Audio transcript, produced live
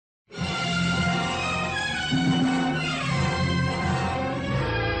Hello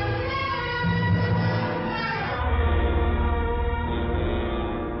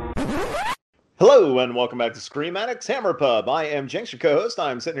and welcome back to Scream Addicts Hammer Pub. I am Jinx, your co-host.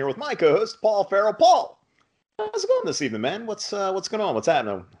 I'm sitting here with my co-host, Paul Farrell. Paul, how's it going this evening, man? What's going on? What's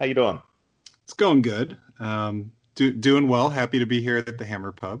happening? How you doing? It's going good. Doing well. Happy to be here at the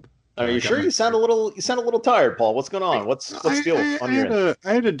Hammer Pub. Are you Got sure? my You sound a little tired, Paul. What's going on? What's the deal on your end?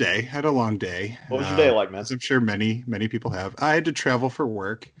 I had a day. I had a long day. What was your day like, man? As I'm sure many people have. I had to travel for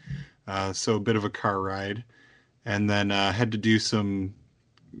work, so a bit of a car ride, and then had to do some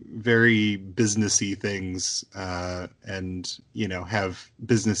very businessy things, and have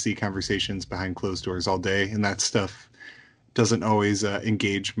businessy conversations behind closed doors all day, and that stuff doesn't always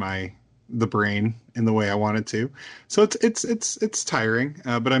engage the brain in the way I want it to. So it's tiring,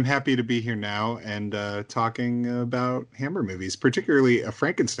 but I'm happy to be here now and talking about Hammer movies, particularly a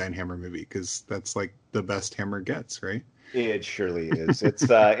Frankenstein Hammer movie, because that's like the best Hammer gets, right? It surely is.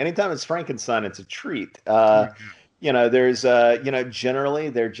 It's anytime it's Frankenstein, it's a treat. Generally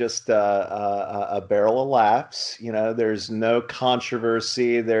they're just a barrel of laughs. There's no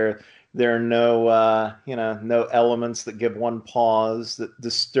controversy. There are no elements that give one pause, that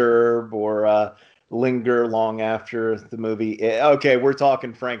disturb or linger long after the movie. Okay, we're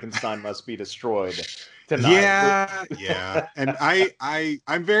talking Frankenstein Must Be Destroyed tonight. Yeah. And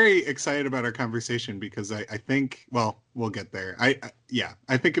I'm very excited about our conversation because I think, well, we'll get there. I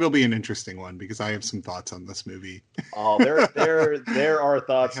think it'll be an interesting one because I have some thoughts on this movie. Oh, there are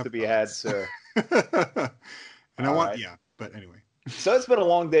thoughts to be had, sir. And but anyway. So it's been a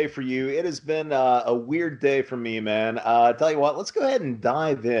long day for you. It has been a weird day for me, man. Tell you what, let's go ahead and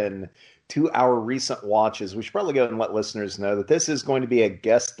dive in to our recent watches. We should probably go and let listeners know that this is going to be a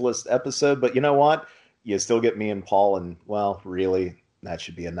guest list episode, but you know what? You still get me and Paul, and well, really, that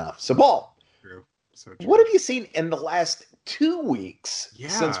should be enough. So, Paul, True. So what have you seen in the last 2 weeks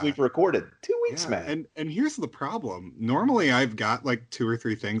since Yeah. we've recorded? 2 weeks, man. And here's the problem. Normally I've got like 2 or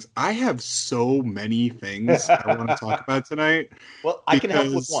 3 things. I have so many things I want to talk about tonight. Well, I can help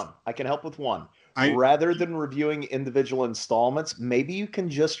with Because one. I can help with one. I Rather than reviewing individual installments, maybe you can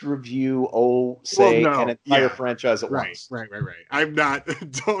just review, Well, an no, entire yeah. franchise at Right, once. right. I'm not.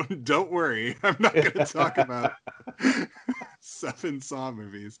 Don't worry. I'm not going to talk about 7 Saw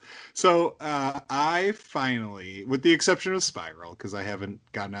movies. So I finally, with the exception of Spiral, because I haven't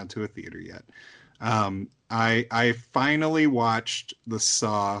gotten out to a theater yet, I finally watched the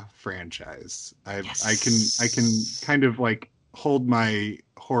Saw franchise. I can kind of like hold my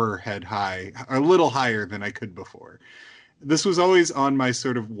horror head high, a little higher than I could before. This was always on my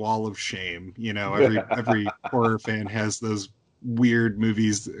sort of wall of shame. Every horror fan has those weird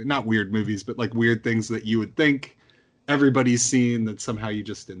movies, not weird movies, but like weird things that you would think everybody's seen that somehow you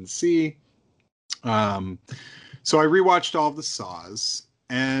just didn't see. So I rewatched all of the Saws,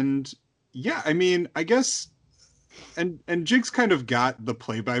 and yeah, I mean, I guess, and Jigs kind of got the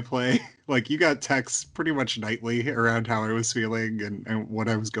play-by-play. Like, you got texts pretty much nightly around how I was feeling and what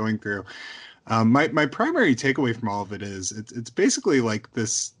I was going through. My primary takeaway from all of it is it's basically like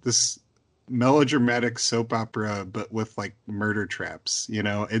this melodramatic soap opera, but with like murder traps.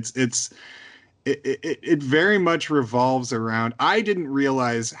 It very much revolves around. I didn't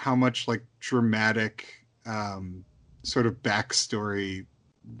realize how much like dramatic sort of backstory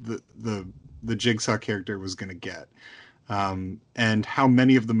the Jigsaw character was going to get, and how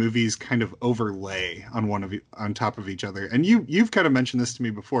many of the movies kind of overlay on top of each other. And you've kind of mentioned this to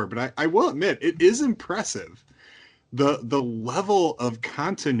me before, but I will admit it is impressive the level of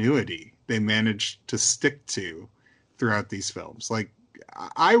continuity they managed to stick to throughout these films. Like,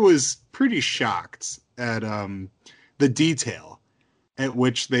 I was pretty shocked at the detail at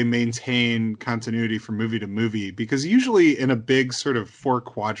which they maintain continuity from movie to movie, because usually in a big sort of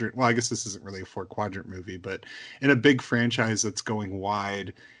 4-quadrant, well, I guess this isn't really a 4-quadrant movie, but in a big franchise that's going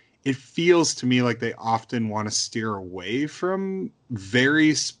wide, it feels to me like they often want to steer away from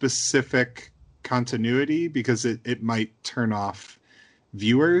very specific continuity because it might turn off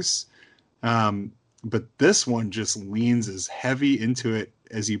viewers. But this one just leans as heavy into it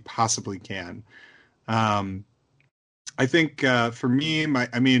as you possibly can. I think for me,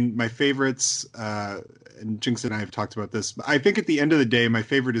 my favorites, and Jinx and I have talked about this, but I think at the end of the day, my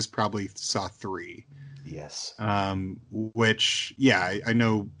favorite is probably Saw 3. Yes. Which, yeah, I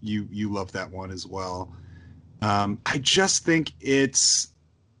know you love that one as well. I just think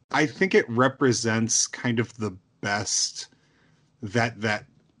it represents kind of the best that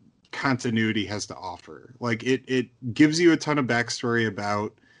continuity has to offer. Like, it gives you a ton of backstory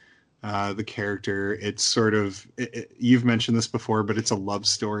about the character. It's sort of, you've mentioned this before, but it's a love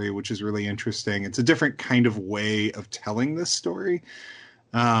story, which is really interesting. It's a different kind of way of telling this story.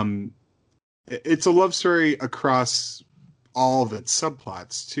 It's a love story across all of its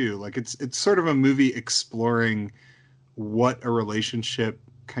subplots too. Like it's sort of a movie exploring what a relationship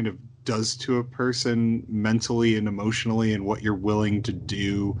kind of does to a person mentally and emotionally, and what you're willing to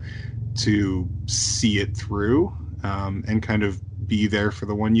do to see it through, and kind of be there for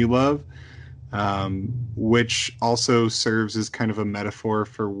the one you love, which also serves as kind of a metaphor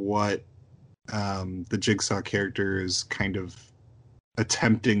for what the Jigsaw character is kind of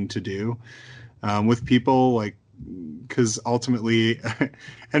attempting to do with people, like, because ultimately,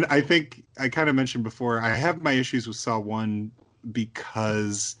 and I think I kind of mentioned before, I have my issues with Saw 1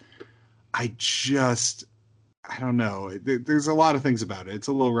 because I don't know. There's a lot of things about it. It's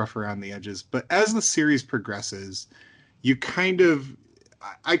a little rough around the edges, but as the series progresses, I kind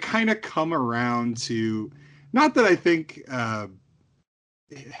of come around to, not that I think the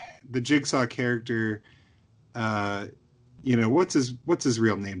Jigsaw character, what's his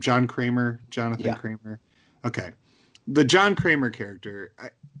real name? Jonathan Kramer. Okay. The John Kramer character,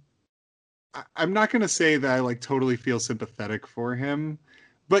 I'm not going to say that I like totally feel sympathetic for him,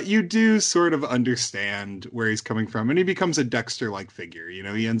 but you do sort of understand where he's coming from, and he becomes a Dexter-like figure.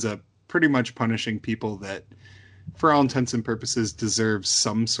 He ends up pretty much punishing people that, for all intents and purposes, deserve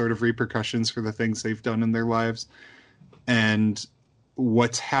some sort of repercussions for the things they've done in their lives. And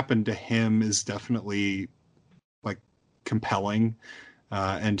what's happened to him is definitely like compelling.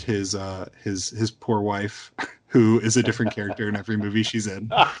 And his poor wife, who is a different character in every movie she's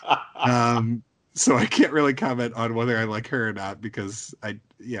in. So I can't really comment on whether I like her or not, because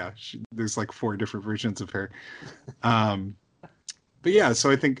there's like 4 different versions of her. But yeah,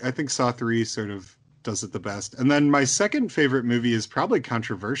 so I think Saw 3 sort of does it the best. And then my second favorite movie is probably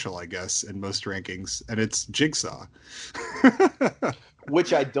controversial, I guess, in most rankings, and it's Jigsaw.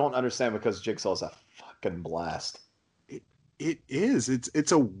 Which I don't understand, because Jigsaw is a fucking blast. It is.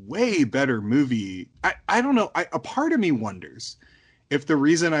 It's a way better movie. I don't know. A part of me wonders if the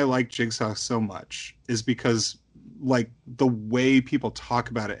reason I like Jigsaw so much is because, like, the way people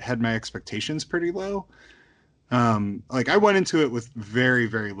talk about it had my expectations pretty low. Like, I went into it with very,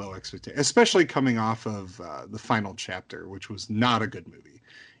 very low expectations, especially coming off of the final chapter, which was not a good movie.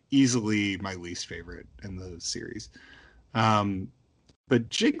 Easily my least favorite in the series. But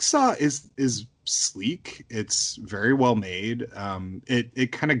Jigsaw is sleek. It's very well made.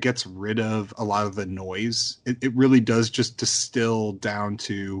 It kind of gets rid of a lot of the noise. It really does just distill down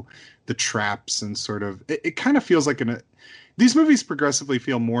to the traps, and sort of it kind of feels like these movies progressively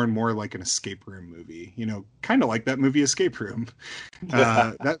feel more and more like an escape room movie. Kind of like that movie Escape Room.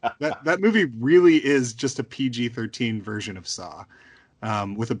 That movie really is just a PG-13 version of Saw,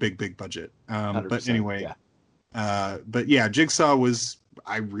 with a big budget. But anyway. Yeah. But yeah, Jigsaw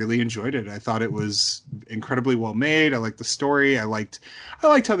I really enjoyed it. I thought it was incredibly well made. I liked the story. I liked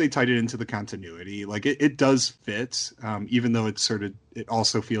how they tied it into the continuity. Like, it does fit, even though it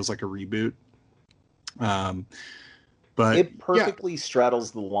also feels like a reboot. But it perfectly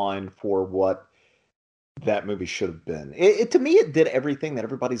straddles the line for what that movie should have been. To me, it did everything that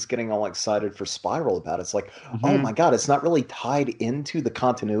everybody's getting all excited for Spiral about. It's like, oh my God, it's not really tied into the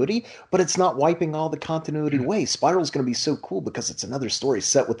continuity, but it's not wiping all the continuity away. Spiral's going to be so cool because it's another story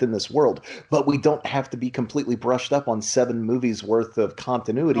set within this world, but we don't have to be completely brushed up on 7 movies worth of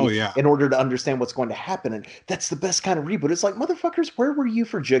continuity in order to understand what's going to happen. And that's the best kind of reboot. It's like, motherfuckers, where were you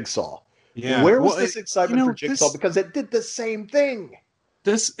for Jigsaw? Yeah. Where was this excitement for Jigsaw? Because it did the same thing.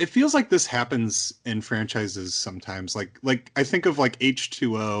 It feels like this happens in franchises sometimes. Like I think of like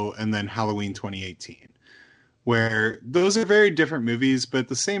H2O and then Halloween 2018, where those are very different movies, but at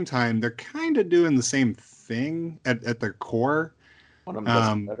the same time, they're kind of doing the same thing at their core. One of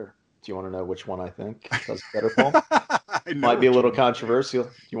them does better. Do you want to know which one I think does better, Paul? Might be a little controversial. Do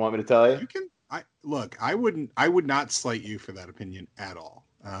you want me to tell you? I would not slight you for that opinion at all.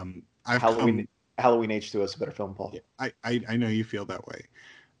 Halloween H2O is a better film, Paul. Yeah, I know you feel that way.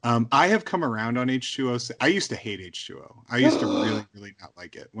 I have come around on H2O. I used to hate H2O. I used to really, really not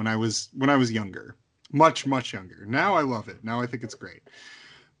like it when I was younger, much younger. Now I love it. Now I think it's great.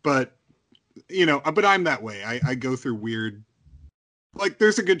 But but I'm that way. I go through weird. Like,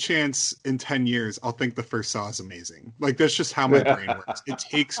 there's a good chance in 10 years I'll think the first Saw is amazing. Like, that's just how my brain works. It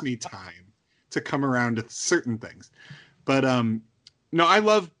takes me time to come around to certain things. But no, I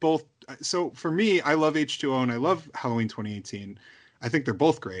love both. So for me, I love H2O and I love Halloween 2018. I think they're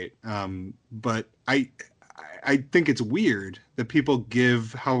both great. But I think it's weird that people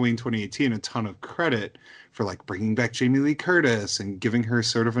give Halloween 2018 a ton of credit for like bringing back Jamie Lee Curtis and giving her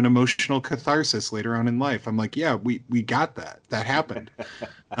sort of an emotional catharsis later on in life. I'm like, yeah, we got that. That happened.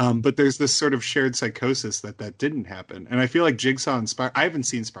 But there's this sort of shared psychosis that didn't happen. And I feel like Jigsaw and Spiral, I haven't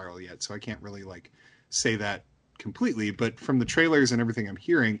seen Spiral yet, so I can't really like say that completely, but from the trailers and everything I'm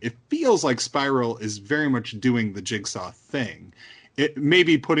hearing, it feels like Spiral is very much doing the Jigsaw thing. It may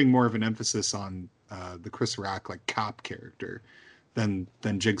be putting more of an emphasis on the Chris Rock like cop character than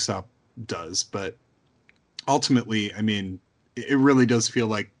Jigsaw does, but ultimately, I mean, it really does feel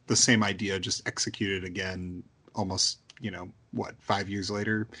like the same idea just executed again, almost, you know, what, 5 years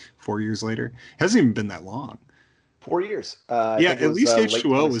later, 4 years later? It hasn't even been that long. 4 years. Yeah, at least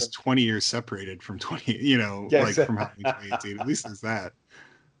H2O was 20 years separated from 20, you know, yeah, like from Halloween 2018. At least there's that.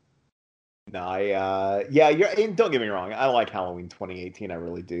 No, and don't get me wrong. I like Halloween 2018. I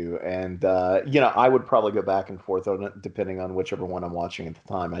really do. And, I would probably go back and forth on it depending on whichever one I'm watching at the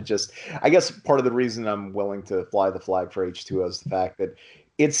time. I guess part of the reason I'm willing to fly the flag for H2O is the fact that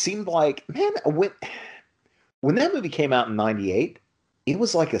it seemed like, man, when that movie came out in 98, it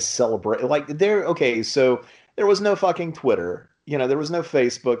was like a celebration. So there was no fucking Twitter. There was no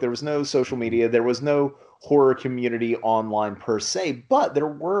Facebook. There was no social media. There was no horror community online per se, but there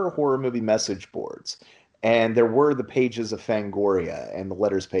were horror movie message boards. And there were the pages of Fangoria and the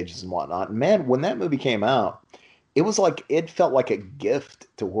letters pages and whatnot. And man, when that movie came out, it felt like a gift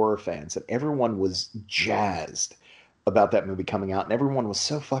to horror fans. And everyone was jazzed about that movie coming out. And everyone was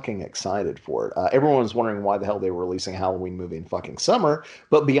so fucking excited for it. Everyone was wondering why the hell they were releasing a Halloween movie in fucking summer.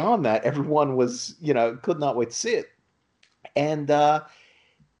 But beyond that, everyone was, could not wait to see it. And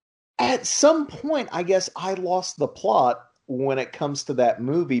at some point, I guess I lost the plot when it comes to that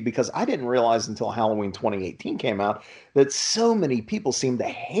movie because I didn't realize until Halloween 2018 came out that so many people seemed to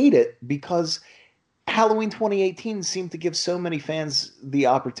hate it because Halloween 2018 seemed to give so many fans the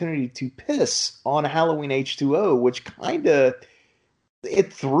opportunity to piss on Halloween H2O, which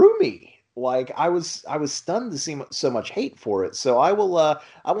it threw me. Like I was stunned to see so much hate for it. So I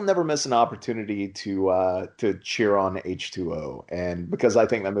will never miss an opportunity to cheer on H2O, and because I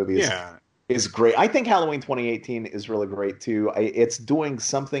think that movie is great. I think Halloween 2018 is really great too. It's doing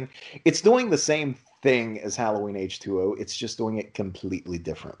something. It's doing the same thing as Halloween H2O. It's just doing it completely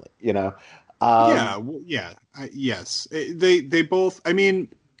differently. Yes. They both. I mean,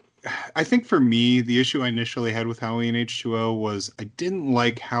 I think for me, the issue I initially had with Halloween H2O was I didn't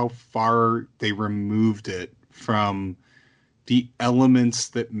like how far they removed it from the elements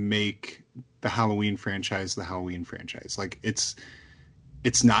that make the Halloween franchise the Halloween franchise. Like it's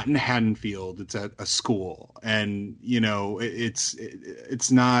not in Haddonfield, it's at a school, and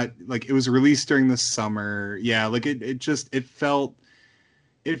it's not like it was released during the summer. Yeah, like it felt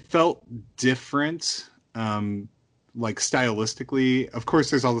different. Like stylistically, of course,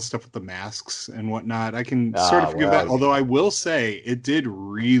 there's all the stuff with the masks and whatnot. I can sort of forgive that. Although I will say it did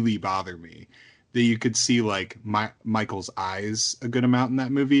really bother me that you could see like Michael's eyes a good amount in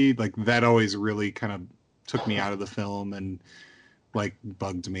that movie. Like that always really kind of took me out of the film and like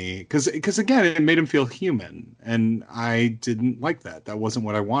bugged me because again, it made him feel human, and I didn't like that. That wasn't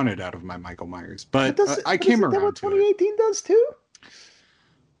what I wanted out of my Michael Myers. But I came around. That what 2018 does too?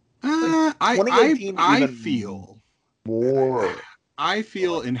 I feel. More. I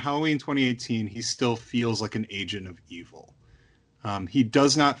feel in Halloween 2018, he still feels like an agent of evil. He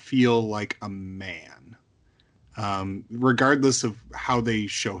does not feel like a man, regardless of how they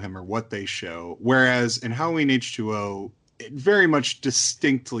show him or what they show. Whereas in Halloween H2O, it very much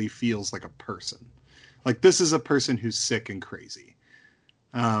distinctly feels like a person. Like this is a person who's sick and crazy.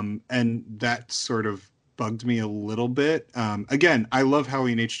 And that sort of bugged me a little bit. Again, I love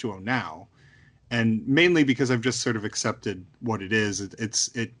Halloween H2O now. And mainly because I've just sort of accepted what it is.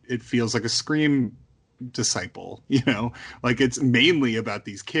 It feels like a Scream disciple, like it's mainly about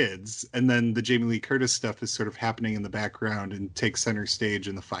these kids. And then the Jamie Lee Curtis stuff is sort of happening in the background and takes center stage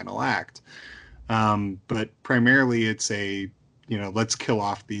in the final act. But primarily it's let's kill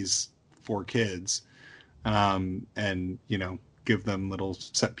off these 4 kids and, give them little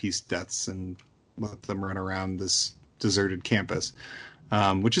set piece deaths and let them run around this deserted campus.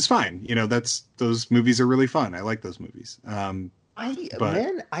 Which is fine. Those movies are really fun. I like those movies.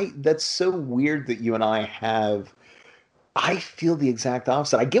 That's so weird that you and I feel the exact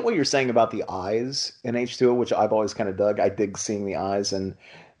opposite. I get what you're saying about the eyes in H2O, which I've always kind of dug. I dig seeing the eyes, and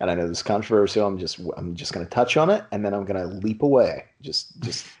I know this is controversial. I'm just going to touch on it, and then I'm going to leap away. Just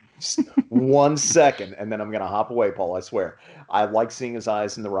 1 second, and then I'm going to hop away, Paul. I swear. I like seeing his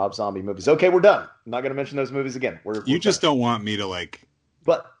eyes in the Rob Zombie movies. Okay, we're done. I'm not going to mention those movies again. You just don't want me to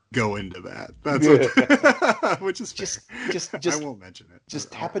go into that. That's which is fair. Just I won't mention it. Just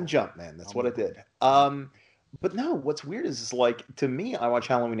tap and jump, man. That's what I did. But no, what's weird is like to me, I watch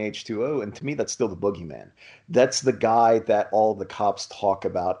Halloween H2O, and to me, that's still the boogeyman. That's the guy that all the cops talk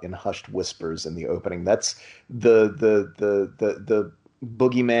about in hushed whispers in the opening. That's the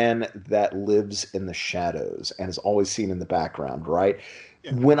boogeyman that lives in the shadows and is always seen in the background, right?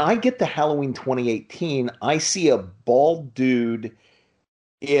 Yeah. When I get to Halloween 2018, I see a bald dude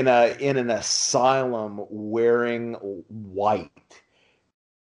in an asylum wearing white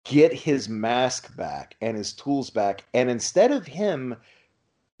get his mask back and his tools back. And instead of him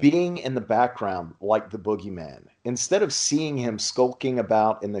being in the background like the boogeyman, instead of seeing him skulking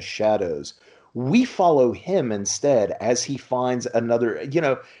about in the shadows, we follow him instead as he finds another,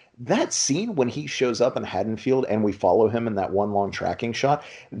 that scene when he shows up in Haddonfield and we follow him in that one long tracking shot,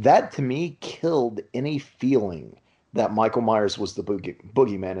 that to me killed any feeling that Michael Myers was the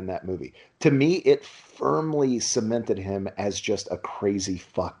boogeyman in that movie. To me, it firmly cemented him as just a crazy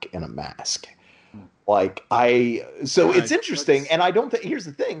fuck in a mask. So Yeah, it's interesting, and I don't think, here's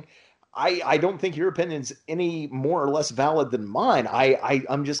the thing, I don't think your opinion's any more or less valid than mine.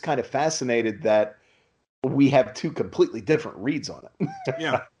 I'm just kind of fascinated that we have two completely different reads on it.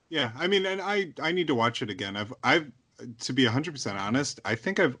 yeah, yeah. I mean, and I need to watch it again. I've to be 100% honest, I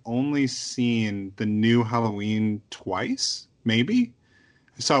think I've only seen the new Halloween twice, maybe.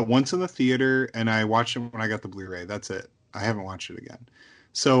 I saw it once in the theater, and I watched it when I got the Blu-ray. That's it. I haven't watched it again.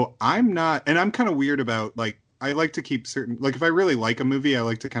 So I'm not, and I'm kind of weird about like I like to keep certain like if I really like a movie, I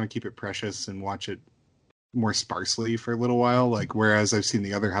like to kind of keep it precious and watch it more sparsely for a little while. Like whereas I've seen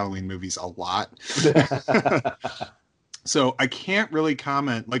the other Halloween movies a lot. So I can't really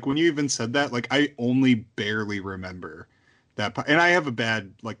comment. Like when you even said that, like I only barely remember that, and I have a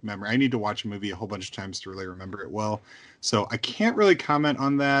bad like memory. I need to watch a movie a whole bunch of times to really remember it well. So I can't really comment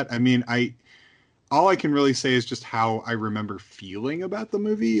on that. I mean, I all I can really say is just how I remember feeling about the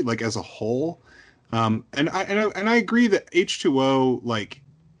movie, like as a whole. And I agree that H2O, like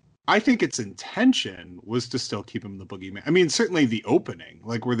I think its intention was to still keep him the boogeyman. I mean, certainly the opening,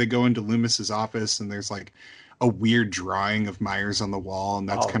 like where they go into Loomis's office and there's like a weird drawing of Myers on the wall, and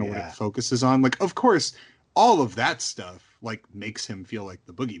that's Oh kind of what it yeah. focuses on. Like, of course, all of that stuff like makes him feel like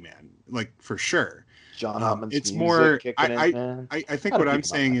the boogeyman, like for sure. John Hammond's It's music more. kicking in, man. I think Gotta what I'm keep him on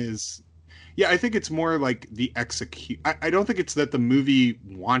saying that. is yeah, I think it's more like the execute. I don't think it's that the movie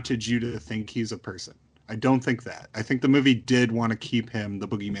wanted you to think he's a person. I don't think that. I think the movie did want to keep him the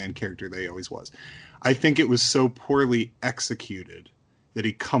boogeyman character that he always was. I think it was so poorly executed that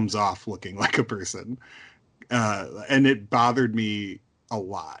he comes off looking like a person, and it bothered me a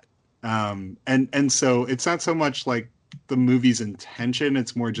lot. And so it's not so much like the movie's intention;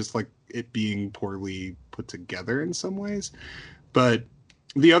 it's more just like it being poorly put together in some ways. But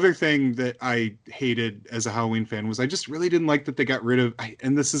the other thing that I hated as a Halloween fan was I just really didn't like that they got rid of.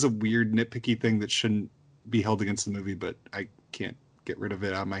 And this is a weird nitpicky thing that shouldn't be held against the movie, but I can't get rid of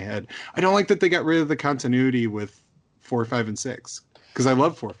it out of my head. I don't like that they got rid of the continuity with 4, 5, and 6 because I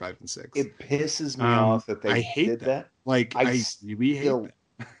love 4, 5, and 6. It pisses me off that I they hate did that. that. Like I I really hate still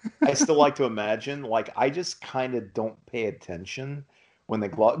that. I still like to imagine, like I just kind of don't pay attention when they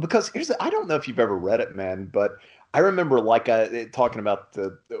go out because I don't know if you've ever read it, man, but I remember like talking about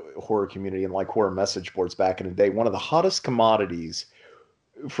the horror community and like horror message boards back in the day. One of the hottest commodities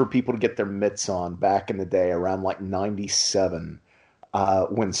for people to get their mitts on back in the day around like 97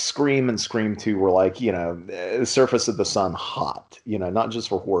 when Scream and Scream 2 were like, the surface of the sun hot, not just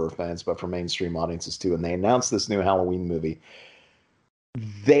for horror fans, but for mainstream audiences too. And they announced this new Halloween movie.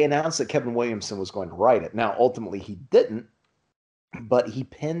 They announced that Kevin Williamson was going to write it. Now, ultimately, he didn't, but he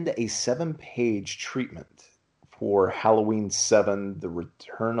penned a 7-page treatment for Halloween 7, The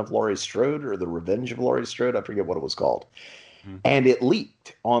Return of Laurie Strode or The Revenge of Laurie Strode. I forget what it was called. And it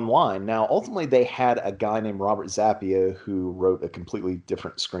leaked online. Now, ultimately, they had a guy named Robert Zappia who wrote a completely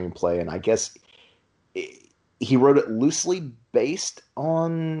different screenplay. And I guess he wrote it loosely based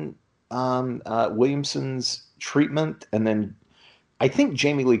on Williamson's treatment. And then I think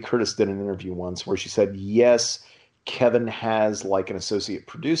Jamie Lee Curtis did an interview once where she said, yes, Kevin has like an associate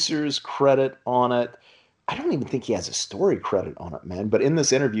producer's credit on it. I don't even think he has a story credit on it, man. But in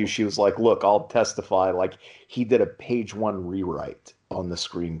this interview, she was like, look, I'll testify. Like, he did a page 1 rewrite on the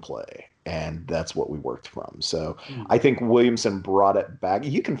screenplay, and that's what we worked from. So I think Williamson brought it back.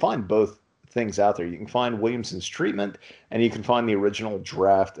 You can find both things out there. You can find Williamson's treatment, and you can find the original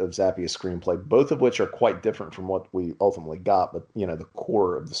draft of Zappia's screenplay, both of which are quite different from what we ultimately got. But, the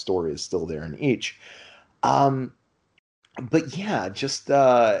core of the story is still there in each. But yeah, just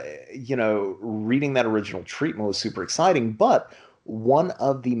reading that original treatment was super exciting. But one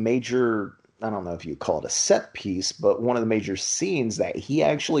of the major, I don't know if you call it a set piece, but one of the major scenes that he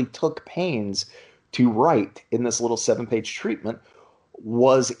actually took pains to write in this little 7-page treatment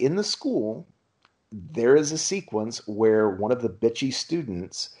was in the school. There is a sequence where one of the bitchy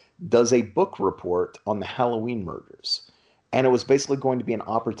students does a book report on the Halloween murders. And it was basically going to be an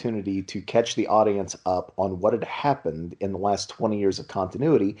opportunity to catch the audience up on what had happened in the last 20 years of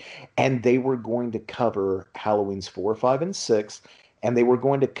continuity. And they were going to cover Halloween's 4, 5, and 6. And they were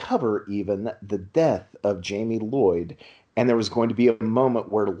going to cover even the death of Jamie Lloyd. And there was going to be a moment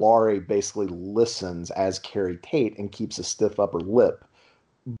where Laurie basically listens as Carrie Tate and keeps a stiff upper lip,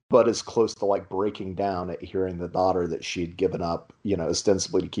 but is close to like breaking down at hearing the daughter that she'd given up,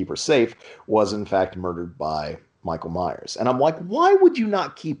 ostensibly to keep her safe, was in fact murdered by Michael Myers. And I'm like, why would you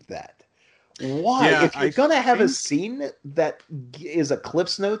not keep that? Why? Yeah, If you're going to have a scene that is a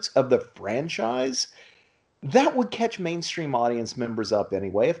Cliff's Notes of the franchise, that would catch mainstream audience members up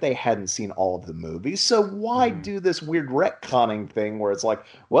anyway if they hadn't seen all of the movies. So why do this weird retconning thing where it's like,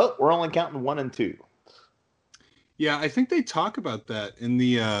 well, we're only counting 1 and 2? Yeah, I think they talk about that in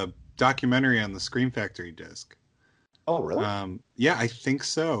the documentary on the Scream Factory disc. Oh, really? Yeah, I think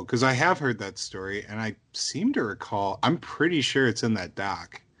so. Because I have heard that story, and I seem to recall, I'm pretty sure it's in that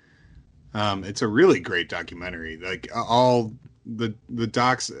doc. It's a really great documentary. Like, all the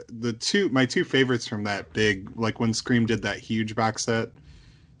docs, my two favorites from that big, like when Scream did that huge box set,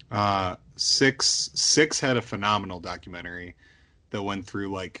 six had a phenomenal documentary that went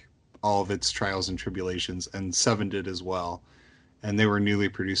through like all of its trials and tribulations, and 7 did as well. And they were newly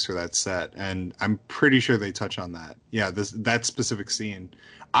produced for that set, and I'm pretty sure they touch on that. Yeah, that specific scene.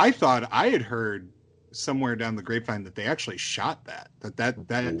 I thought I had heard somewhere down the grapevine that they actually shot that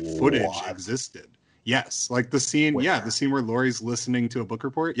footage existed. Yes, like the scene. Where? Yeah, the scene where Laurie's listening to a book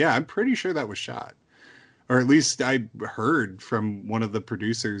report. Yeah, I'm pretty sure that was shot, or at least I heard from one of the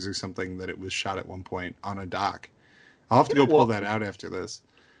producers or something that it was shot at one point on a dock. I'll have to go pull that out after this.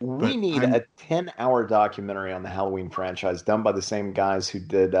 We need a 10-hour documentary on the Halloween franchise done by the same guys who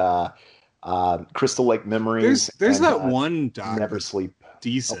did Crystal Lake Memories. There's that one doc Never Sleep.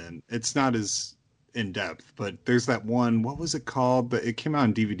 Decent. Oh. It's not as in depth, but there's that one. What was it called? It came out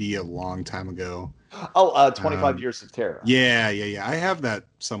on DVD a long time ago. 25 Years of Terror. Yeah. I have that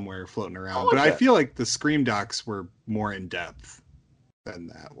somewhere floating around. But I feel like the Scream docs were more in depth than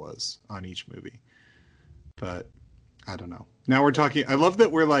that was on each movie. But I don't know. Now we're talking. I love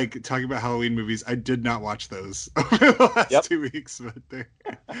that we're like talking about Halloween movies. I did not watch those over the last 2 weeks,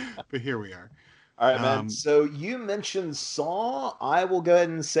 but here we are. All right, man. So you mentioned Saw. I will go ahead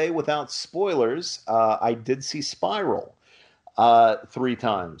and say, without spoilers, I did see Spiral 3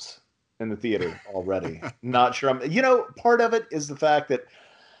 times in the theater already. Not sure. Part of it is the fact that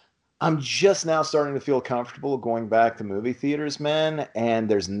I'm just now starting to feel comfortable going back to movie theaters, man, and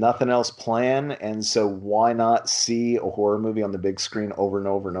there's nothing else planned, and so why not see a horror movie on the big screen over and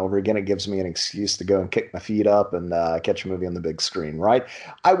over and over again? It gives me an excuse to go and kick my feet up and catch a movie on the big screen, right?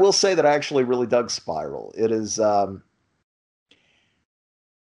 I will say that I actually really dug Spiral. It is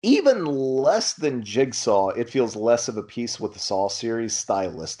even less than Jigsaw. It feels less of a piece with the Saw series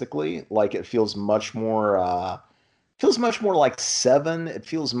stylistically. Like, it feels much more like Seven. It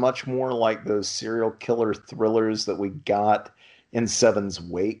feels much more like those serial killer thrillers that we got in Seven's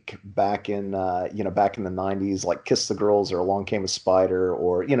wake back in the 90s, like Kiss the Girls or Along Came a Spider,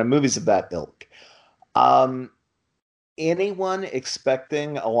 or movies of that ilk. Anyone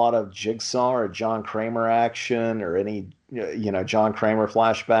expecting a lot of Jigsaw or John Kramer action or any John Kramer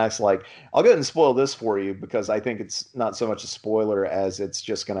flashbacks, like, I'll go ahead and spoil this for you because I think it's not so much a spoiler as it's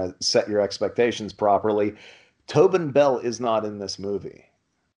just going to set your expectations properly. Tobin Bell is not in this movie.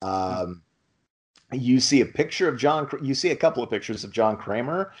 You see a picture of you see a couple of pictures of John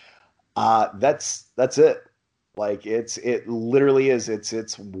Kramer. That's it. Like, it literally is.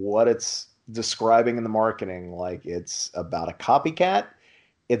 It's what it's describing in the marketing. Like, it's about a copycat.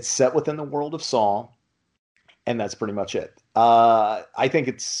 It's set within the world of Saw, and that's pretty much it. I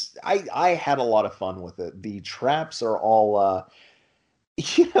think I had a lot of fun with it. The traps are all.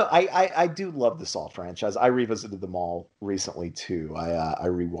 I do love the Saw franchise. I revisited them all recently too. I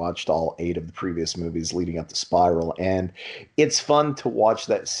rewatched all 8 of the previous movies leading up to Spiral, and it's fun to watch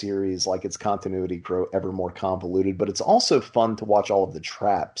that series, like, its continuity grow ever more convoluted, but it's also fun to watch all of the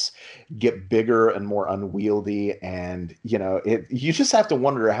traps get bigger and more unwieldy, and you just have to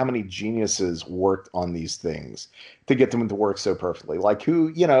wonder how many geniuses worked on these things to get them to work so perfectly. Like,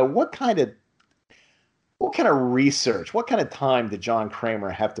 what kind of research, what kind of time did John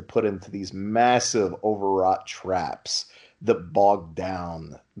Kramer have to put into these massive overwrought traps that bogged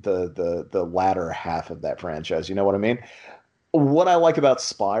down the latter half of that franchise? You know what I mean? What I like about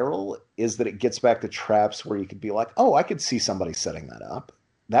Spiral is that it gets back to traps where you could be like, oh, I could see somebody setting that up.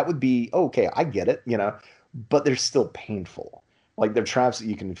 That would be okay. I get it, but they're still painful. Like they're traps that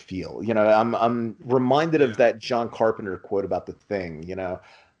you can feel. I'm reminded of Yeah. that John Carpenter quote about The Thing.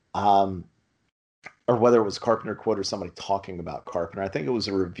 Um, or whether it was Carpenter quote or somebody talking about Carpenter. I think it was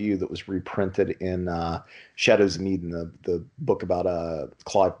a review that was reprinted in Shadows of Eden, the book about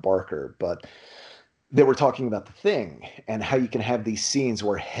Clive Barker. But they were talking about The Thing and how you can have these scenes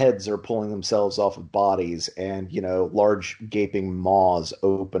where heads are pulling themselves off of bodies and, large gaping maws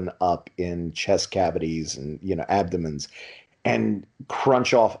open up in chest cavities and, abdomens and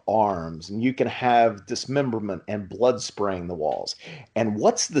crunch off arms, and you can have dismemberment and blood spraying the walls. And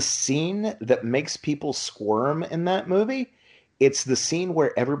what's the scene that makes people squirm in that movie? It's the scene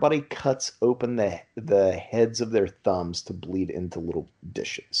where everybody cuts open the heads of their thumbs to bleed into little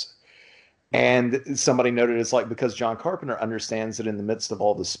dishes. And somebody noted it's like because John Carpenter understands that in the midst of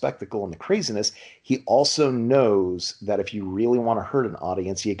all the spectacle and the craziness, he also knows that if you really want to hurt an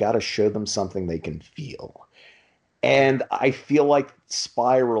audience, you got to show them something they can feel. And I feel like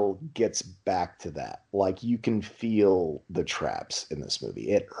Spiral gets back to that. Like you can feel the traps in this movie.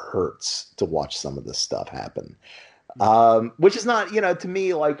 It hurts to watch some of this stuff happen. Which is not, to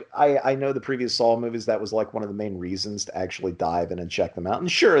me, like I know the previous Saw movies, that was like one of the main reasons to actually dive in and check them out.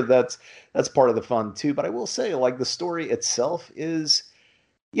 And sure, that's part of the fun too. But I will say, like the story itself is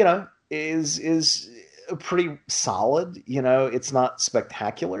pretty solid. It's not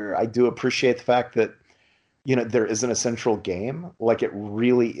spectacular. I do appreciate the fact that there isn't a central game. Like it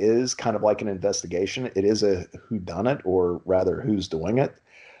really is kind of like an investigation. It is a whodunit, or rather, who's doing it.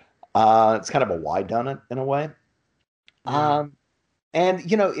 It's kind of a why done it in a way. Yeah. And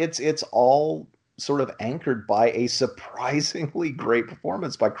it's all sort of anchored by a surprisingly great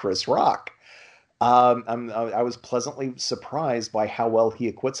performance by Chris Rock. I was pleasantly surprised by how well he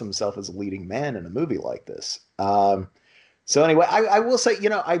acquits himself as a leading man in a movie like this. So anyway, I will say,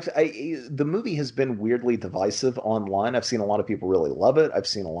 the movie has been weirdly divisive online. I've seen a lot of people really love it. I've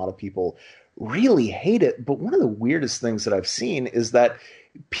seen a lot of people really hate it. But one of the weirdest things that I've seen is that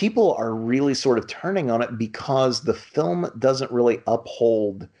people are really sort of turning on it because the film doesn't really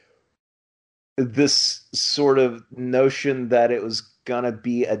uphold this sort of notion that it was gonna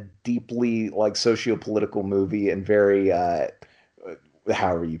be a deeply like socio-political movie and very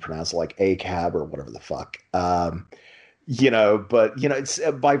however you pronounce it, like ACAB or whatever the fuck. But it's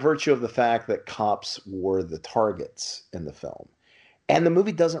by virtue of the fact that cops were the targets in the film. And the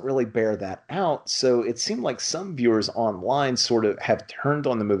movie doesn't really bear that out. So it seemed like some viewers online sort of have turned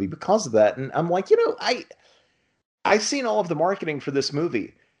on the movie because of that. And I'm like, I've seen all of the marketing for this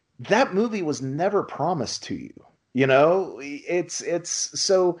movie. That movie was never promised to you. It's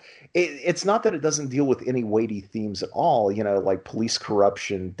not that it doesn't deal with any weighty themes at all. Like police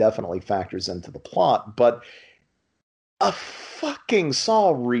corruption definitely factors into the plot, but a fucking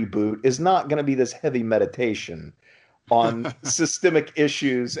Saw reboot is not going to be this heavy meditation on systemic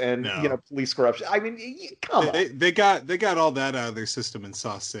issues and No. police corruption. I mean, come on. They got all that out of their system in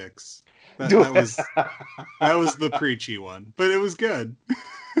Saw 6. That was the preachy one, but it was good.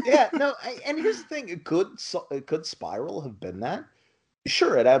 Yeah, no, and here's the thing: could Spiral have been that?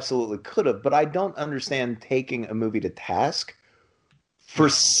 Sure, it absolutely could have, but I don't understand taking a movie to task for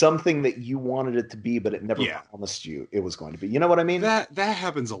something that you wanted it to be, but it never promised you it was going to be. You know what I mean? That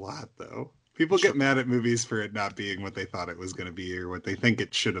happens a lot, though. People get mad at movies for it not being what they thought it was going to be or what they think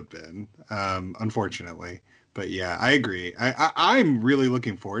it should have been, unfortunately. But yeah, I agree. I'm really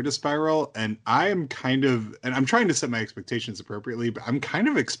looking forward to Spiral, and I'm trying to set my expectations appropriately, but I'm kind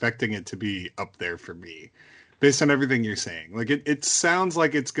of expecting it to be up there for me based on everything you're saying. Like it sounds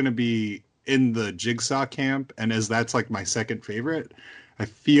like it's going to be in the Jigsaw camp, and as that's like my second favorite, I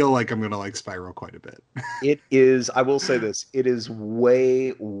feel like I'm going to like Spiral quite a bit. It is, I will say this, it is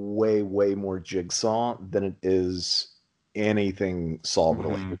way, way, way more Jigsaw than it is anything Saw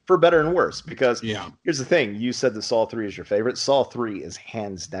related, for better and worse. Because here's the thing, you said that Saw 3 is your favorite. Saw 3 is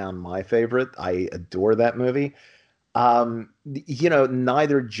hands down my favorite. I adore that movie.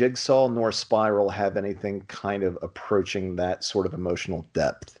 Neither Jigsaw nor Spiral have anything kind of approaching that sort of emotional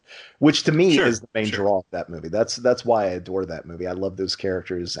depth, which to me is the main draw of that movie. That's why I adore that movie. I love those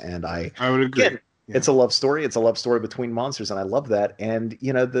characters, and I would agree. Again, it's a love story. It's a love story between monsters, and I love that. And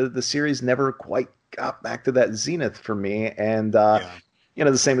the series never quite got back to that zenith for me. And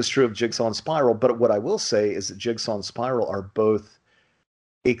the same is true of Jigsaw and Spiral. But what I will say is that Jigsaw and Spiral are both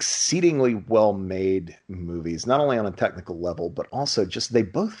exceedingly well-made movies, not only on a technical level, but also just they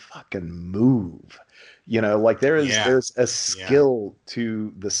both fucking move. Like there's a skill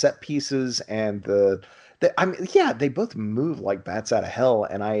to the set pieces and they both move like bats out of hell,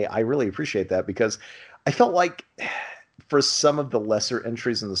 and I really appreciate that because I felt like for some of the lesser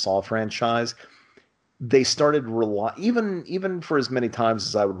entries in the Saw franchise, they started even for as many times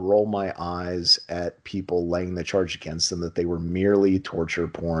as I would roll my eyes at people laying the charge against them that they were merely torture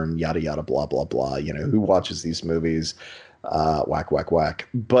porn, yada yada, blah blah blah. Who watches these movies? Whack whack whack.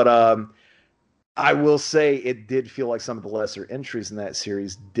 But I will say it did feel like some of the lesser entries in that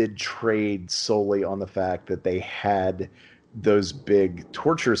series did trade solely on the fact that they had those big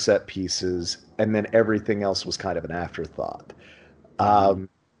torture set pieces, and then everything else was kind of an afterthought. So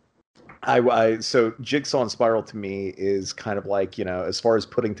Jigsaw and Spiral to me is kind of like, as far as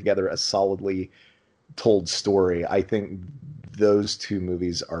putting together a solidly told story, I think those two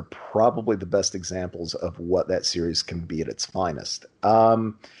movies are probably the best examples of what that series can be at its finest.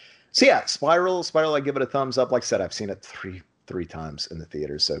 So yeah, Spiral, I give it a thumbs up. Like I said, I've seen it three times in the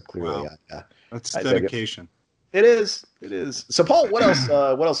theater, so clearly, wow. That's dedication. It is. So Paul, what else?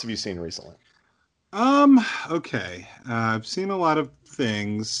 What else have you seen recently? Okay. I've seen a lot of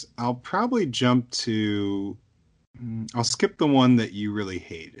things. I'll probably jump to. I'll skip the one that you really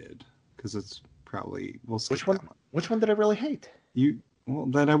hated because it's probably we'll skip Which one? That one. Which one did I really hate?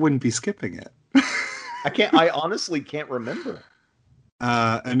 Then I wouldn't be skipping it. I honestly can't remember.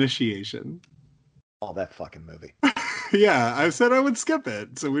 Initiation. Oh, that fucking movie. Yeah, I said I would skip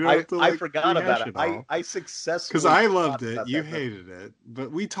it, so we don't have to. I forgot about it. I successfully because I loved it. You hated it, but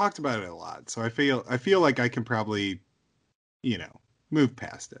we talked about it a lot, so I feel like I can probably, move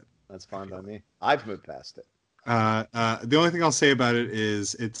past it. That's fine by me. I've moved past it. The only thing I'll say about it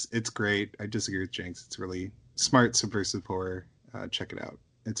is it's great. I disagree with Jinx. It's really smart subversive horror. Check it out.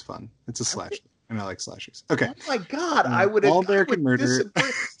 It's fun. It's a slasher. And I like slashers. Okay. Oh my God. I would All American Murder.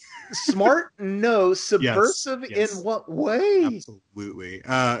 Smart? No. Subversive yes. in what way? Absolutely.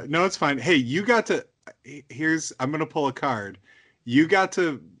 No, it's fine. Hey, you got to. I'm going to pull a card. You got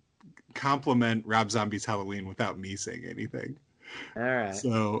to compliment Rob Zombie's Halloween without me saying anything. All right.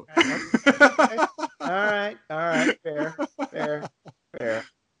 So. Okay. All right. Fair.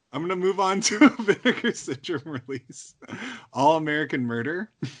 I'm going to move on to a Vinegar Syndrome release. All American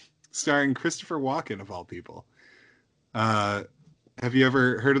Murder. Starring Christopher Walken, of all people. Have you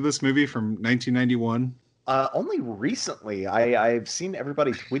ever heard of this movie from 1991? Only recently. I've seen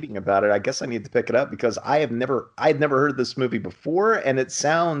everybody tweeting about it. I guess I need to pick it up because I had never heard of this movie before, and it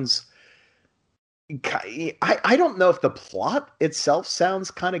sounds. I don't know if the plot itself sounds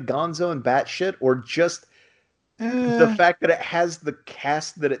kind of gonzo and batshit, or just the fact that it has the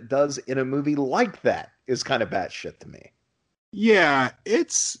cast that it does in a movie like that is kind of batshit to me. Yeah,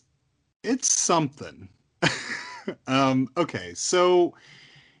 it's something. Okay, so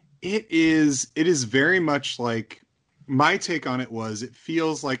it is very much like my take on it was it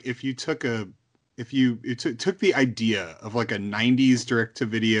feels like if you took took the idea of like a 90s direct to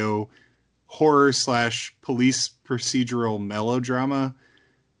video horror / police procedural melodrama,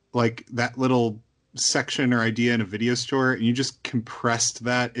 like that little section or idea in a video store, and you just compressed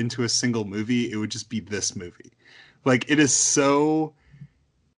that into a single movie, it would just be this movie. Like it is so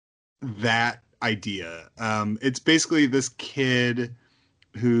that idea. It's basically this kid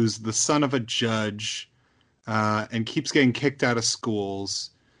who's the son of a judge and keeps getting kicked out of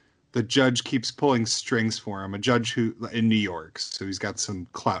schools. The judge keeps pulling strings for him, a judge who in New York. So he's got some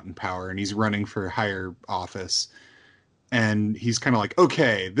clout and power and he's running for higher office. And he's kind of like,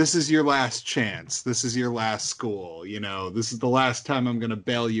 okay, this is your last chance. This is your last school. This is the last time I'm going to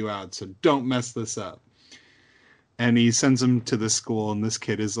bail you out. So don't mess this up. And he sends him to this school, and this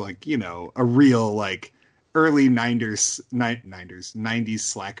kid is like, a real like early 90s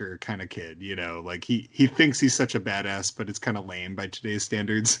slacker kind of kid, like he thinks he's such a badass, but it's kind of lame by today's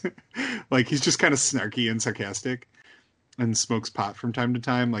standards. Like he's just kind of snarky and sarcastic and smokes pot from time to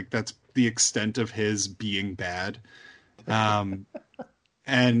time. Like that's the extent of his being bad. And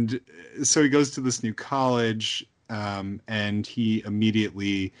so he goes to this new college, and he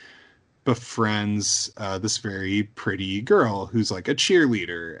immediately befriends this very pretty girl who's like a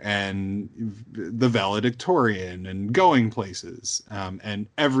cheerleader and the valedictorian and going places. And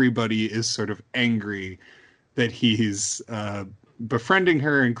everybody is sort of angry that he's befriending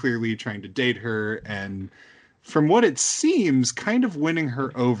her and clearly trying to date her. And from what it seems, kind of winning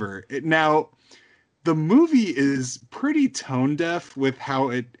her over. Now, the movie is pretty tone deaf with how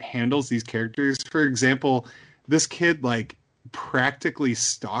it handles these characters. For example, this kid like practically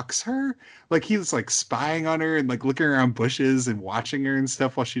stalks her. Like he's like spying on her and like looking around bushes and watching her and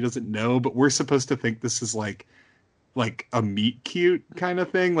stuff while she doesn't know, but we're supposed to think this is like a meet cute kind of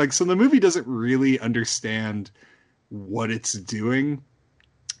thing. Like, so the movie doesn't really understand what it's doing.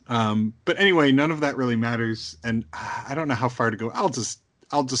 But anyway, none of that really matters. And I don't know how far to go. I'll just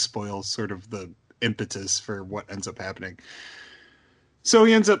spoil sort of the impetus for what ends up happening. So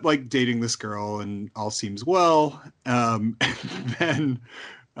he ends up like dating this girl and all seems well. And then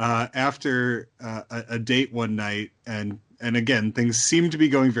after a date one night, and again, things seem to be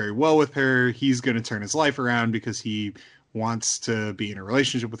going very well with her. He's going to turn his life around because he wants to be in a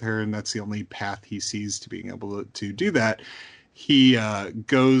relationship with her, and that's the only path he sees to being able to do that. He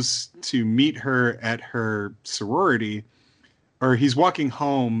goes to meet her at her sorority, or he's walking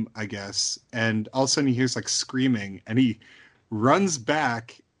home, I guess, and all of a sudden he hears like screaming, and he runs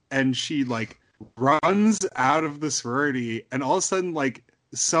back, and she like runs out of the sorority, and all of a sudden like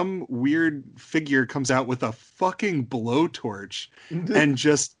some weird figure comes out with a fucking blowtorch and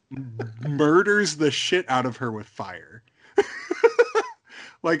just murders the shit out of her with fire.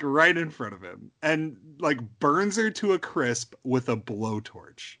 Like right in front of him, and like burns her to a crisp with a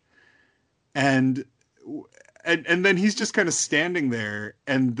blowtorch. And then he's just kind of standing there,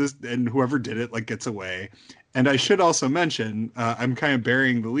 and whoever did it like gets away. And I should also mention, I'm kind of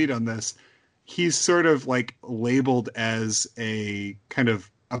burying the lead on this. He's sort of like labeled as a kind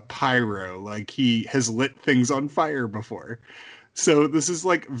of a pyro, like he has lit things on fire before. So this is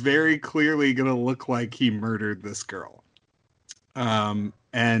like very clearly going to look like he murdered this girl.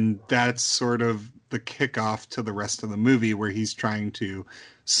 And that's sort of the kickoff to the rest of the movie, where he's trying to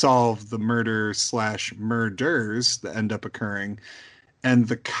solve the murder/murders that end up occurring. And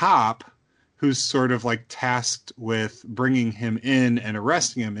the cop who's sort of like tasked with bringing him in and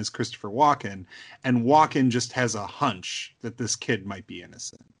arresting him is Christopher Walken. And Walken just has a hunch that this kid might be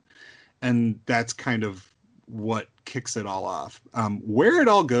innocent. And that's kind of what kicks it all off. Where it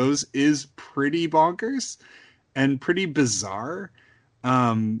all goes is pretty bonkers and pretty bizarre.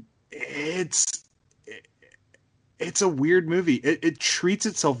 It's a weird movie. It treats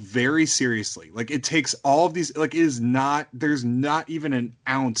itself very seriously. Like it takes all of these, like there's not even an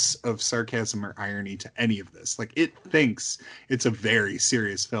ounce of sarcasm or irony to any of this. Like it thinks it's a very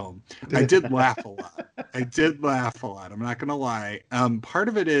serious film. I did laugh a lot. I'm not going to lie. Part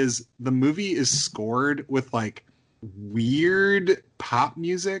of it is the movie is scored with like weird pop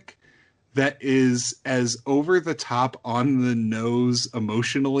music that is as over the top, on the nose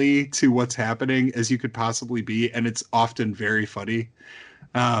emotionally to what's happening as you could possibly be. And it's often very funny.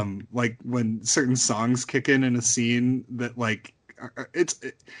 Like when certain songs kick in a scene that like, it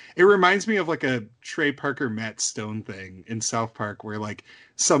reminds me of like a Trey Parker, Matt Stone thing in South Park, where like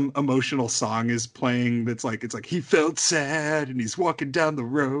some emotional song is playing. That's like, it's like, he felt sad and he's walking down the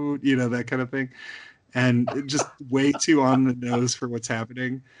road, you know, that kind of thing. And it just way too on the nose for what's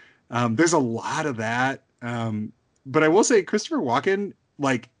happening. There's a lot of that. But I will say Christopher Walken,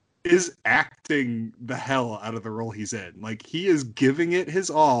 like, is acting the hell out of the role he's in. Like, he is giving it his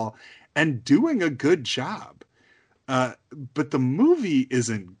all and doing a good job. But the movie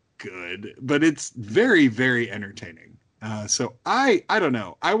isn't good, but it's very, very entertaining. So I don't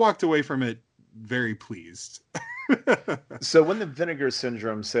know. I walked away from it very pleased. So when the Vinegar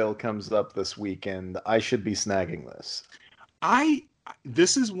Syndrome sale comes up this weekend, I should be snagging this.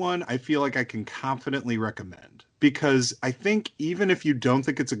 This is one I feel like I can confidently recommend, because I think even if you don't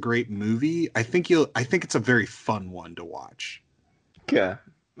think it's a great movie, I think it's a very fun one to watch. Okay,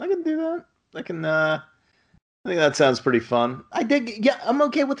 I can do that. I think that sounds pretty fun. I'm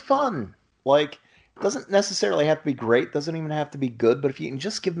okay with fun. Like, it doesn't necessarily have to be great, doesn't even have to be good, but if you can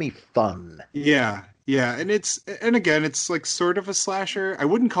just give me fun. Yeah. And again, it's like sort of a slasher. I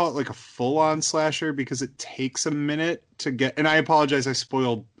wouldn't call it like a full-on slasher because it takes a minute to get, and I apologize, I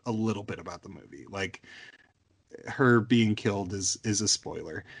spoiled a little bit about the movie. Like, her being killed is a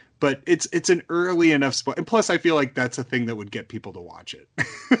spoiler, but it's an early enough spoil. And plus I feel like that's a thing that would get people to watch it.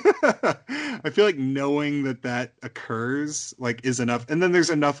 I feel like knowing that occurs like is enough. And then there's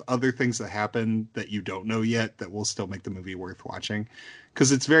enough other things that happen that you don't know yet that will still make the movie worth watching.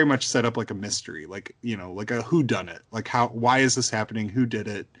 Cause it's very much set up like a mystery, like, you know, like a whodunit, like why is this happening? Who did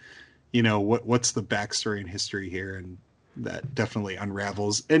it? You know, what's the backstory and history here? And that definitely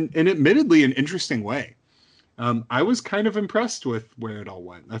unravels and admittedly an interesting way. I was kind of impressed with where it all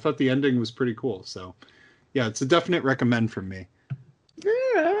went. I thought the ending was pretty cool. So, yeah, it's a definite recommend from me.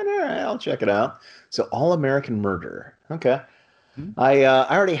 All right, I'll check it out. So, All American Murder. Okay. Mm-hmm. I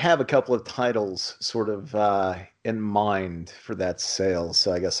already have a couple of titles sort of in mind for that sale.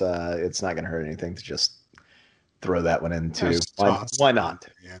 So, I guess it's not going to hurt anything to just throw that one in too. Why not?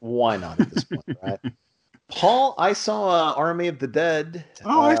 Yeah. Why not at this point, right? Paul, I saw Army of the Dead.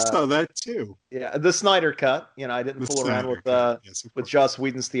 Oh, I saw that too. Yeah, the Snyder cut. You know, I didn't fool around with Joss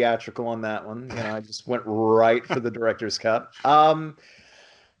Whedon's theatrical on that one. You know, I just went right for the director's cut.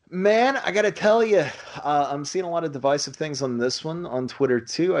 Man, I gotta tell you, I'm seeing a lot of divisive things on this one on Twitter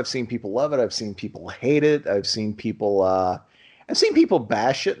too. I've seen people love it. I've seen people hate it. I've seen people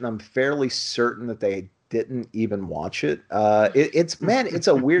bash it, and I'm fairly certain that they didn't even watch it. It's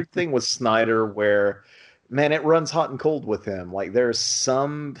a weird thing with Snyder where, man, it runs hot and cold with him. Like there's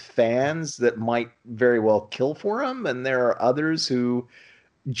some fans that might very well kill for him, and there are others who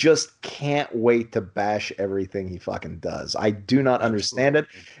just can't wait to bash everything he fucking does. I do not understand it.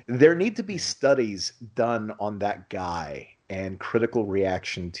 Absolutely. There need to be Yeah. studies done on that guy and critical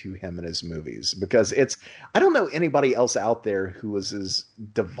reaction to him in his movies because I don't know anybody else out there who is as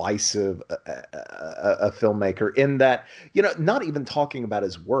divisive a filmmaker in that, not even talking about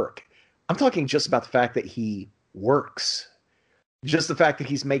his work. I'm talking just about the fact that he works, just the fact that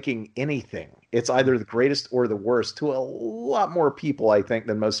he's making anything, it's either the greatest or the worst to a lot more people, I think,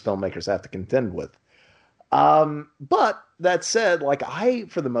 than most filmmakers have to contend with. But that said, like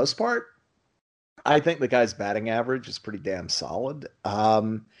for the most part, I think the guy's batting average is pretty damn solid.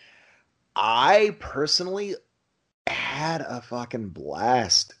 I personally had a fucking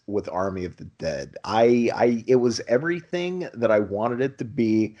blast with Army of the Dead. It was everything that I wanted it to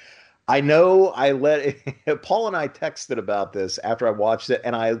be. I know Paul and I texted about this after I watched it,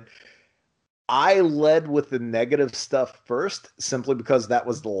 and I led with the negative stuff first, simply because that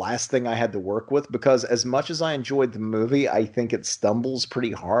was the last thing I had to work with. Because as much as I enjoyed the movie, I think it stumbles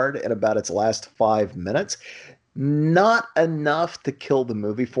pretty hard in about its last 5 minutes. Not enough to kill the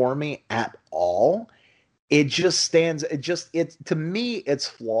movie for me at all. It to me, its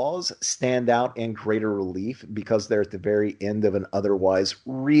flaws stand out in greater relief because they're at the very end of an otherwise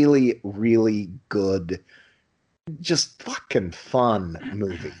really, really good, just fucking fun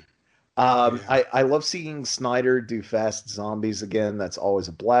movie. Yeah. I love seeing Snyder do fast zombies again. That's always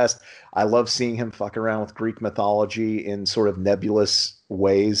a blast. I love seeing him fuck around with Greek mythology in sort of nebulous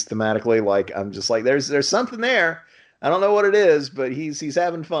ways thematically. Like I'm just like, there's something there. I don't know what it is, but he's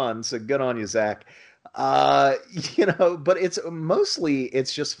having fun. So good on you, Zach. Uh, but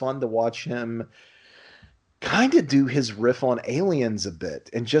it's just fun to watch him kind of do his riff on aliens a bit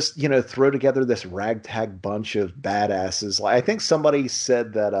and just throw together this ragtag bunch of badasses. Like I think somebody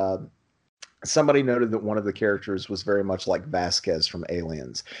said that somebody noted that one of the characters was very much like Vasquez from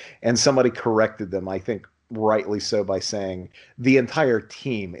Aliens, and somebody corrected them, I think rightly so, by saying the entire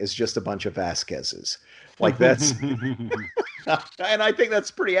team is just a bunch of Vasquezes. Like that's, and I think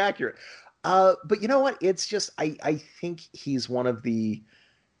that's pretty accurate. But you know what? It's just I think he's one of the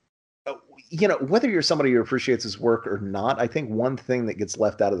whether you're somebody who appreciates his work or not, I think one thing that gets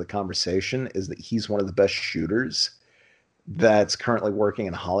left out of the conversation is that he's one of the best shooters that's currently working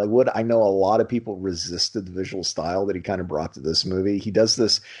in Hollywood. I know a lot of people resisted the visual style that he kind of brought to this movie. He does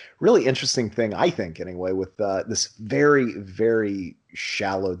this really interesting thing, I think, anyway, with this very, very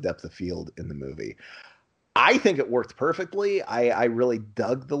shallow depth of field in the movie. I think it worked perfectly. I really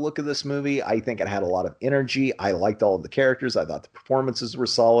dug the look of this movie. I think it had a lot of energy. I liked all of the characters. I thought the performances were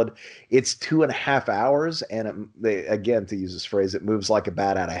solid. It's 2.5 hours, and again, to use this phrase, it moves like a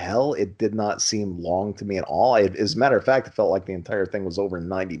bat out of hell. It did not seem long to me at all. As a matter of fact, it felt like the entire thing was over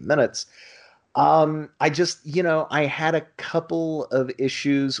 90 minutes. I just, I had a couple of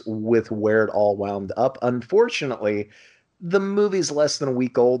issues with where it all wound up. Unfortunately, the movie's less than a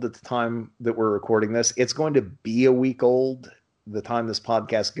week old at the time that we're recording this. It's going to be a week old the time this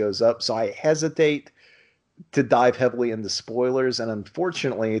podcast goes up. So I hesitate to dive heavily into spoilers. And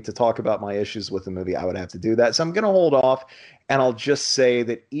unfortunately, to talk about my issues with the movie, I would have to do that. So I'm going to hold off. And I'll just say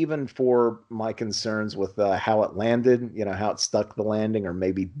that even for my concerns with how it landed, how it stuck the landing or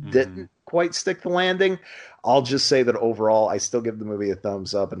maybe didn't quite stick the landing, I'll just say that overall, I still give the movie a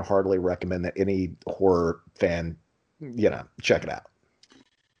thumbs up and heartily recommend that any horror fan check it out.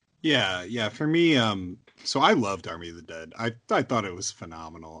 Yeah. For me, so I loved Army of the Dead. I thought it was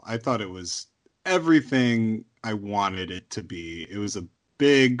phenomenal. I thought it was everything I wanted it to be. It was a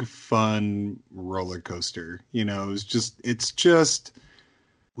big, fun roller coaster. It's just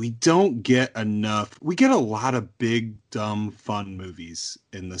we don't get enough. We get a lot of big, dumb, fun movies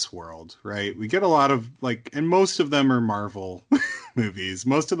in this world, right? We get a lot of and most of them are Marvel movies.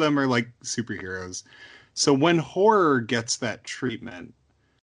 Most of them are like superheroes. So when horror gets that treatment,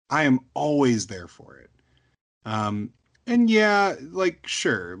 I am always there for it. And yeah,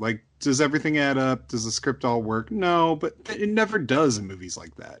 sure, does everything add up? Does the script all work? No, but it never does in movies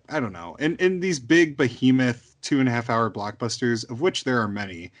like that. I don't know. And in these big behemoth 2.5 hour blockbusters, of which there are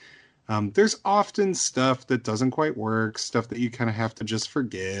many, there's often stuff that doesn't quite work, stuff that you kind of have to just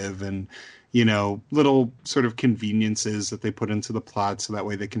forgive, and little sort of conveniences that they put into the plot so that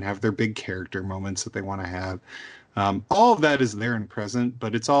way they can have their big character moments that they want to have. All of that is there and present,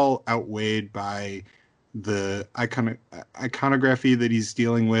 but it's all outweighed by the iconography that he's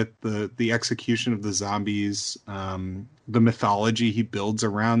dealing with, the execution of the zombies, the mythology he builds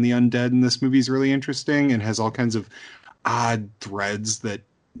around the undead in this movie is really interesting and has all kinds of odd threads that,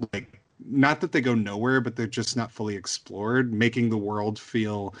 like, not that they go nowhere, but they're just not fully explored, making the world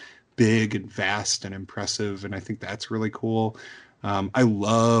feel big and vast and impressive. And I think that's really cool. I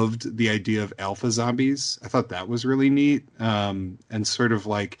loved the idea of alpha zombies. I thought that was really neat. And sort of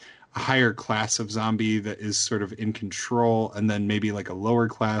like a higher class of zombie that is sort of in control, and then maybe like a lower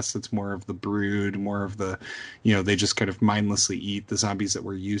class that's more of the brood, more of the, they just kind of mindlessly eat the zombies that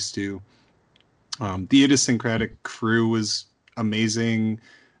we're used to. The idiosyncratic crew was amazing.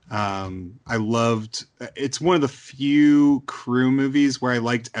 I loved, it's one of the few crew movies where I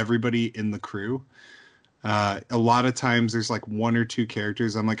liked everybody in the crew. A lot of times there's like one or two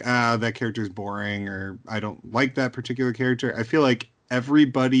characters I'm like, that character's boring, or I don't like that particular character. I feel like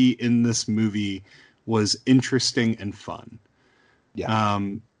everybody in this movie was interesting and fun. Yeah.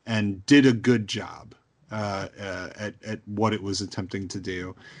 And did a good job at what it was attempting to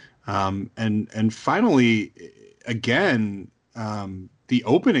do. And finally, again, the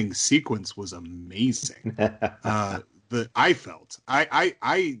opening sequence was amazing.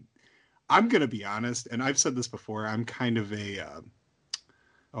 I'm going to be honest, and I've said this before, I'm kind of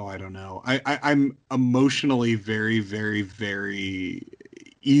I don't know. I'm emotionally very, very, very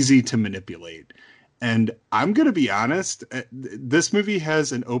easy to manipulate. And I'm going to be honest, this movie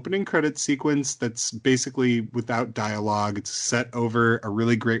has an opening credit sequence that's basically without dialogue. It's set over a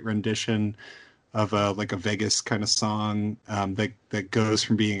really great rendition of a Vegas kind of song that goes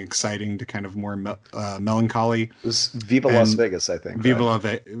from being exciting to kind of more melancholy. It was Viva Las Vegas, I think. Viva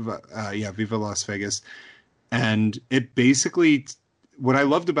Las Vegas. And it basically, what I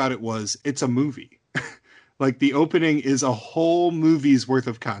loved about it was it's a movie. Like, the opening is a whole movie's worth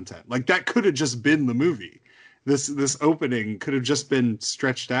of content. Like, that could have just been the movie. This opening could have just been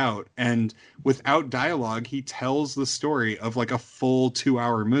stretched out, and without dialogue, he tells the story of like a full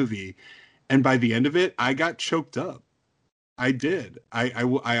 2-hour movie. And by the end of it, I got choked up. I did. I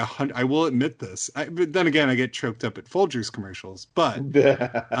will admit this. But then again, I get choked up at Folgers commercials. But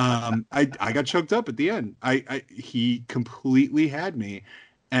I got choked up at the end. He completely had me,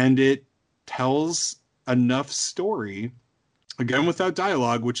 and it tells enough story, again without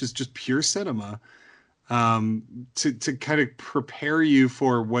dialogue, which is just pure cinema, to kind of prepare you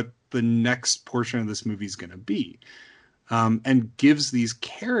for what the next portion of this movie is going to be. And gives these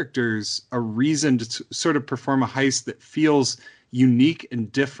characters a reason to sort of perform a heist that feels unique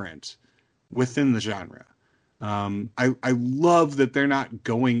and different within the genre. I love that they're not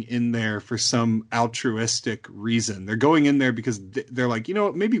going in there for some altruistic reason. They're going in there because they're like,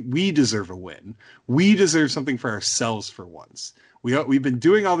 maybe we deserve a win. We deserve something for ourselves for once. We've been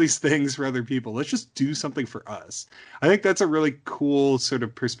doing all these things for other people. Let's just do something for us. I think that's a really cool sort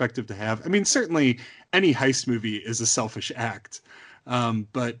of perspective to have. I mean, certainly any heist movie is a selfish act.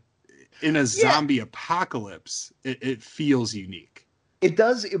 But in a zombie apocalypse, it feels unique. It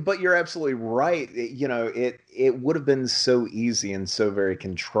does, but you're absolutely right. It would have been so easy and so very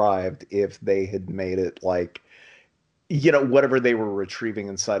contrived if they had made it like, whatever they were retrieving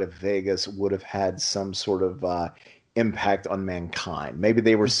inside of Vegas would have had some sort of impact on mankind. Maybe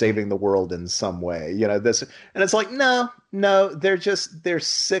they were saving the world in some way. This, and it's like, no, they're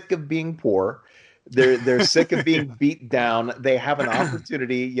sick of being poor. They're sick of being beat down. They have an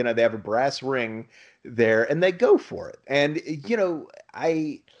opportunity. They have a brass ring there, and they go for it. And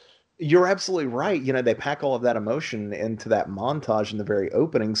you're absolutely right. They pack all of that emotion into that montage in the very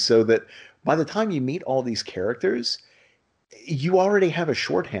opening, so that by the time you meet all these characters, you already have a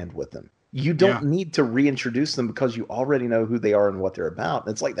shorthand with them. You don't need to reintroduce them because you already know who they are and what they're about.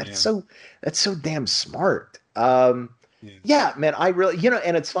 And it's like that's so damn smart. Yeah, man, I really,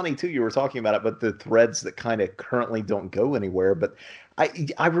 and it's funny too, you were talking about it, but the threads that kind of currently don't go anywhere. But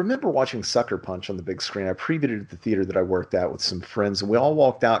I remember watching Sucker Punch on the big screen. I previewed it at the theater that I worked at with some friends, and we all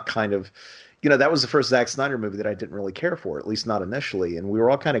walked out kind of, that was the first Zack Snyder movie that I didn't really care for, at least not initially. And we were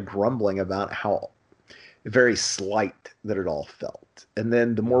all kind of grumbling about how very slight that it all felt. And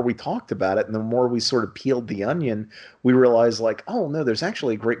then the more we talked about it and the more we sort of peeled the onion, we realized like, oh no, there's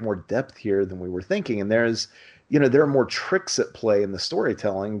actually a great more depth here than we were thinking. And there's, there are more tricks at play in the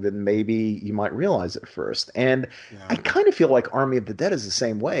storytelling than maybe you might realize at first. And I kind of feel like Army of the Dead is the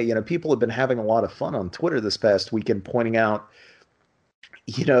same way. People have been having a lot of fun on Twitter this past weekend pointing out,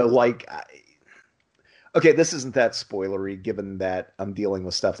 okay, this isn't that spoilery given that I'm dealing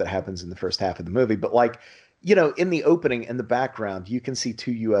with stuff that happens in the first half of the movie, but like in the opening, in the background, you can see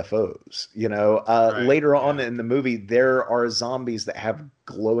two UFOs. Right. Later on Yeah. in the movie, there are zombies that have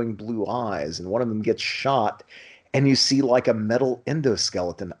glowing blue eyes, and one of them gets shot, and you see like a metal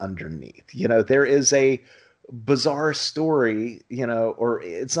endoskeleton underneath. There is a bizarre story, or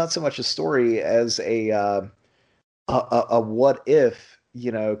it's not so much a story as a what if,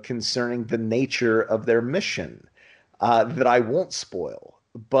 concerning the nature of their mission, that I won't spoil.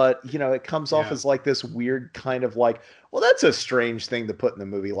 But, it comes off Yeah. as like this weird kind of like, well, that's a strange thing to put in a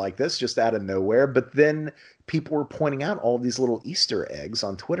movie like this, just out of nowhere. But then people were pointing out all these little Easter eggs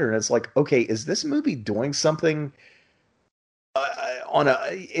on Twitter. And it's like, okay, is this movie doing something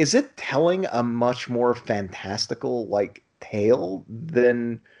is it telling a much more fantastical like tale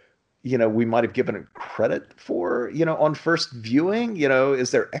than we might have given it credit for, on first viewing?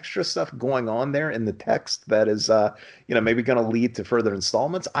 Is there extra stuff going on there in the text that is, maybe going to lead to further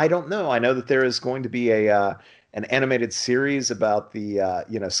installments? I don't know. I know that there is going to be an animated series about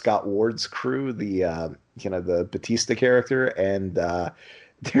the, Scott Ward's crew, the Batista character. And,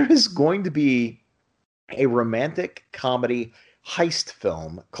 there is going to be a romantic comedy heist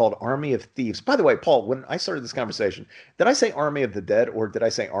film called Army of Thieves. By the way, Paul, when I started this conversation, did I say Army of the Dead or did I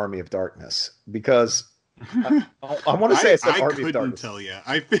say Army of Darkness? Because I want to say I said I Army of couldn't Darkness. tell you.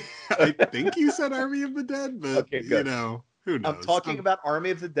 I think you said Army of the Dead, but Okay, good. who knows? I'm talking about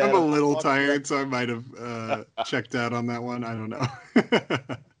Army of the Dead. I'm a little tired, so I might have checked out on that one. I don't know.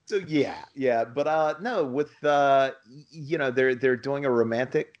 So yeah, but no, with they're doing a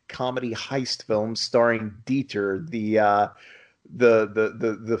romantic comedy heist film starring Dieter, the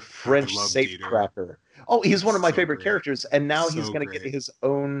French love safecracker. Oh, he's one of my favorite great. characters, and now he's going to get his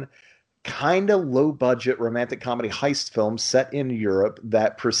own kind of low budget romantic comedy heist film set in Europe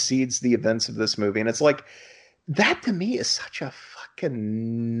that precedes the events of this movie. And it's like, that to me is such a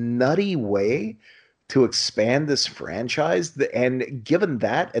fucking nutty way to expand this franchise. And given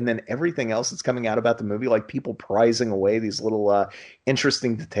that, and then everything else that's coming out about the movie, like people prizing away these little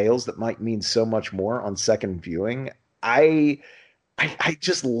interesting details that might mean so much more on second viewing, I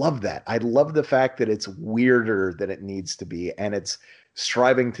just love that. I love the fact that it's weirder than it needs to be, and it's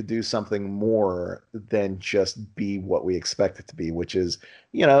striving to do something more than just be what we expect it to be, which is,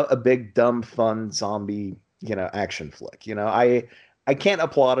 a big, dumb, fun zombie, action flick. I can't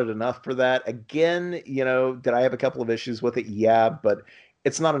applaud it enough for that. Again, did I have a couple of issues with it? Yeah, but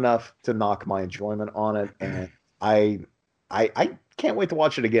it's not enough to knock my enjoyment on it, and I can't wait to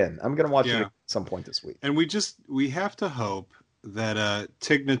watch it again. I'm going to watch it at some point this week. And we have to hope that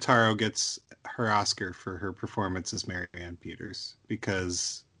Tig Notaro gets her Oscar for her performance as Mary Ann Peters,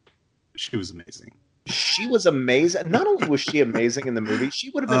 because she was amazing. She was amazing. Not only was she amazing in the movie,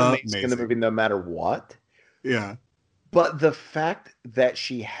 she would have been amazing in the movie no matter what. Yeah. But the fact that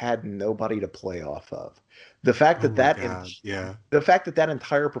she had nobody to play off of, the fact that the fact that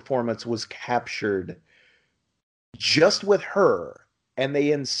entire performance was captured just with her, and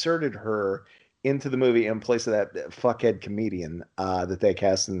they inserted her into the movie in place of that fuckhead comedian that they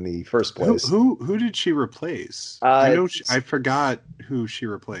cast in the first place. Who did she replace? I forgot who she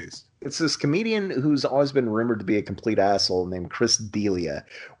replaced. It's this comedian who's always been rumored to be a complete asshole named Chris D'Elia.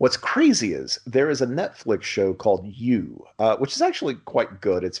 What's crazy is there is a Netflix show called You, which is actually quite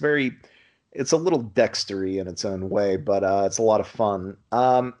good. It's a little Dexter-y in its own way, but it's a lot of fun.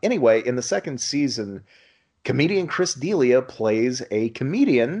 Anyway, in the second season, comedian Chris D'Elia plays a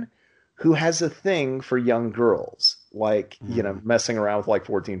comedian who has a thing for young girls, like, messing around with like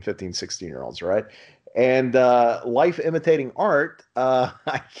 14, 15, 16-year-olds, right? And life imitating art,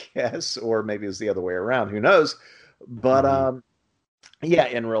 I guess, or maybe it was the other way around, who knows? But yeah,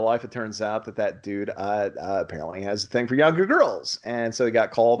 in real life, it turns out that dude apparently has a thing for younger girls. And so he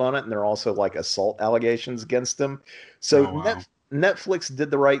got called on it, and there are also like assault allegations against him. So Netflix did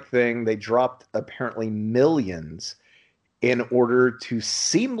the right thing. They dropped apparently millions in order to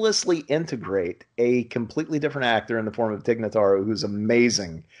seamlessly integrate a completely different actor in the form of Tig Notaro, who's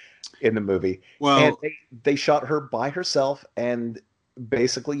amazing in the movie. Well, and they shot her by herself and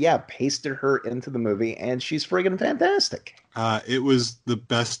basically, pasted her into the movie, and she's friggin' fantastic. It was the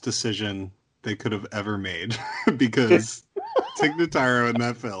best decision they could have ever made, because Tig Notaro in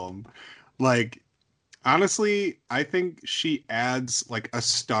that film, like, honestly, I think she adds like a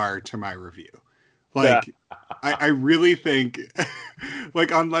star to my review. Like, I really think,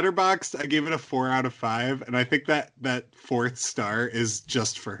 like, on Letterboxd, I gave it a 4 out of 5, and I think that fourth star is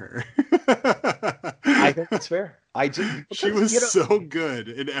just for her. I think that's fair. She was so good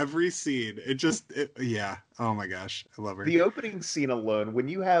in every scene. Oh my gosh, I love her. The opening scene alone, when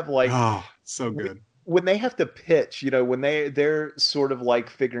you have like, so good. when they have to pitch, when they're sort of like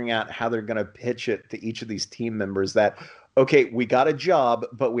figuring out how they're going to pitch it to each of these team members that, okay, we got a job,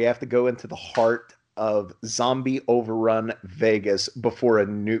 but we have to go into the heart of zombie overrun Vegas before a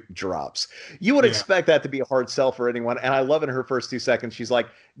nuke drops. You would Yeah. expect that to be a hard sell for anyone. And I love in her first 2 seconds, she's like,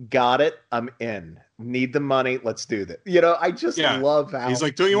 got it. I'm in. Need the money. Let's do that. I just Yeah. love how He's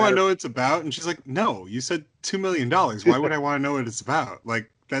like, don't you want to know what it's about? And she's like, no, you said $2 million. Why would I want to know what it's about? Like,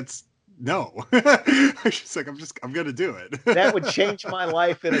 that's no. She's like, I'm going to do it. that would change my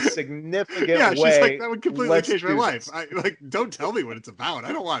life in a significant Yeah, way. she's like, that would completely Let's change my do life. this. I like, don't tell me what it's about.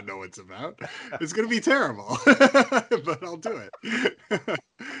 I don't want to know what it's about. It's going to be terrible, but I'll do it.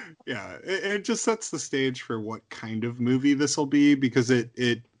 Yeah, it just sets the stage for what kind of movie this will be because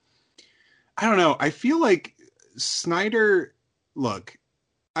it. I don't know. I feel like Snyder. Look,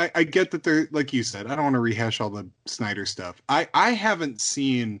 I get that they're like you said. I don't want to rehash all the Snyder stuff. I haven't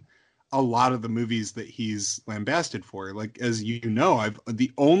seen a lot of the movies that he's lambasted for. Like, as you know, the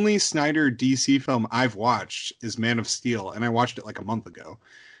only Snyder DC film I've watched is Man of Steel, and I watched it like a month ago.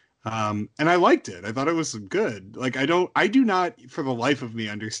 And I liked it. I thought it was good. Like, I do not for the life of me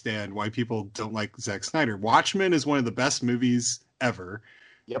understand why people don't like Zack Snyder. Watchmen is one of the best movies ever.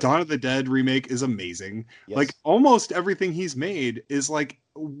 Yep. Dawn of the Dead remake is amazing. Yes. Like, almost everything he's made is like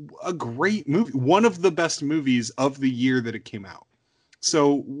a great movie. One of the best movies of the year that it came out.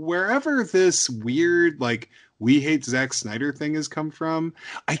 So wherever this weird, like, we hate Zack Snyder thing has come from,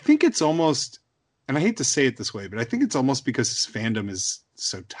 I think it's almost, and I hate to say it this way, but I think it's almost because his fandom is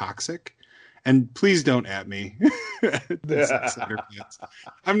so toxic. And please don't at me.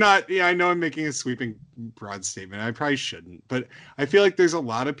 I'm not, I know I'm making a sweeping broad statement. I probably shouldn't, but I feel like there's a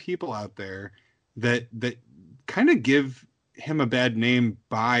lot of people out there that kind of give him a bad name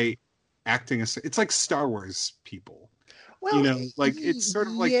by acting as, it's like Star Wars people. Well, like it's sort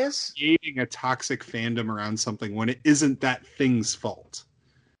of like creating a toxic fandom around something when it isn't that thing's fault.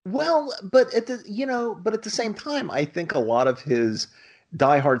 Well, but at the same time, I think a lot of his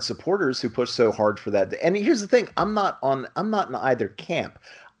diehard supporters who push so hard for that. And here's the thing: I'm not in either camp.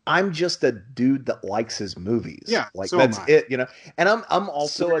 I'm just a dude that likes his movies. Yeah, like so that's it. And I'm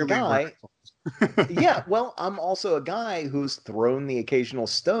also Clearly a guy. Yeah, well, I'm also a guy who's thrown the occasional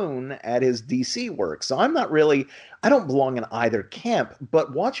stone at his DC work. So I don't belong in either camp,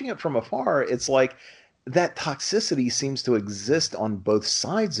 but watching it from afar, it's like that toxicity seems to exist on both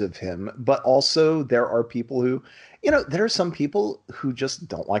sides of him, but also there are people who, there are some people who just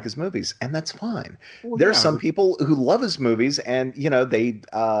don't like his movies, and that's fine. Well, there are some people who love his movies, and they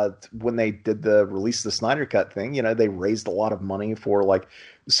when they did the release of the Snyder Cut thing, they raised a lot of money for like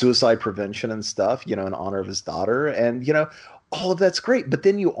suicide prevention and stuff, in honor of his daughter, and all of that's great. But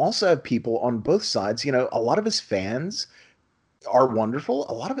then you also have people on both sides. A lot of his fans are wonderful.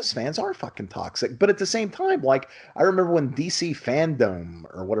 A lot of his fans are fucking toxic. But at the same time, like, I remember when DC Fandom,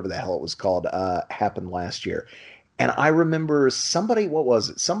 or whatever the hell it was called, happened last year. And I remember somebody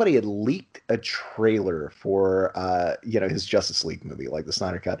had leaked a trailer for, his Justice League movie, like the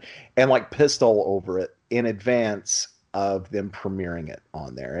Snyder Cut, and like pissed all over it in advance of them premiering it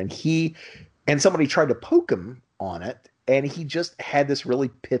on there. And somebody tried to poke him on it. And he just had this really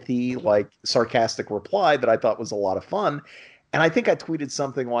pithy, like, sarcastic reply that I thought was a lot of fun. And I think I tweeted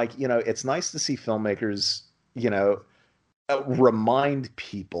something like, it's nice to see filmmakers, remind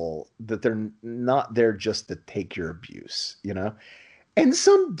people that they're not there just to take your abuse, And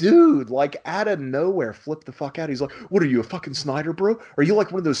some dude, like, out of nowhere, flipped the fuck out. He's like, what are you, a fucking Snyder bro? Are you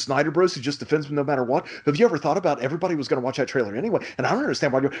like one of those Snyder bros who just defends him no matter what? Have you ever thought about everybody was going to watch that trailer anyway? And I don't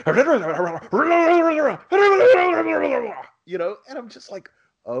understand why and I'm just like,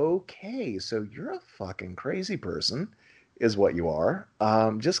 okay, so you're a fucking crazy person is what you are.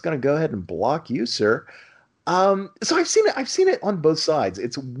 Just going to go ahead and block you, sir. So I've seen it on both sides.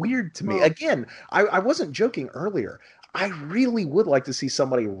 It's weird to me. Well, Again, I wasn't joking earlier. I really would like to see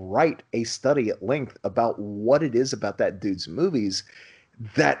somebody write a study at length about what it is about that dude's movies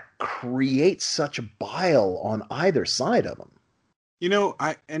that creates such bile on either side of them.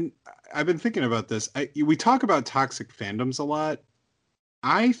 I've been thinking about this. We talk about toxic fandoms a lot.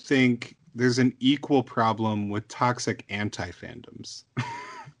 I think there's an equal problem with toxic anti-fandoms.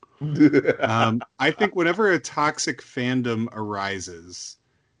 I think whenever a toxic fandom arises,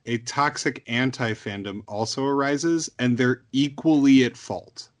 a toxic anti-fandom also arises, and they're equally at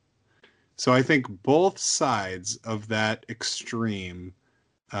fault. So I think both sides of that extreme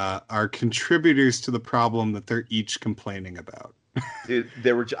are contributors to the problem that they're each complaining about. Dude,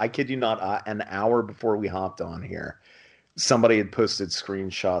 I kid you not, an hour before we hopped on here, somebody had posted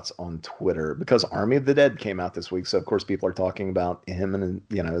screenshots on Twitter because Army of the Dead came out this week. So of course people are talking about him and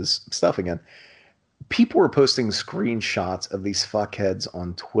his stuff again. people were posting screenshots of these fuckheads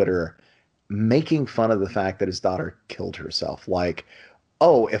on Twitter making fun of the fact that his daughter killed herself. Like,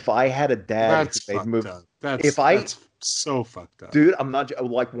 oh, if I had a dad who That's made fucked movies, up. if I, That's so fucked up. dude, I'm not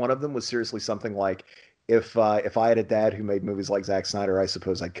like one of them was seriously something like, if I had a dad who made movies like Zack Snyder, I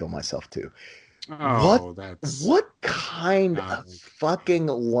suppose I'd kill myself too. What Oh, that's what kind not of fucking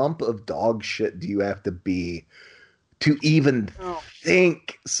lump of dog shit do you have to be to even no.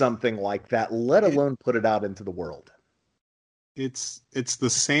 think something like that, let It, alone put it out into the world? it's the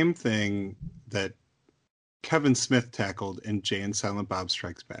same thing that Kevin Smith tackled in Jay and Silent Bob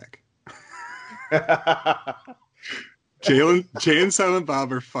Strikes Back. Jay and Silent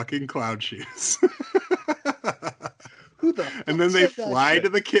Bob are fucking cloud shoes. Who the And fuck then they said that fly shit? to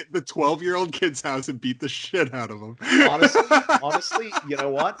the 12-year-old kid's house and beat the shit out of him. Honestly, you know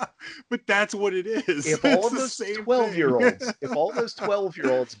what? But that's what it is. If all It's of the those same 12-year-olds, thing. if all those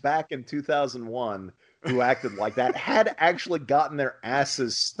 12-year-olds back in 2001 who acted like that had actually gotten their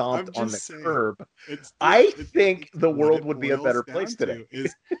asses I'm stomped on the just saying, curb, it's I think it's the what world it would be a boils better down place today. to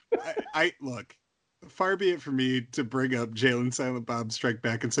is I look, far be it for me to bring up Jalen Silent Bob Strike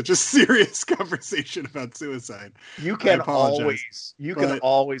Back in such a serious conversation about suicide. You I can apologize.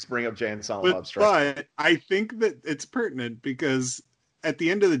 always bring up Jay and Silent Bob Strike. But I think that it's pertinent because at the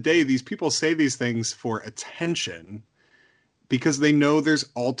end of the day, these people say these things for attention because they know there's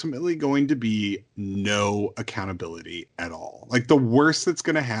ultimately going to be no accountability at all. Like the worst that's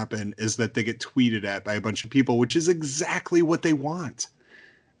going to happen is that they get tweeted at by a bunch of people, which is exactly what they want.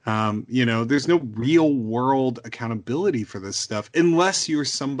 There's no real world accountability for this stuff unless you're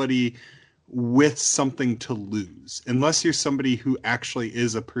somebody with something to lose, unless you're somebody who actually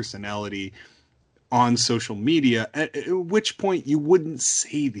is a personality on social media, at which point you wouldn't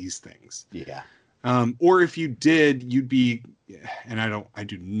say these things. Yeah. Or if you did, you'd be, and I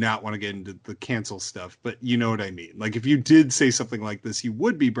do not want to get into the cancel stuff, but you know what I mean. Like if you did say something like this, you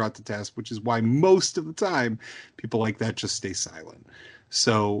would be brought to task, which is why most of the time people like that just stay silent.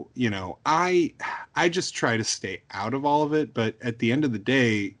 So, I just try to stay out of all of it. But at the end of the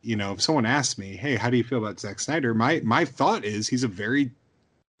day, if someone asks me, hey, how do you feel about Zack Snyder? My thought is he's a very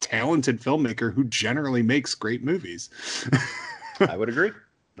talented filmmaker who generally makes great movies. I would agree.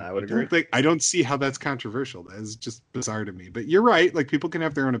 I don't see how that's controversial. That is just bizarre to me. But you're right. Like people can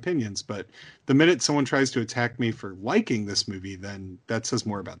have their own opinions, but the minute someone tries to attack me for liking this movie, then that says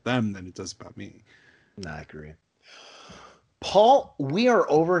more about them than it does about me. No, I agree. Paul, we are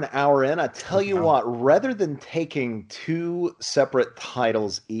over an hour in. I tell you what, rather than taking two separate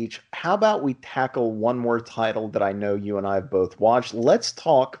titles each, how about we tackle one more title that I know you and I have both watched? Let's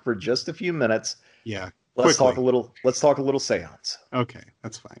talk for just a few minutes. Yeah. Let's talk a little seance. Okay,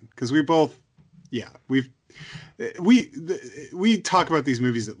 that's fine. Because we both, we talk about these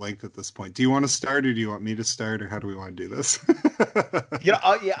movies at length at this point. Do you want to start, or do you want me to start, or how do we want to do this?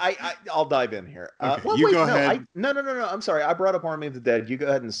 I'll dive in here. Okay, go ahead. No. I'm sorry. I brought up Army of the Dead. You go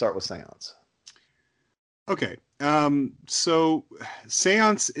ahead and start with Seance. Okay. So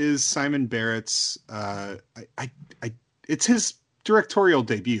Seance is Simon Barrett's. It's his directorial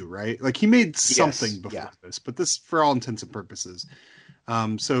debut, right? Like he made something before this, but this, for all intents and purposes.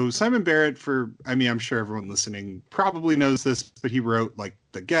 So Simon Barrett, I'm sure everyone listening probably knows this, but he wrote like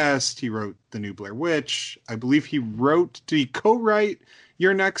The Guest, he wrote The New Blair Witch. I believe did he co-write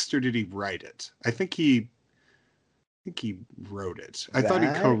You're Next, or did he write it? I think he wrote it. I thought he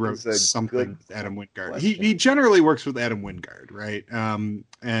co-wrote something with Adam Wingard. He generally works with Adam Wingard, right?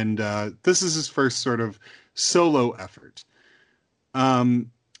 And this is his first sort of solo effort.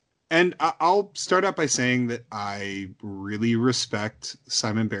 And I'll start out by saying that I really respect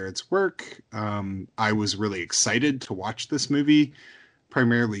Simon Barrett's work. I was really excited to watch this movie,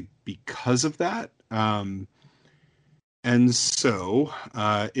 primarily because of that. And so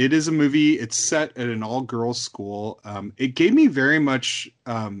it is a movie. It's set at an all-girls school. It gave me very much,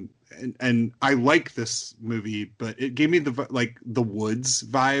 and I like this movie, but it gave me the Woods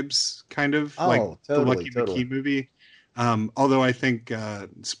vibes, kind of totally, the Lucky McKee movie. Although I think,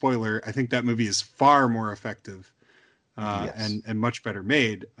 spoiler, I think that movie is far more effective and much better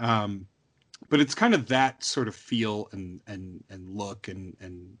made. But it's kind of that sort of feel and look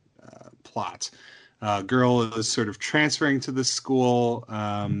and plot. Girl is sort of transferring to this school.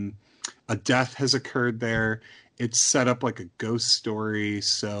 A death has occurred there. It's set up like a ghost story.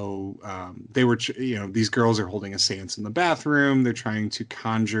 So they were, these girls are holding a seance in the bathroom. They're trying to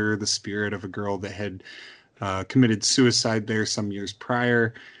conjure the spirit of a girl that had committed suicide there some years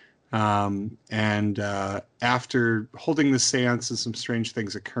prior. And after holding the seance and some strange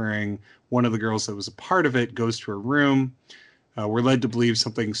things occurring, one of the girls that was a part of it goes to her room. We're led to believe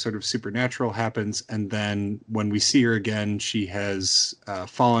something sort of supernatural happens, and then when we see her again, she has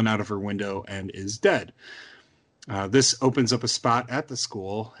fallen out of her window and is dead. This opens up a spot at the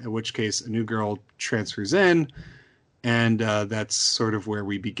school, in which case a new girl transfers in, and that's sort of where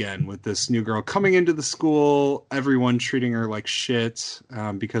we begin with this new girl coming into the school, everyone treating her like shit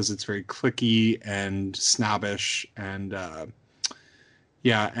because it's very cliquey and snobbish, and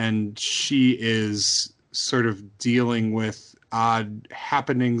and she is sort of dealing with odd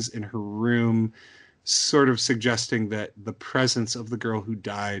happenings in her room, sort of suggesting that the presence of the girl who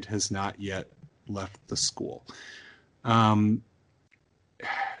died has not yet left the school. The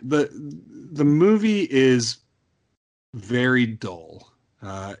movie is very dull.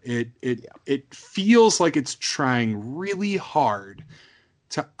 It feels like it's trying really hard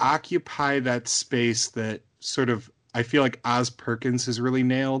to occupy that space that sort of I feel like Oz Perkins has really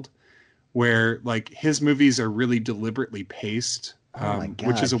nailed, where like his movies are really deliberately paced, Oh my God.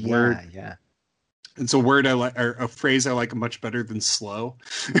 which is a word. Yeah. It's a word I like, or a phrase I like much better than slow.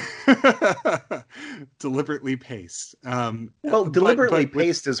 Deliberately paced. Well, deliberately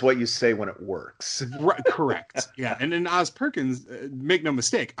paced is what you say when it works. Right, correct. Yeah, and in Oz Perkins, make no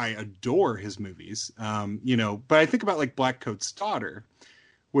mistake, I adore his movies. But I think about like Black Coat's Daughter,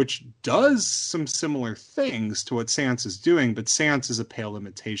 which does some similar things to what Seance is doing, but Seance is a pale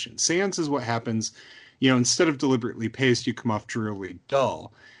imitation. Seance is what happens, instead of deliberately paced, you come off drearily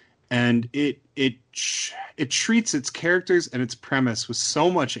dull. And it treats its characters and its premise with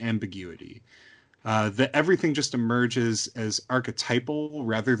so much ambiguity that everything just emerges as archetypal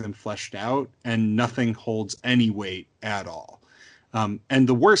rather than fleshed out, and nothing holds any weight at all. And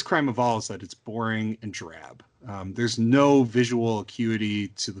the worst crime of all is that it's boring and drab. There's no visual acuity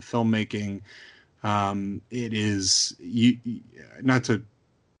to the filmmaking. It is not to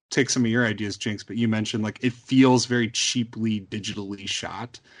take some of your ideas, Jinx, but you mentioned like it feels very cheaply digitally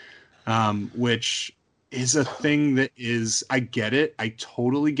shot. Which is a thing that is, I get it. I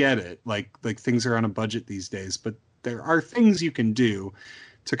totally get it. Like things are on a budget these days, but there are things you can do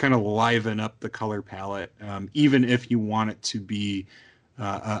to kind of liven up the color palette, even if you want it to be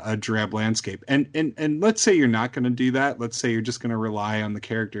a drab landscape. And let's say you're not going to do that. Let's say you're just going to rely on the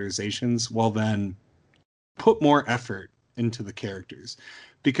characterizations. Well, then put more effort into the characters,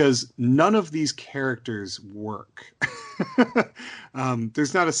 because none of these characters work.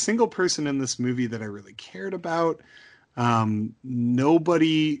 There's not a single person in this movie that I really cared about.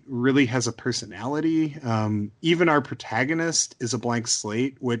 Nobody really has a personality. Even our protagonist is a blank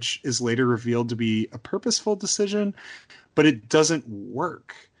slate, which is later revealed to be a purposeful decision, but it doesn't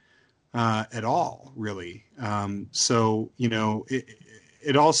work at all, really. It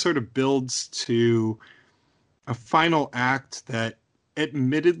all sort of builds to a final act that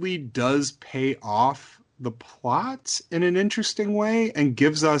admittedly does pay off the plot in an interesting way and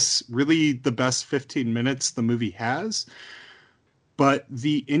gives us really the best 15 minutes the movie has. But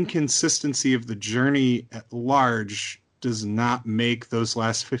the inconsistency of the journey at large does not make those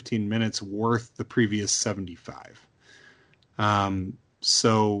last 15 minutes worth the previous 75.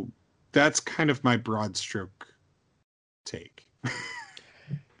 So that's kind of my broad stroke take.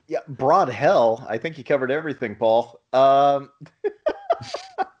 Yeah, broad hell. I think you covered everything, Paul. I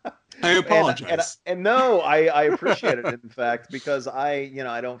apologize. And no, I appreciate it, in fact, because I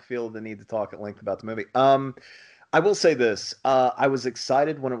don't feel the need to talk at length about the movie. I will say this. I was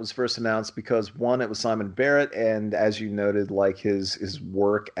excited when it was first announced because, one, it was Simon Barrett, and as you noted, like his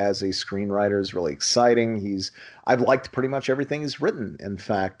work as a screenwriter is really exciting. I've liked pretty much everything he's written, in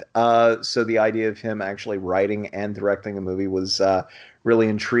fact. So the idea of him actually writing and directing a movie was really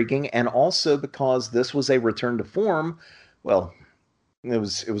intriguing, and also because this was a return to form. Well, it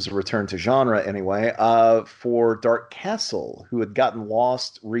was a return to genre anyway, for Dark Castle, who had gotten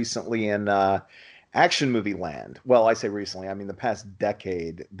lost recently in action movie land. Well, I say recently, I mean the past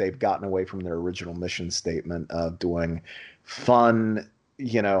decade, they've gotten away from their original mission statement of doing fun,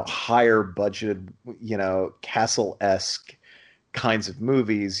 higher budget, castle-esque kinds of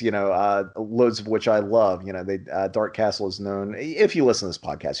movies, loads of which I love. Dark Castle is known. If you listen to this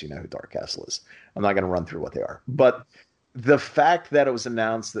podcast, you know who Dark Castle is. I'm not going to run through what they are, but the fact that it was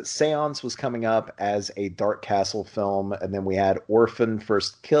announced that Seance was coming up as a Dark Castle film, and then we had Orphan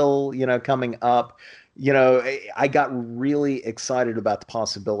First Kill, coming up, I got really excited about the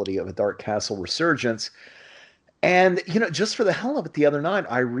possibility of a Dark Castle resurgence. And, just for the hell of it, the other night,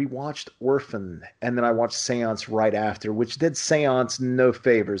 I rewatched Orphan, and then I watched Seance right after, which did Seance no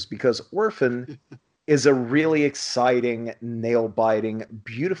favors, because Orphan is a really exciting, nail-biting,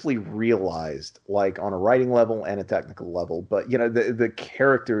 beautifully realized, like on a writing level and a technical level. But, the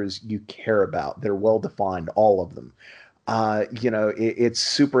characters you care about, they're well-defined, all of them. It's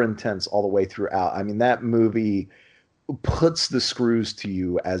super intense all the way throughout. I mean, that movie puts the screws to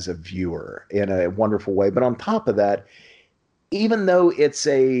you as a viewer in a wonderful way. But on top of that, even though it's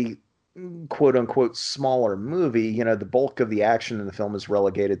a quote unquote smaller movie, the bulk of the action in the film is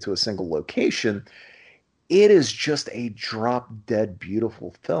relegated to a single location. It is just a drop dead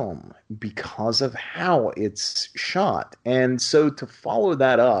beautiful film because of how it's shot. And so to follow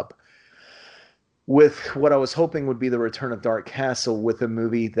that up with what I was hoping would be the return of Dark Castle with a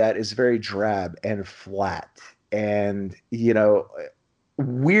movie that is very drab and flat and,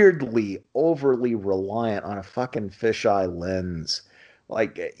 weirdly overly reliant on a fucking fisheye lens.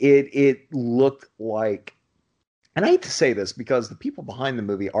 Like it looked like, and I hate to say this because the people behind the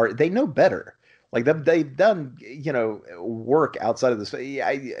movie they know better. Like they've done, work outside of this.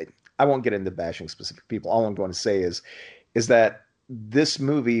 I won't get into bashing specific people. All I'm going to say is that this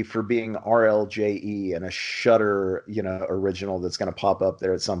movie, for being RLJE and a Shudder, original that's going to pop up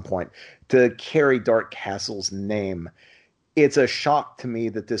there at some point, to carry Dark Castle's name, it's a shock to me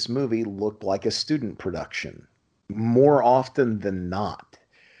that this movie looked like a student production more often than not.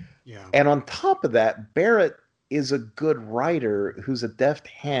 Yeah. And on top of that, Barrett is a good writer who's a deft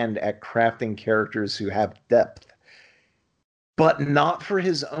hand at crafting characters who have depth, but not for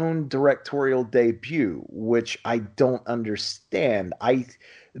his own directorial debut, which I don't understand.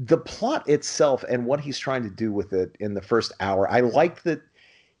 The plot itself and what he's trying to do with it in the first hour, I like that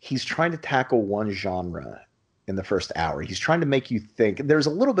he's trying to tackle one genre in the first hour. He's trying to make you think. There's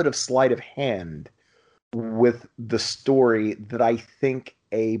a little bit of sleight of hand with the story that I think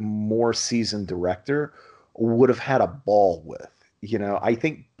a more seasoned director would have had a ball with. I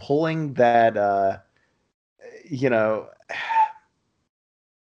think pulling that,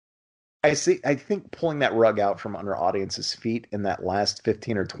 I think pulling that rug out from under audience's feet in that last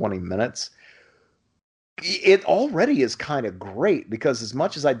 15 or 20 minutes, it already is kind of great because as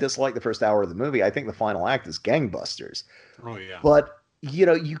much as I dislike the first hour of the movie, I think the final act is gangbusters. Oh, yeah. But,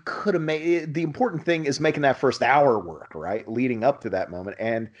 you could have made the important thing is making that first hour work, right? Leading up to that moment.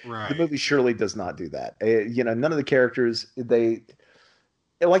 And the movie surely does not do that. None of the characters,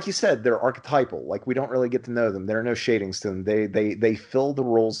 like you said, they're archetypal. Like we don't really get to know them. There are no shadings to them. They fill the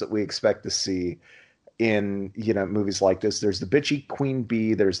roles that we expect to see in movies like this. There's the bitchy queen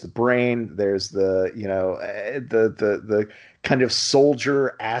bee. There's the brain. There's the the kind of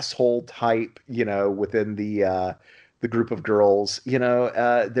soldier asshole type. Within the group of girls.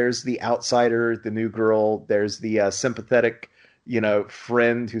 There's the outsider, the new girl. There's the sympathetic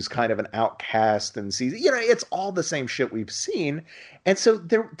friend who's kind of an outcast and sees, it's all the same shit we've seen. And so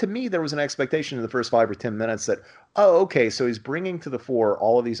to me, there was an expectation in the first 5 or 10 minutes that, oh, okay, so he's bringing to the fore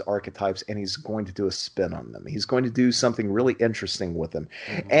all of these archetypes and he's going to do a spin on them. He's going to do something really interesting with them.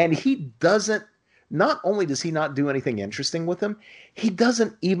 Mm-hmm. And he doesn't, not only does he not do anything interesting with them, he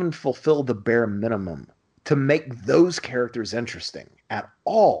doesn't even fulfill the bare minimum to make those characters interesting at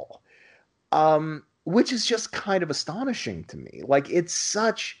all. Which is just kind of astonishing to me. Like it's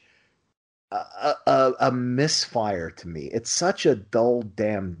such a misfire to me. It's such a dull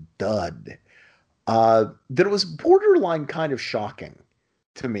damn dud that it was borderline kind of shocking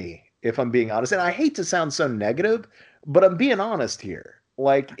to me, if I'm being honest. And I hate to sound so negative, but I'm being honest here.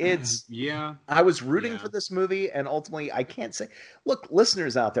 Like it's I was rooting for this movie, and ultimately I can't say. Look,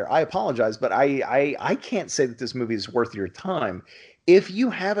 listeners out there, I apologize, but I can't say that this movie is worth your time. If you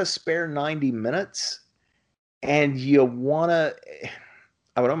have a spare 90 minutes and you want to,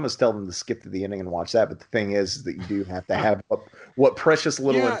 I would almost tell them to skip to the ending and watch that. But the thing is that you do have to have what precious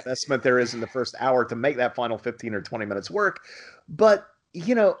little investment there is in the first hour to make that final 15 or 20 minutes work. But,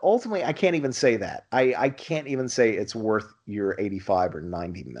 ultimately, I can't even say that. I can't even say it's worth your 85 or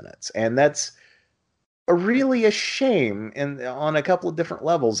 90 minutes. And that's really a shame on a couple of different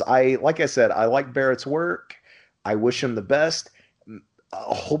levels. Like I said, I like Barrett's work. I wish him the best.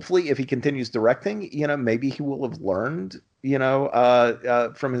 Hopefully, if he continues directing, maybe he will have learned,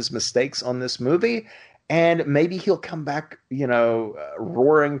 from his mistakes on this movie, and maybe he'll come back,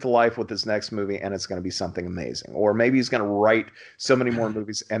 roaring to life with his next movie, and it's going to be something amazing. Or maybe he's going to write so many more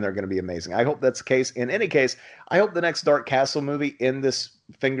movies, and they're going to be amazing. I hope that's the case. In any case, I hope the next Dark Castle movie in this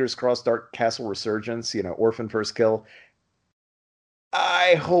fingers crossed Dark Castle resurgence, Orphan First Kill,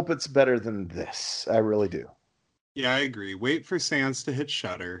 I hope it's better than this. I really do. Yeah, I agree. Wait for Sans to hit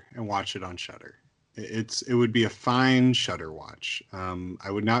Shudder and watch it on Shudder. It would be a fine Shudder watch. I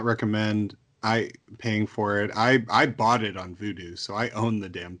would not recommend paying for it. I bought it on Vudu, so I own the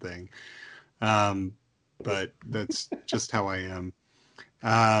damn thing. But that's just how I am.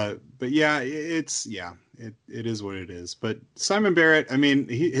 But yeah, it is what it is. But Simon Barrett, I mean,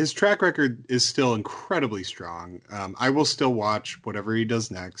 his track record is still incredibly strong. I will still watch whatever he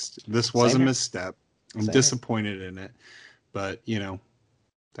does next. This was Same a here. misstep. I'm Same here. disappointed in it, but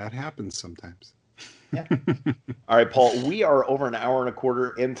that happens sometimes. Yeah. All right, Paul, we are over an hour and a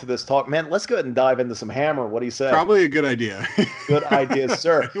quarter into this talk. Man, let's go ahead and dive into some Hammer. What do you say? Probably a good idea. Good idea,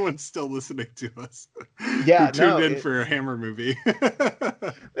 sir. If anyone's still listening to us, Yeah, who tuned in for a Hammer movie.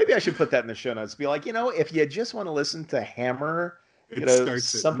 Maybe I should put that in the show notes. Be like, if you just want to listen to Hammer,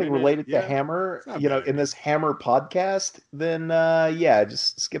 something related to Hammer, in this Hammer podcast, then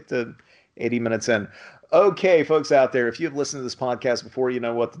just skip to 80 minutes in. Okay, folks out there, if you've listened to this podcast before, you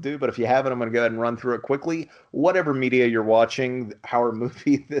know what to do. But if you haven't, I'm going to go ahead and run through it quickly. Whatever media you're watching, our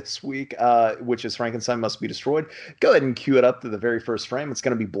movie this week, which is Frankenstein Must Be Destroyed, go ahead and cue it up to the very first frame. It's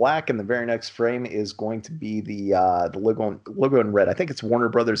going to be black, and the very next frame is going to be the logo in red. I think it's Warner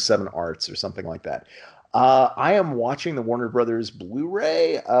Brothers 7 Arts or something like that. I am watching the Warner Brothers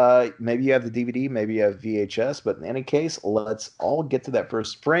Blu-ray. Maybe you have the DVD, maybe you have VHS, but in any case, let's all get to that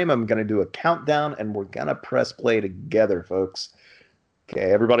first frame. I'm going to do a countdown, and we're going to press play together, folks.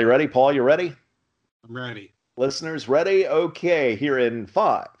 Okay, everybody ready? Paul, you ready? I'm ready. Listeners, ready? Okay, here in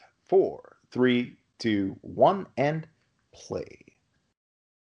 5, 4, 3, 2, 1, and play.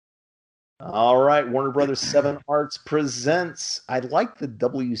 All right, Warner Brothers 7 Arts presents. I like the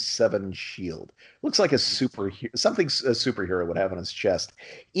W7 shield. Looks like a superhero would have on his chest.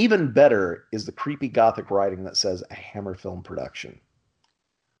 Even better is the creepy gothic writing that says a Hammer Film production.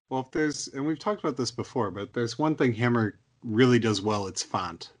 Well, and we've talked about this before, but there's one thing Hammer really does well, it's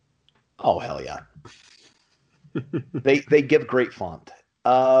font. Oh, hell yeah. They give great font.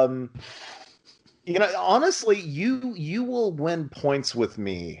 Honestly, you will win points with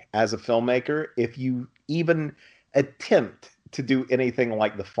me as a filmmaker if you even attempt to do anything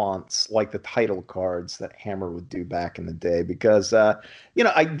like the fonts, like the title cards that Hammer would do back in the day. Because, the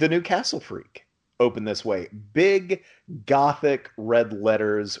new Castle Freak opened this way. Big, gothic red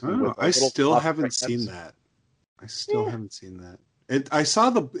letters. I still haven't seen that. Haven't seen that. I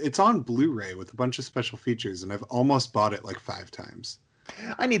saw it's on Blu-ray with a bunch of special features, and I've almost bought it like 5 times.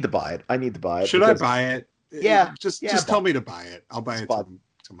 I need to buy it. Should I buy it? Yeah. Just tell me to buy it. I'll buy it tomorrow.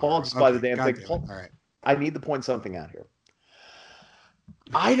 Paul, just buy the damn thing. All right. I need to point something out here.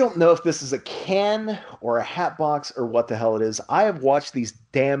 I don't know if this is a can or a hat box or what the hell it is. I have watched these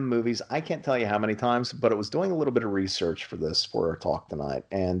damn movies. I can't tell you how many times, but I was doing a little bit of research for our talk tonight.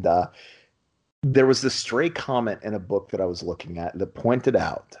 And there was this stray comment in a book that I was looking at that pointed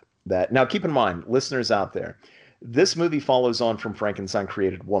out that, now keep in mind, listeners out there, this movie follows on from Frankenstein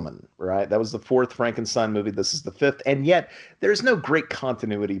Created Woman, right? That was the 4th Frankenstein movie. This is the 5th. And yet there's no great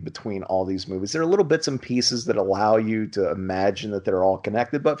continuity between all these movies. There are little bits and pieces that allow you to imagine that they're all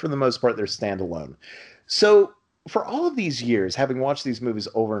connected, but for the most part, they're standalone. So for all of these years, having watched these movies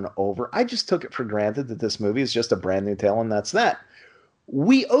over and over, I just took it for granted that this movie is just a brand new tale, and that's that.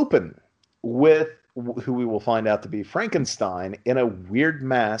 We open with who we will find out to be Frankenstein in a weird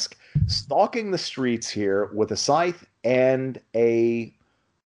mask, stalking the streets here with a scythe and kind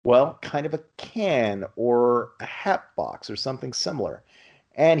of a can or a hat box or something similar.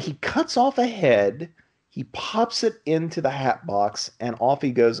 And he cuts off a head, he pops it into the hat box, and off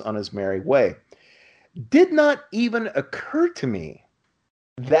he goes on his merry way. Did not even occur to me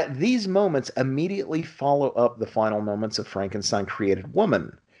that these moments immediately follow up the final moments of Frankenstein Created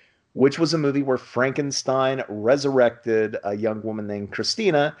Woman, which was a movie where Frankenstein resurrected a young woman named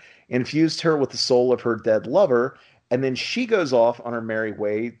Christina, infused her with the soul of her dead lover, and then she goes off on her merry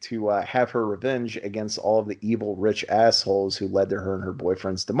way to have her revenge against all of the evil rich assholes who led to her and her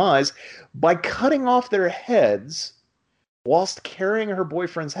boyfriend's demise by cutting off their heads whilst carrying her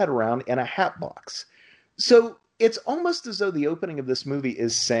boyfriend's head around in a hat box. So it's almost as though the opening of this movie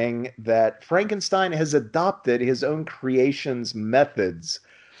is saying that Frankenstein has adopted his own creation's methods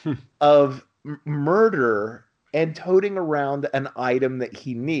of murder and toting around an item that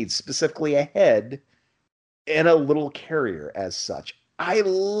he needs, specifically a head and a little carrier as such. I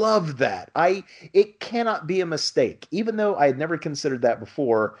love that. It cannot be a mistake. Even though I had never considered that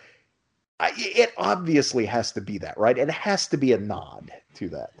before, it obviously has to be that, right? It has to be a nod to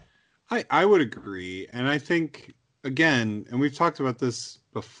that. I would agree. And I think, again, and we've talked about this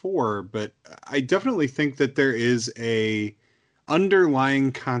before, but I definitely think that there is a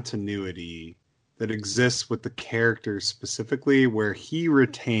underlying continuity that exists with the character specifically, where he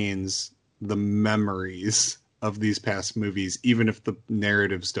retains the memories of these past movies, even if the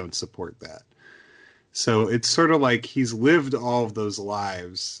narratives don't support that. So it's sort of like he's lived all of those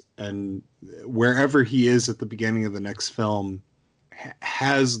lives, and wherever he is at the beginning of the next film,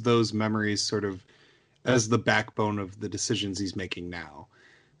 has those memories sort of as the backbone of the decisions he's making now.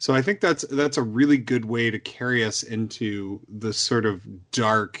 So I think that's a really good way to carry us into the sort of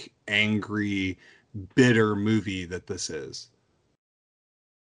dark, angry, bitter movie that this is.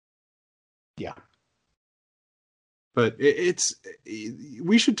 Yeah. But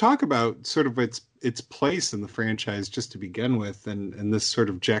we should talk about sort of its place in the franchise just to begin with, and this sort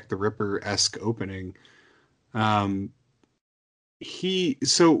of Jack the Ripper-esque opening. This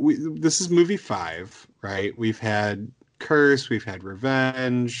is movie 5, right? We've had Curse, we've had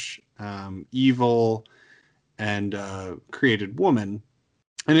Revenge, Evil, and Created Woman.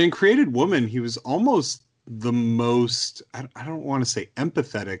 And in Created Woman, he was almost the most, I don't want to say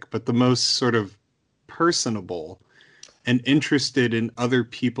empathetic, but the most sort of personable and interested in other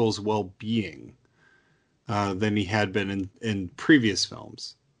people's well-being than he had been in previous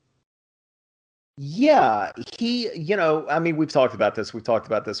films. Yeah, I mean, we've talked about this. We've talked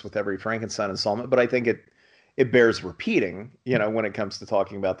about this with every Frankenstein installment, but I think it bears repeating, when it comes to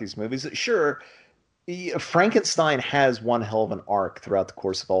talking about these movies. Sure, Frankenstein has one hell of an arc throughout the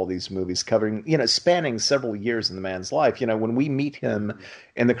course of all these movies, covering, spanning several years in the man's life. When we meet him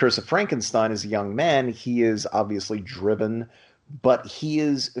in The Curse of Frankenstein as a young man, he is obviously driven, but he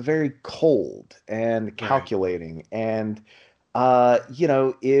is very cold and calculating. Right. And,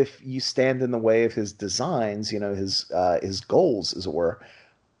 if you stand in the way of his designs, his goals, as it were,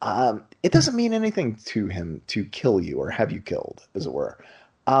 it doesn't mean anything to him to kill you or have you killed, as it were.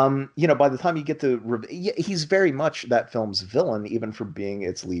 By the time you get to, he's very much that film's villain, even for being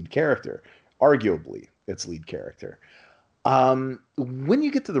its lead character, arguably its lead character. When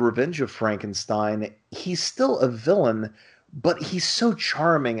you get to the Revenge of Frankenstein, he's still a villain, but he's so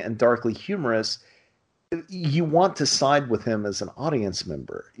charming and darkly humorous. You want to side with him as an audience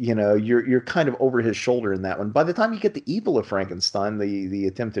member. You're kind of over his shoulder in that one. By the time you get the Evil of Frankenstein, the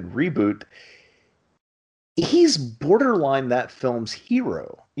attempted reboot, he's borderline that film's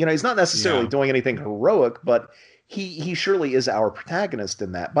hero. He's not necessarily doing anything heroic, but he surely is our protagonist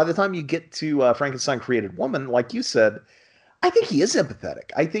in that. By the time you get to Frankenstein Created Woman, like you said, I think he is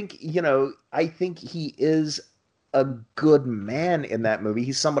empathetic. I think he is a good man in that movie.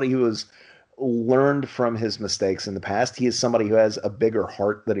 He's somebody who has learned from his mistakes in the past. He is somebody who has a bigger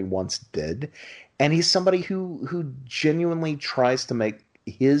heart than he once did. And he's somebody who genuinely tries to make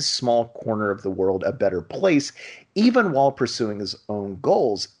his small corner of the world a better place, even while pursuing his own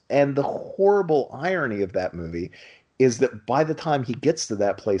goals. And the horrible irony of that movie is that by the time he gets to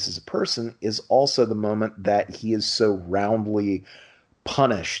that place as a person is also the moment that he is so roundly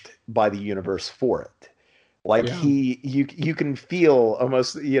punished by the universe for it. Like you can feel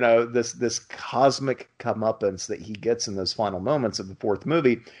almost, this cosmic comeuppance that he gets in those final moments of the fourth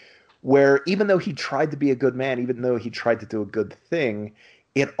movie, where even though he tried to be a good man, even though he tried to do a good thing,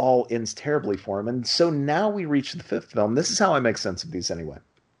 it all ends terribly for him. And so now we reach the fifth film. This is how I make sense of these anyway.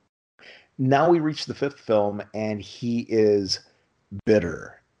 Now we reach the fifth film, and he is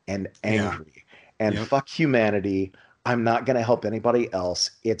bitter and angry and fuck humanity. I'm not going to help anybody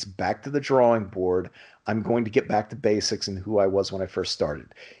else. It's back to the drawing board. I'm going to get back to basics and who I was when I first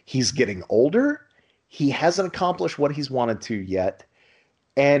started. He's getting older. He hasn't accomplished what he's wanted to yet.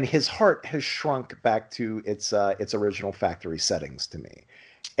 And his heart has shrunk back to its original factory settings to me.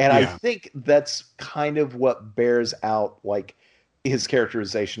 And I think that's kind of what bears out like his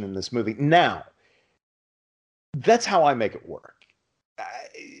characterization in this movie. Now, that's how I make it work.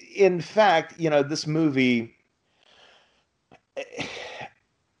 In fact, this movie,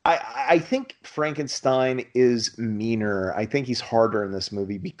 I think Frankenstein is meaner. I think he's harder in this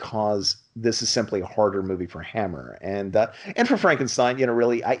movie because this is simply a harder movie for Hammer and for Frankenstein.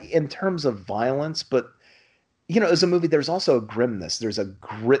 Really, in terms of violence, but as a movie, there's also a grimness. There's a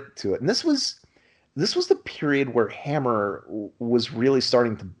grit to it, and this was the period where Hammer was really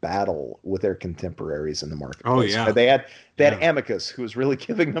starting to battle with their contemporaries in the marketplace. Oh yeah, they had Amicus, who was really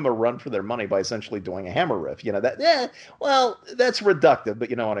giving them a run for their money by essentially doing a Hammer riff. That's reductive, but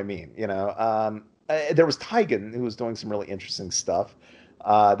you know what I mean. There was Tigan, who was doing some really interesting stuff.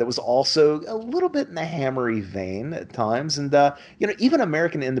 That was also a little bit in the Hammery vein at times. And, even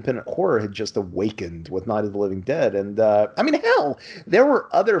American independent horror had just awakened with Night of the Living Dead. And, hell, there were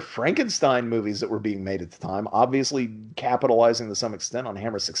other Frankenstein movies that were being made at the time, obviously capitalizing to some extent on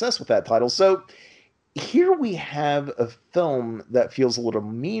Hammer's success with that title. So here we have a film that feels a little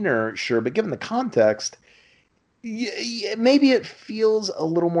meaner, sure, but given the context, maybe it feels a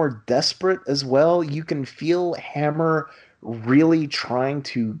little more desperate as well. You can feel Hammer really trying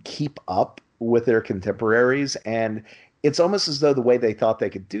to keep up with their contemporaries, and it's almost as though the way they thought they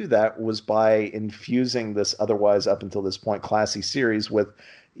could do that was by infusing this otherwise up until this point classy series with,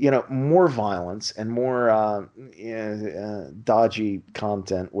 more violence and more dodgy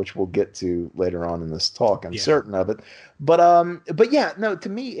content, which we'll get to later on in this talk. I'm certain of it. But yeah, no, to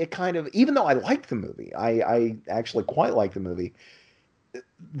me, it kind of, even though I like the movie, I actually quite like the movie.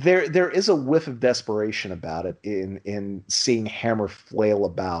 There is a whiff of desperation about it in seeing Hammer flail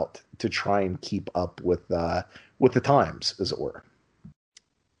about to try and keep up with the times, as it were.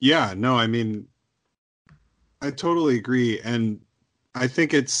 Yeah, no, I mean, I totally agree, and I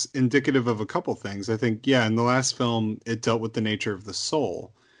think it's indicative of a couple things. I think, yeah, in the last film, it dealt with the nature of the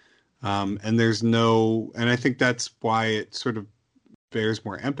soul, and and I think that's why it sort of bears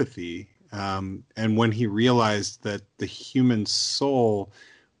more empathy. And when he realized that the human soul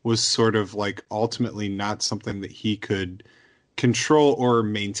was sort of like ultimately not something that he could control or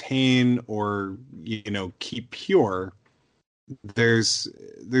maintain or, keep pure, there's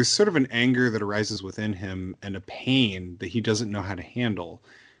sort of an anger that arises within him and a pain that he doesn't know how to handle.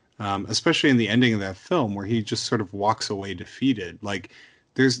 Especially in the ending of that film where he just sort of walks away defeated. Like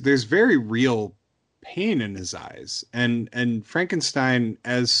there's very real pain in his eyes, and Frankenstein,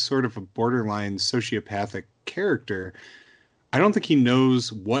 as sort of a borderline sociopathic character, I don't think he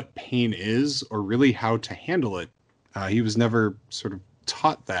knows what pain is or really how to handle it. He was never sort of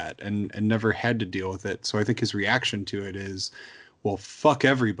taught that and never had to deal with it. So I think his reaction to it is, well, fuck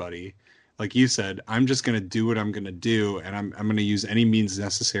everybody. Like you said, I'm just going to do what I'm going to do, and I'm going to use any means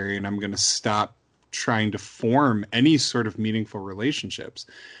necessary, and I'm going to stop trying to form any sort of meaningful relationships.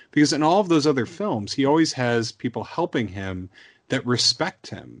 Because in all of those other films, he always has people helping him that respect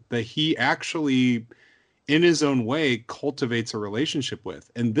him, that he actually, in his own way, cultivates a relationship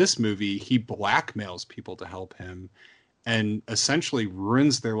with. In this movie, he blackmails people to help him and essentially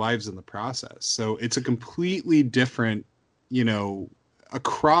ruins their lives in the process. So it's a completely different,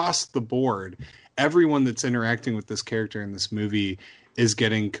 across the board, everyone that's interacting with this character in this movie is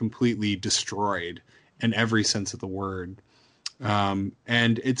getting completely destroyed in every sense of the word.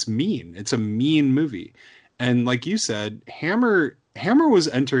 And it's mean. It's a mean movie. And like you said, Hammer was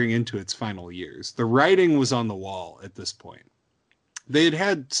entering into its final years. The writing was on the wall at this point. They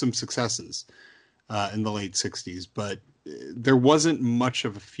had some successes in the late 60s, but there wasn't much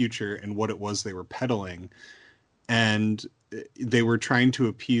of a future in what it was they were peddling. And they were trying to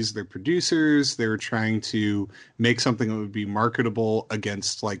appease their producers. They were trying to make something that would be marketable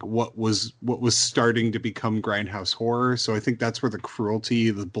against like what was starting to become grindhouse horror. So I think that's where the cruelty,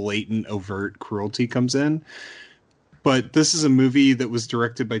 the blatant, overt cruelty comes in. But this is a movie that was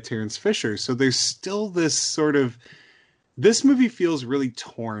directed by Terence Fisher. So there's still this sort of, this movie feels really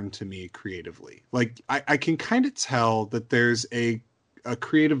torn to me creatively. Like I can kind of tell that there's a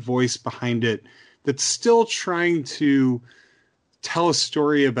creative voice behind it that's still trying to tell a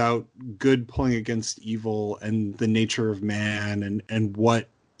story about good pulling against evil and the nature of man and what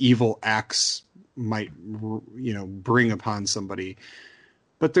evil acts might, bring upon somebody.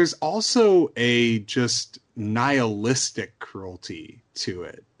 But there's also a just nihilistic cruelty to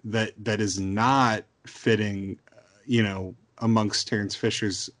it that is not fitting, amongst Terence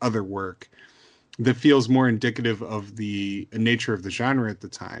Fisher's other work, that feels more indicative of the nature of the genre at the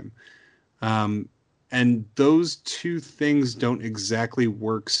time. And those two things don't exactly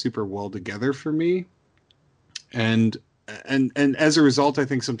work super well together for me. And as a result, I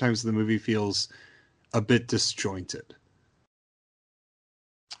think sometimes the movie feels a bit disjointed.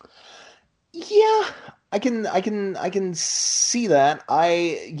 Yeah, I can see that.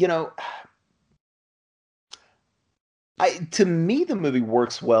 To me, the movie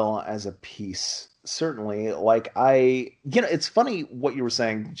works well as a piece. Certainly, like it's funny what you were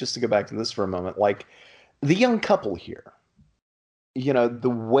saying, just to go back to this for a moment, like the young couple here, the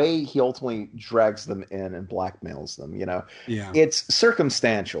way he ultimately drags them in and blackmails them, Yeah. it's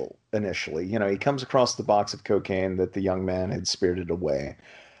circumstantial initially. He comes across the box of cocaine that the young man had spirited away,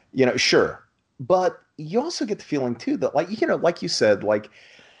 sure. But you also get the feeling too that like you said, like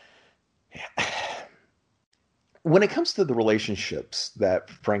when it comes to the relationships that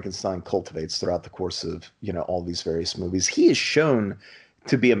Frankenstein cultivates throughout the course of, all these various movies, he is shown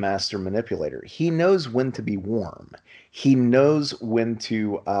to be a master manipulator. He knows when to be warm. He knows when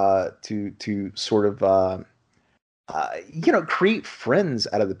to sort of create friends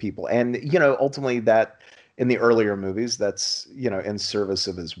out of the people. And, ultimately that in the earlier movies, that's, in service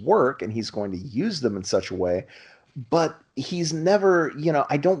of his work, and he's going to use them in such a way. But he's never,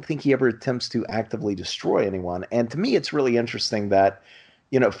 I don't think he ever attempts to actively destroy anyone. And to me, it's really interesting that,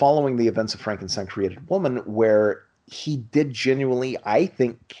 following the events of Frankenstein Created Woman, where he did genuinely, I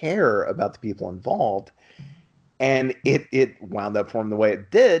think, care about the people involved, and it wound up for him the way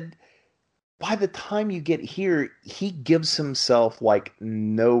it did. By the time you get here, he gives himself like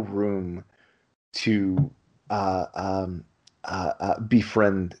no room to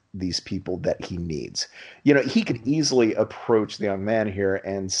befriend these people that he needs. You know, he could easily approach the young man here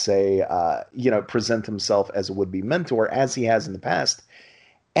and say, present himself as a would-be mentor, as he has in the past.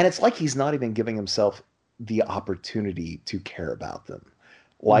 And it's like he's not even giving himself the opportunity to care about them.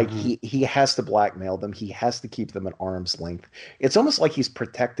 Like he has to blackmail them. He has to keep them at arm's length. It's almost like he's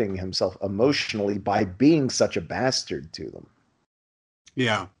protecting himself emotionally by being such a bastard to them.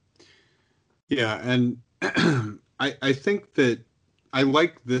 Yeah. Yeah. And I think that I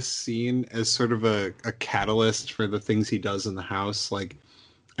like this scene as sort of a catalyst for the things he does in the house. Like,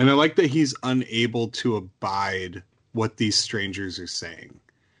 and I like that he's unable to abide what these strangers are saying.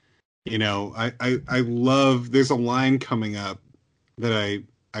 You know, I love, there's a line coming up that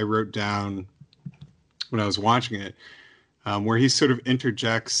I wrote down when I was watching it, where he sort of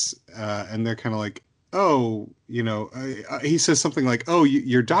interjects, and they're kind of like, oh, you know, he says something like, oh,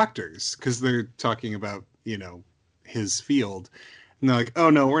 you're doctors, because they're talking about, you know, his field. And they're like, oh,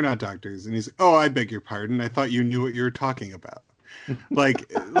 no, we're not doctors. And he's like, oh, I beg your pardon. I thought you knew what you were talking about. like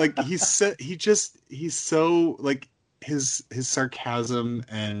he's so like his sarcasm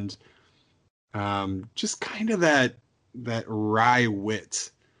and just kind of that wry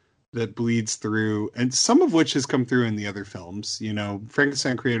wit that bleeds through, and some of which has come through in the other films. You know,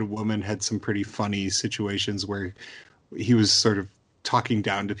 Frankenstein Created Woman had some pretty funny situations where he was sort of talking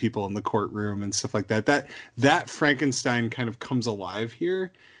down to people in the courtroom and stuff like that. That Frankenstein kind of comes alive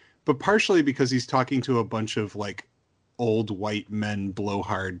here, but partially because he's talking to a bunch of like old white men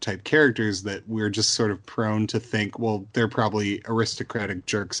blowhard type characters that we're just sort of prone to think, well, they're probably aristocratic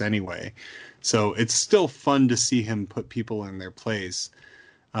jerks anyway. So it's still fun to see him put people in their place,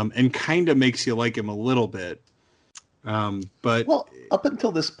 and kind of makes you like him a little bit. But well, up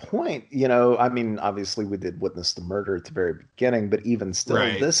until this point, you know, I mean, obviously we did witness the murder at the very beginning, but even still,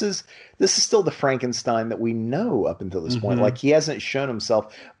 right. this is still the Frankenstein that we know up until this point. Like, he hasn't shown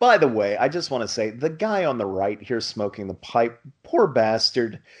himself. By the way, I just want to say the guy on the right here smoking the pipe, poor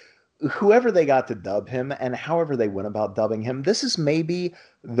bastard. Whoever they got to dub him and however they went about dubbing him, this is maybe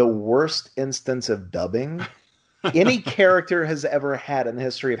the worst instance of dubbing any character has ever had in the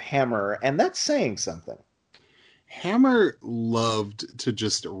history of Hammer, and that's saying something. Hammer loved to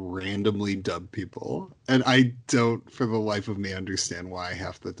just randomly dub people, and I don't for the life of me understand why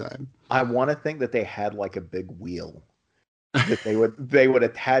half the time. I want to think that they had like a big wheel that they would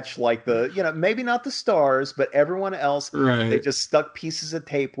attach like the, you know, maybe not the stars, but everyone else. Right. They just stuck pieces of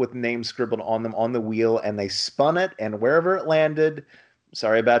tape with names scribbled on them on the wheel, and they spun it, and wherever it landed,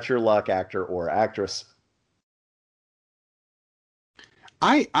 sorry about your luck, actor or actress.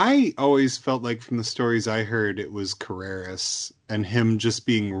 I always felt like from the stories I heard, it was Carreras and him just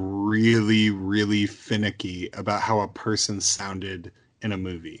being really, really finicky about how a person sounded in a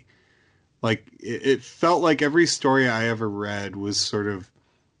movie. Like, it felt like every story I ever read was sort of,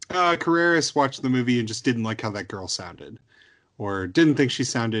 Carreras watched the movie and just didn't like how that girl sounded, or didn't think she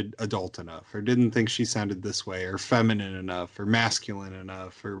sounded adult enough, or didn't think she sounded this way, or feminine enough, or masculine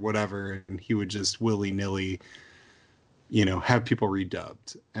enough, or whatever. And he would just willy-nilly, you know, have people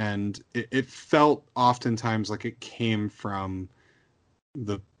redubbed. And it felt oftentimes like it came from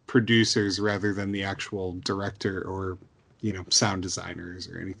the producers rather than the actual director or, you know, sound designers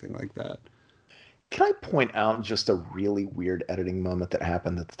or anything like that. Can I point out just a really weird editing moment that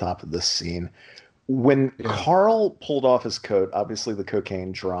happened at the top of this scene? When Carl pulled off his coat, obviously the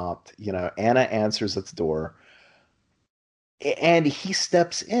cocaine dropped, you know, Anna answers at the door, and he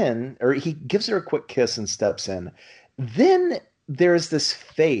steps in, or he gives her a quick kiss and steps in. Then there's this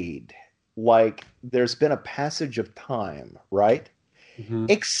fade, like there's been a passage of time, right? Mm-hmm.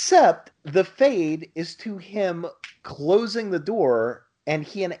 Except the fade is to him closing the door and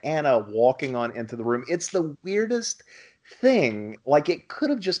he and Anna walking on into the room. It's the weirdest thing. Like, it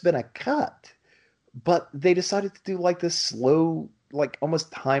could have just been a cut, but they decided to do like this slow, like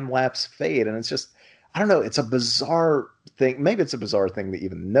almost time-lapse fade. And it's just, I don't know, it's a bizarre thing. Maybe it's a bizarre thing to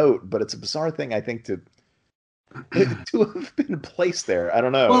even note, but it's a bizarre thing, I think, to have been placed there. I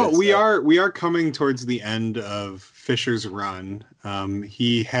don't know. Well, we are coming towards the end of Fisher's run.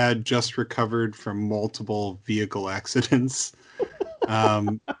 He had just recovered from multiple vehicle accidents.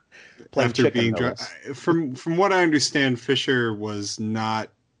 After being from what I understand, Fisher was not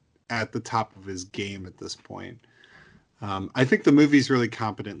at the top of his game at this point. I think the movie's really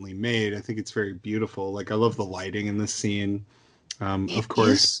competently made. I think it's very beautiful. Like, I love the lighting in this scene. Of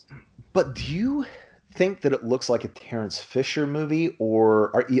course. But do you think that it looks like a Terrence Fisher movie,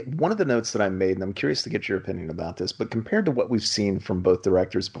 or one of the notes that I made, and I'm curious to get your opinion about this, but compared to what we've seen from both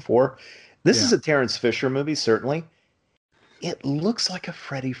directors before, this is Yeah. a Terrence Fisher movie, certainly. It looks like a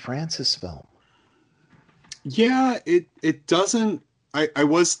Freddie Francis film. Yeah, it doesn't. I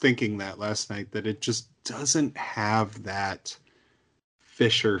was thinking that last night, that it just doesn't have that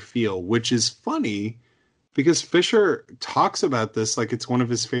Fisher feel, which is funny because Fisher talks about this like it's one of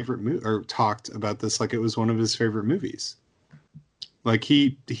his favorite or talked about this like it was one of his favorite movies. Like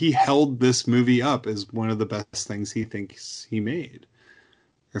he held this movie up as one of the best things he thinks he made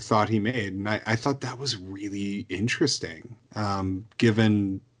or thought he made, and I thought that was really interesting,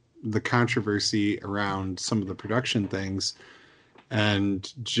 given the controversy around some of the production things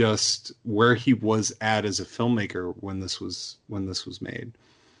and just where he was at as a filmmaker when this was made.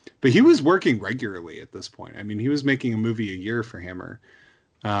 But he was working regularly at this point. I mean, he was making a movie a year for Hammer.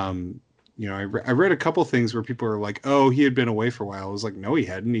 I read a couple things where people are like, "Oh, he had been away for a while." I was like, "No, he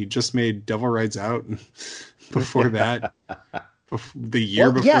hadn't. He just made Devil Rides Out." Before that, the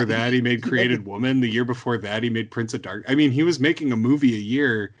year before that, he made Created Woman. The year before that, he made Prince of Dark. I mean, he was making a movie a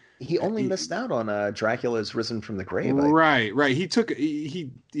year. He only missed out on Dracula's Risen from the Grave. Right.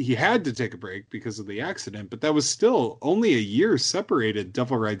 He had to take a break because of the accident, but that was still only a year separated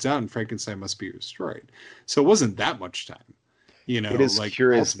Devil Rides Out and Frankenstein Must Be Destroyed. So it wasn't that much time. It is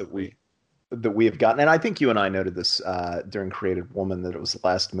curious ultimately. that we have gotten, and I think you and I noted this during Created Woman, that it was the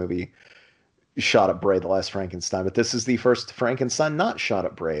last movie shot at Bray, the last Frankenstein, but this is the first Frankenstein not shot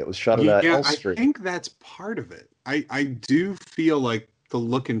at Bray. It was shot at Elstree. I think that's part of it. I do feel like the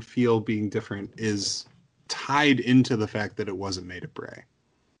look and feel being different is tied into the fact that it wasn't made at Bray.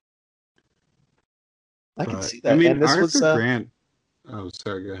 I can see that. I mean, and this Arthur Grant. Oh,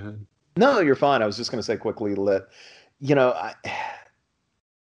 sorry. Go ahead. No, you're fine. I was just going to say quickly that,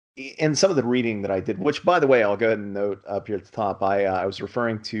 in some of the reading that I did, which, by the way, I'll go ahead and note up here at the top, I was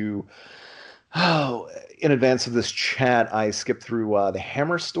referring to, in advance of this chat, I skipped through the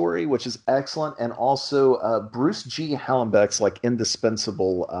Hammer story, which is excellent, and also Bruce G. Hallenbeck's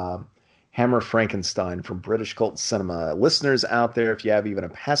indispensable Hammer Frankenstein from British cult cinema. Listeners out there, if you have even a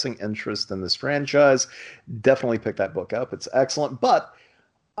passing interest in this franchise, definitely pick that book up. It's excellent. But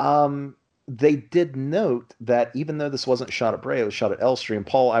they did note that even though this wasn't shot at Bray, it was shot at Elstree. And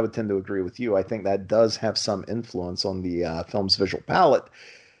Paul, I would tend to agree with you. I think that does have some influence on the film's visual palette.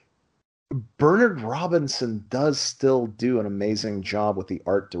 Bernard Robinson does still do an amazing job with the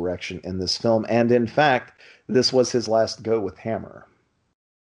art direction in this film. And in fact, this was his last go with Hammer.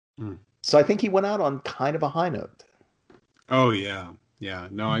 So I think he went out on kind of a high note. Oh, yeah. Yeah.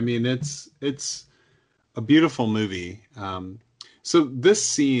 No, I mean, it's a beautiful movie. So this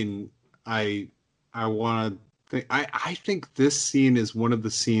scene, I think this scene is one of the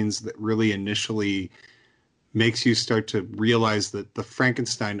scenes that really initially makes you start to realize that the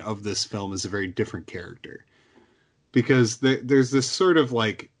Frankenstein of this film is a very different character, because there's this sort of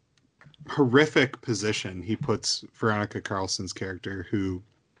horrific position he puts Veronica Carlson's character, who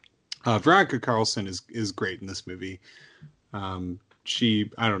Veronica Carlson is great in this movie. I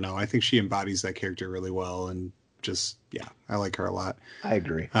don't know, I think she embodies that character really well, and just, yeah, I like her a lot. I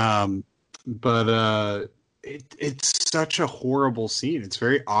agree. But it's such a horrible scene. It's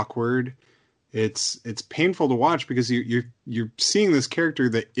very awkward. It's painful to watch because you're seeing this character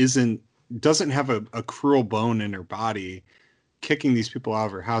that doesn't have a cruel bone in her body, kicking these people out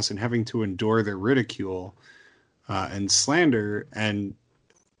of her house and having to endure their ridicule and slander. And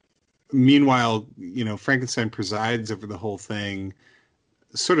meanwhile, Frankenstein presides over the whole thing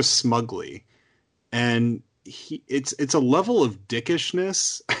sort of smugly, and it's a level of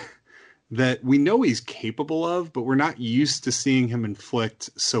dickishness that we know he's capable of, but we're not used to seeing him inflict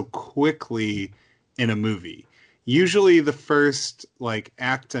so quickly in a movie. Usually the first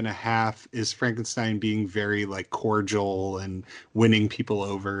act and a half is Frankenstein being very cordial and winning people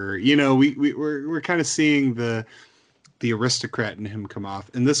over. We're kind of seeing the aristocrat in him come off.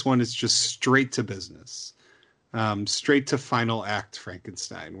 And this one is just straight to business. Straight to final act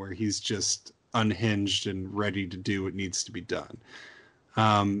Frankenstein, where he's just unhinged and ready to do what needs to be done.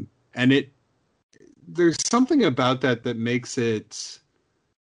 And there's something about that makes it,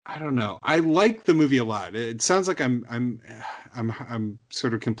 I don't know. I like the movie a lot. It sounds like I'm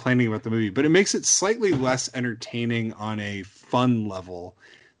sort of complaining about the movie, but it makes it slightly less entertaining on a fun level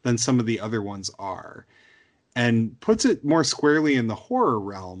than some of the other ones are, and puts it more squarely in the horror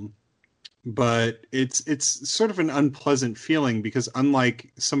realm. But it's sort of an unpleasant feeling, because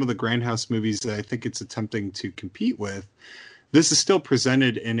unlike some of the Grindhouse movies that I think it's attempting to compete with, this is still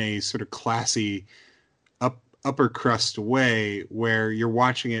presented in a sort of classy upper crust way, where you're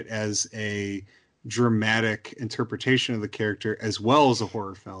watching it as a dramatic interpretation of the character as well as a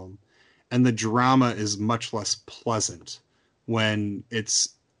horror film. And the drama is much less pleasant when it's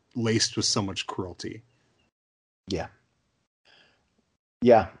laced with so much cruelty. Yeah.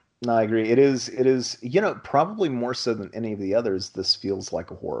 Yeah. No, I agree. It is, probably more so than any of the others, this feels like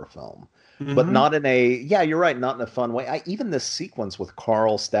a horror film. But Mm-hmm. not in yeah, you're right, not in a fun way. Even this sequence with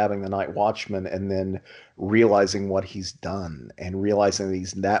Carl stabbing the night watchman and then realizing what he's done and realizing that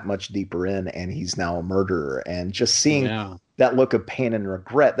he's that much deeper in and he's now a murderer and just seeing Yeah. that look of pain and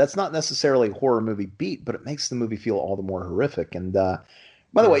regret. That's not necessarily a horror movie beat, but it makes the movie feel all the more horrific. And by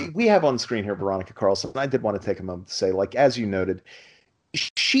the Yeah. way, we have on screen here Veronica Carlson. I did want to take a moment to say, like, as you noted,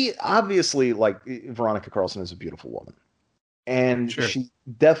 she obviously, like, Veronica Carlson is a beautiful woman, and Sure. she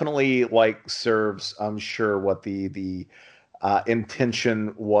definitely, like, serves, I'm sure, what the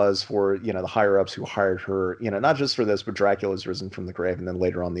intention was for, the higher ups who hired her, not just for this, but Dracula's Risen from the Grave, and then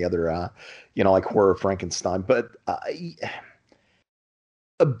later on the other, like Horror of Frankenstein. But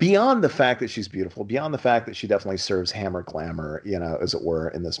beyond the fact that she's beautiful, beyond the fact that she definitely serves Hammer glamour, as it were,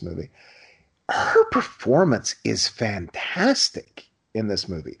 in this movie, her performance is fantastic in this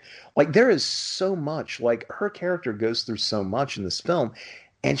movie. Like, there is so much, like, her character goes through so much in this film,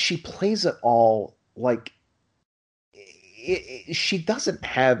 and she plays it all like she doesn't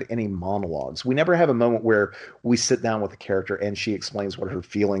have any monologues. We never have a moment where we sit down with a character and she explains what her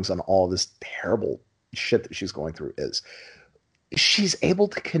feelings on all this terrible shit that she's going through is. She's able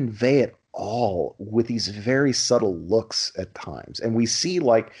to convey it all with these very subtle looks at times. And we see,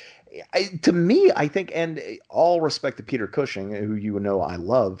 like, to me, I think, and all respect to Peter Cushing, who I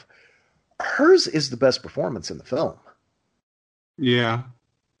love, hers is the best performance in the film. Yeah,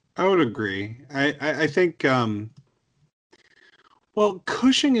 I would agree. I think, well,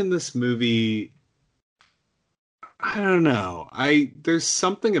 Cushing in this movie, I don't know. There's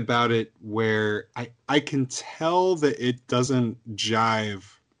something about it where I can tell that it doesn't jive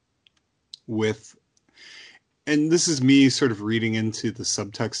with, and this is me sort of reading into the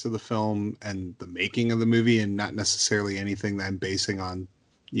subtext of the film and the making of the movie, and not necessarily anything that I'm basing on,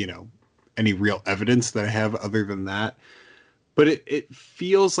 any real evidence that I have other than that. But it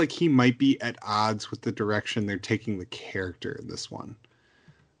feels like he might be at odds with the direction they're taking the character in this one.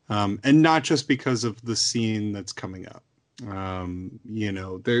 And not just because of the scene that's coming up.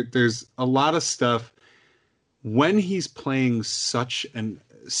 There's a lot of stuff when he's playing such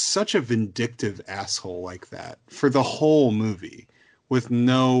a vindictive asshole like that for the whole movie with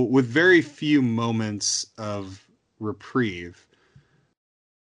very few moments of reprieve.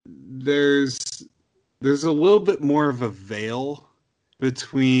 There's a little bit more of a veil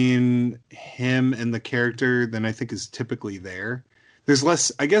between him and the character than I think is typically there. There's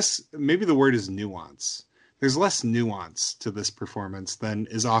less, I guess maybe the word is nuance. There's less nuance to this performance than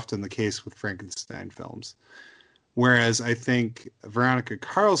is often the case with Frankenstein films. Whereas I think Veronica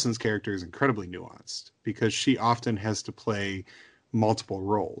Carlson's character is incredibly nuanced because she often has to play multiple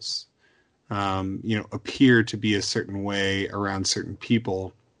roles, appear to be a certain way around certain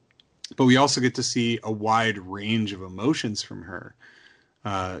people. But we also get to see a wide range of emotions from her.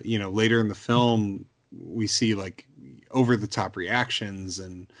 Later in the film, we see like over the top reactions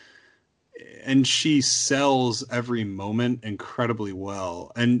and she sells every moment incredibly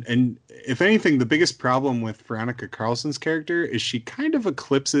well. And if anything, the biggest problem with Veronica Carlson's character is she kind of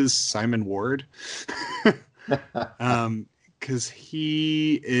eclipses Simon Ward. Because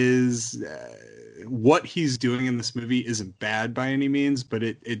he is what he's doing in this movie isn't bad by any means, but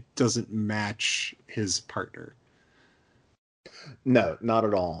it doesn't match his partner. No, not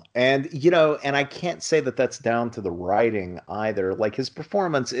at all. And, and I can't say that that's down to the writing either. Like, his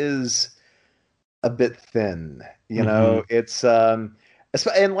performance is a bit thin, Mm-hmm. it's,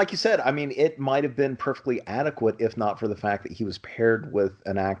 and like you said, I mean, it might have been perfectly adequate if not for the fact that he was paired with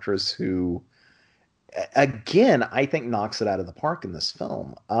an actress who, again, I think knocks it out of the park in this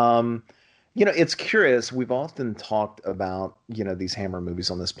film. It's curious. We've often talked about, these Hammer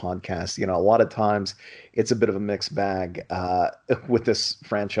movies on this podcast. A lot of times it's a bit of a mixed bag with this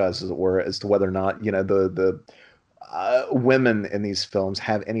franchise, as it were, as to whether or not, the women in these films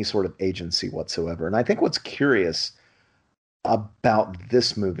have any sort of agency whatsoever. And I think what's curious about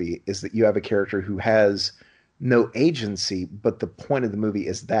this movie is that you have a character who has no agency, but the point of the movie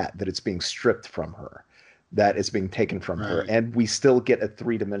is that it's being stripped from her, that it's being taken from her, Right. and we still get a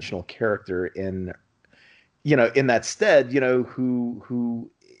three-dimensional character in that stead, who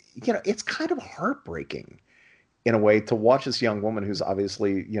it's kind of heartbreaking in a way to watch this young woman who's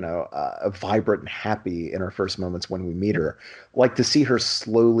obviously, vibrant and happy in her first moments when we meet her, like to see her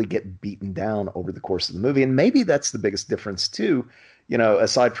slowly get beaten down over the course of the movie. And maybe that's the biggest difference too,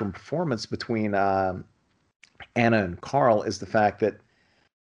 aside from performance between Anna and Carl, is the fact that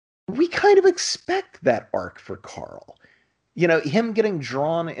we kind of expect that arc for Carl. Him getting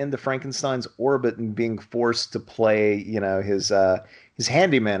drawn into Frankenstein's orbit and being forced to play, his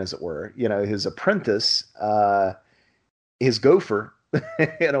handyman, as it were, his apprentice, his gopher,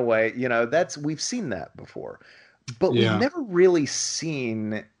 in a way. We've seen that before, but we've Yeah. never really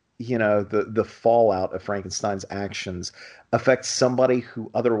seen, the fallout of Frankenstein's actions affect somebody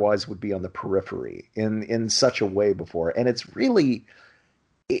who otherwise would be on the periphery in such a way before, and it's really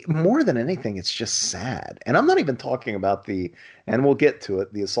more than anything, it's just sad. And I'm not even talking about and we'll get to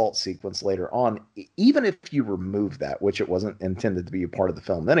it, the assault sequence later on. Even if you remove that, which it wasn't intended to be a part of the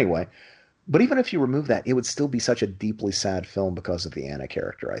film anyway, but even if you remove that, it would still be such a deeply sad film because of the Anna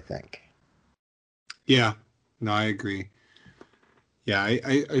character, I think. Yeah. No, I agree. Yeah,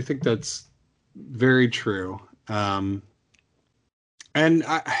 I think that's very true. And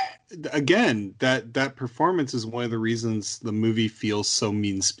again, that performance is one of the reasons the movie feels so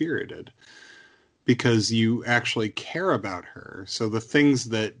mean-spirited, because you actually care about her. So the things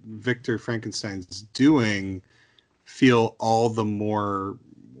that Victor Frankenstein's doing feel all the more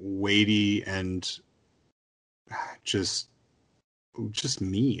weighty and just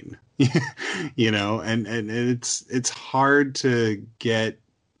mean. And it's hard to get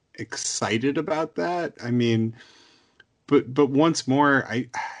excited about that. I mean, but once more,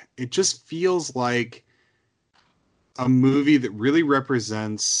 it just feels like a movie that really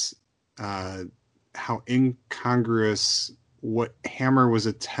represents how incongruous what Hammer was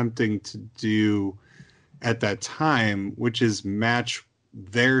attempting to do at that time, which is match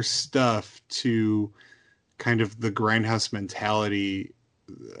their stuff to kind of the grindhouse mentality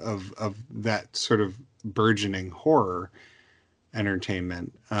of that sort of burgeoning horror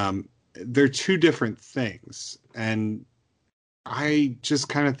entertainment. They're two different things, and I just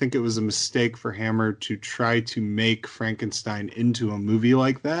kind of think it was a mistake for Hammer to try to make Frankenstein into a movie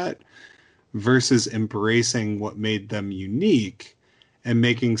like that versus embracing what made them unique and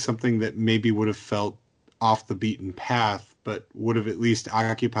making something that maybe would have felt off the beaten path, but would have at least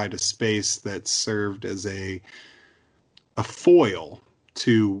occupied a space that served as a foil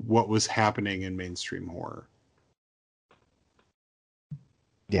to what was happening in mainstream horror.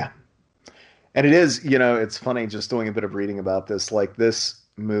 Yeah. And it is, it's funny just doing a bit of reading about this. Like, this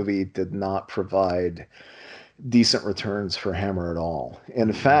movie did not provide decent returns for Hammer at all.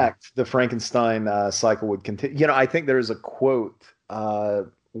 In fact, the Frankenstein cycle would continue. I think there's a quote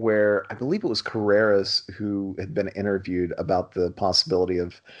where I believe it was Carreras who had been interviewed about the possibility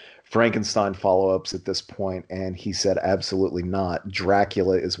of Frankenstein follow-ups at this point, and he said, absolutely not.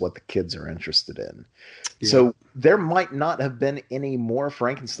 Dracula is what the kids are interested in. Yeah. So there might not have been any more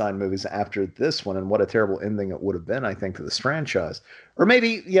Frankenstein movies after this one, and what a terrible ending it would have been, I think, to this franchise. Or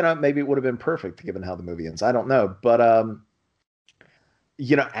maybe, maybe it would have been perfect given how the movie ends. I don't know. But,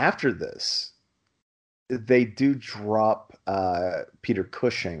 after this, they do drop Peter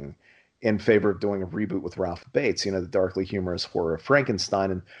Cushing in favor of doing a reboot with Ralph Bates, the darkly humorous horror of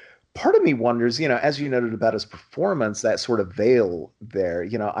Frankenstein. And part of me wonders, as you noted about his performance, that sort of veil there,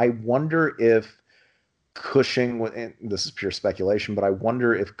 I wonder if Cushing, and this is pure speculation, but I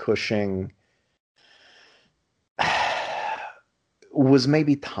wonder if Cushing was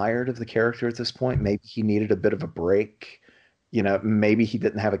maybe tired of the character at this point. Maybe he needed a bit of a break. Maybe he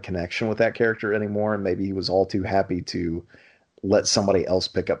didn't have a connection with that character anymore, and maybe he was all too happy to let somebody else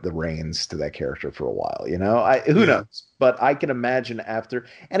pick up the reins to that character for a while. Who knows? But I can imagine after,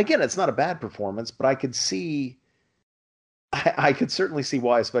 and again, it's not a bad performance, but I could certainly see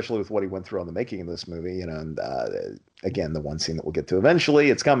why, especially with what he went through on the making of this movie, and again, the one scene that we'll get to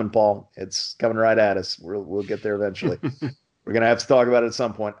eventually. It's coming, Paul. It's coming right at us. We'll get there eventually. We're going to have to talk about it at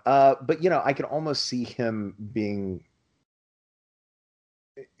some point. But, I could almost see him being,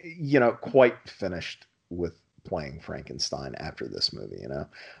 quite finished with playing Frankenstein after this movie,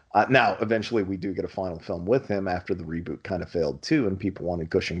 Now, eventually we do get a final film with him after the reboot kind of failed too, and people wanted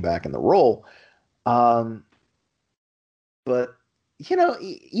Cushing back in the role. But,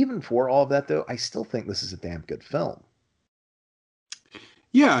 even for all of that, though, I still think this is a damn good film.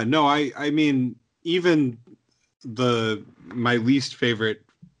 Yeah, no, I mean, even my least favorite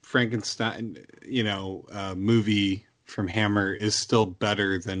Frankenstein, movie from Hammer is still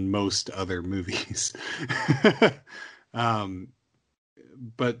better than most other movies.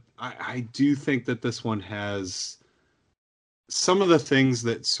 But I do think that this one has some of the things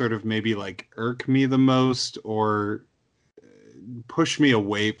that sort of maybe like irk me the most or push me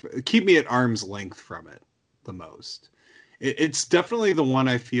away, keep me at arm's length from it the most. It's definitely the one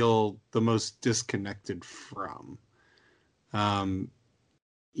I feel the most disconnected from.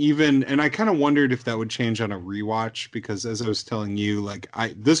 even, and I kind of wondered if that would change on a rewatch, because as I was telling you, like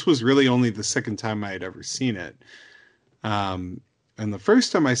this was really only the second time I had ever seen it. And the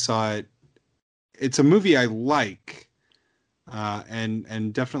first time I saw it, it's a movie I like,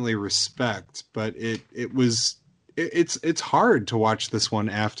 and definitely respect, but it's hard to watch this one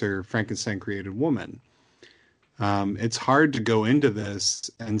after Frankenstein Created Woman. It's hard to go into this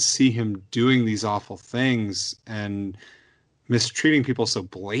and see him doing these awful things and mistreating people so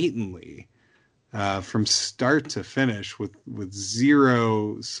blatantly, from start to finish, with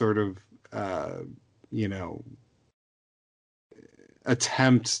zero sort of you know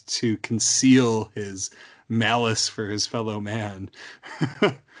attempt to conceal his malice for his fellow man.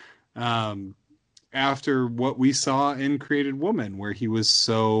 um, After what we saw in Created Woman, where he was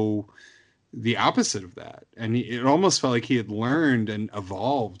so the opposite of that, and it almost felt like he had learned and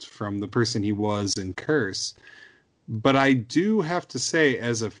evolved from the person he was in Curse. But I do have to say,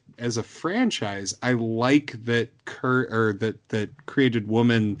 as a franchise, I like that that Created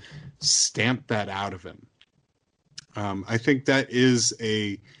Woman stamped that out of him. I think that is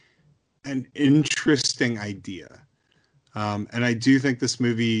an interesting idea, and I do think this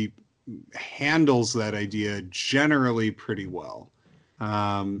movie handles that idea generally pretty well.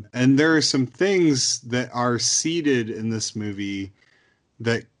 And there are some things that are seeded in this movie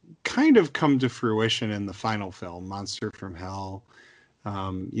that kind of come to fruition in the final film, Monster from Hell.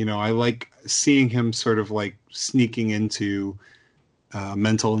 I like seeing him sort of like sneaking into a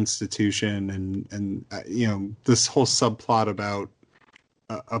mental institution, and this whole subplot about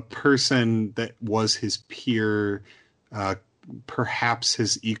a person that was his peer, perhaps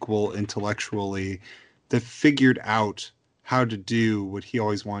his equal intellectually, that figured out how to do what he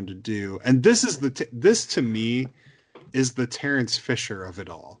always wanted to do. And this is this to me is the Terence Fisher of it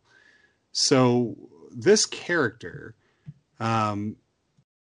all. So this character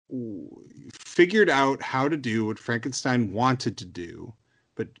figured out how to do what Frankenstein wanted to do,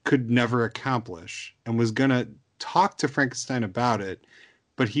 but could never accomplish, and was going to talk to Frankenstein about it,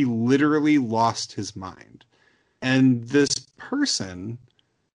 but he literally lost his mind. And this person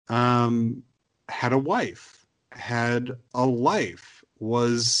had a wife, had a life,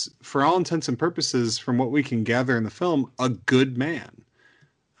 was, for all intents and purposes, from what we can gather in the film, a good man,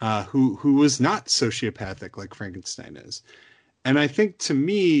 who was not sociopathic like Frankenstein is. And I think, to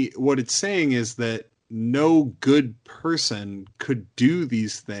me, what it's saying is that no good person could do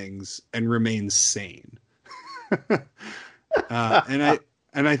these things and remain sane.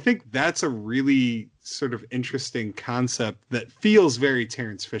 And I think that's a really sort of interesting concept that feels very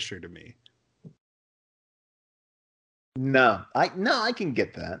Terence Fisher to me. No, I can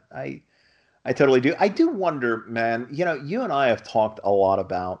get that. I totally do. I do wonder, man, you and I have talked a lot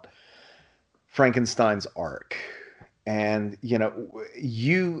about Frankenstein's arc. And,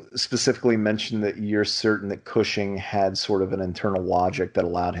 you specifically mentioned that you're certain that Cushing had sort of an internal logic that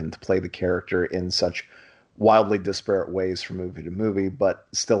allowed him to play the character in such wildly disparate ways from movie to movie, but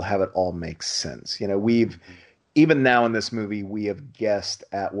still have it all make sense. Even now in this movie, we have guessed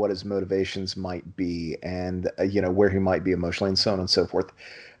at what his motivations might be, and, where he might be emotionally, and so on and so forth.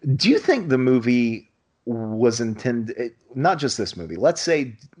 Do you think the movie was intended, not just this movie, let's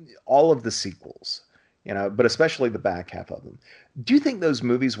say all of the sequels, but especially the back half of them. Do you think those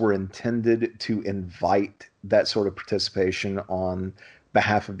movies were intended to invite that sort of participation on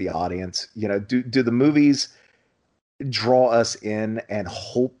behalf of the audience? Do the movies draw us in and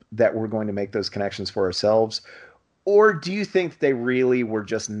hope that we're going to make those connections for ourselves? Or do you think they really were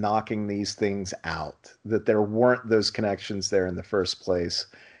just knocking these things out, that there weren't those connections there in the first place,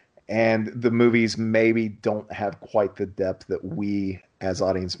 and the movies maybe don't have quite the depth that we as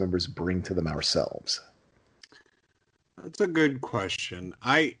audience members bring to them ourselves? That's a good question.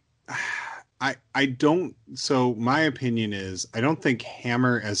 I don't. So my opinion is, I don't think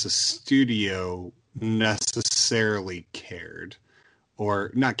Hammer as a studio necessarily cared,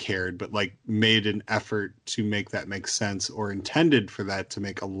 or not cared, but like made an effort to make that make sense, or intended for that to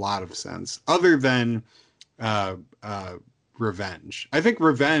make a lot of sense, other than Revenge. I think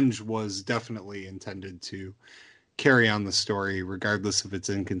Revenge was definitely intended to carry on the story, regardless of its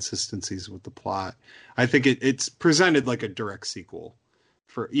inconsistencies with the plot. I think it's presented like a direct sequel.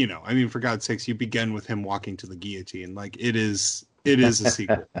 For God's sakes, you begin with him walking to the guillotine. Like, it is a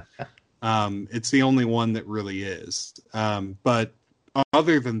sequel. It's the only one that really is. But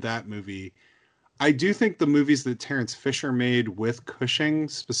other than that movie, I do think the movies that Terence Fisher made with Cushing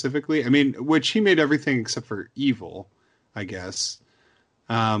specifically, which he made everything except for Evil, I guess.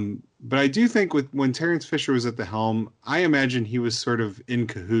 But I do think when Terence Fisher was at the helm, I imagine he was sort of in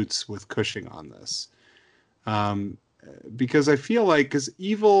cahoots with Cushing on this. because I feel like because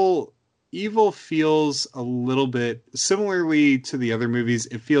evil feels a little bit similarly to the other movies.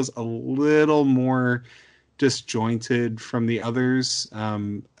 It feels a little more disjointed from the others,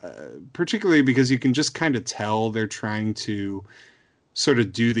 particularly because you can just kind of tell they're trying to sort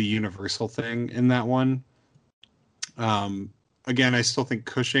of do the universal thing in that one. Again, I still think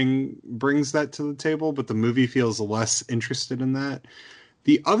Cushing brings that to the table, but the movie feels less interested in that.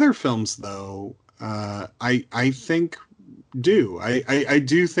 The other films, though, I think do. I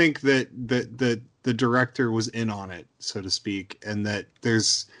do think that the director was in on it, so to speak, and that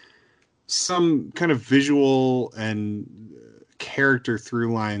there's some kind of visual and character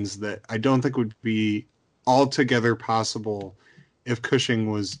through lines that I don't think would be altogether possible if Cushing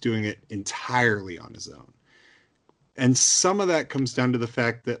was doing it entirely on his own. And some of that comes down to the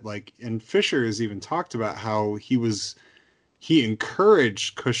fact that, like, and Fisher has even talked about how he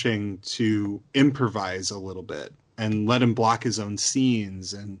encouraged Cushing to improvise a little bit and let him block his own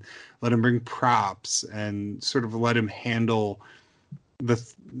scenes and let him bring props and sort of let him handle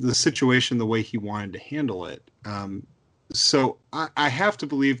the situation the way he wanted to handle it. So I have to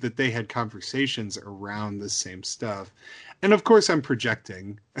believe that they had conversations around the same stuff. And of course, I'm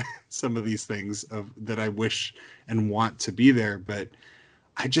projecting some of these things that I wish and want to be there, but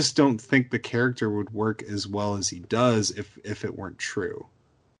I just don't think the character would work as well as he does if it weren't true.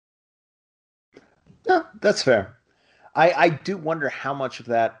 No, that's fair. I do wonder how much of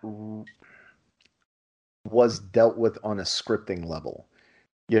that was dealt with on a scripting level.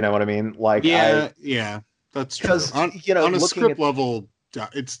 You know what I mean? Like Yeah, that's true. because you know, On a looking script at level,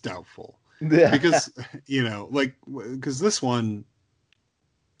 it's doubtful the because like because this one,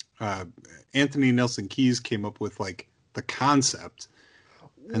 uh, Anthony Nelson Keys came up with like the concept,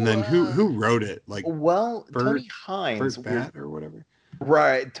 and then who wrote it? Like well, Bert Tony Hines, Bert Bat or whatever.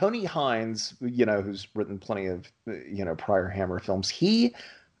 right? Tony Hines, you know, who's written plenty of prior Hammer films. He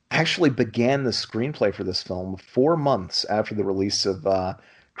actually began the screenplay for this film 4 months after the release of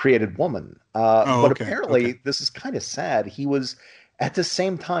Created Woman. Oh, But okay. apparently, this is kind of sad. He was, at the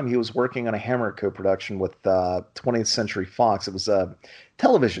same time, he was working on a Hammer co-production with 20th Century Fox. It was a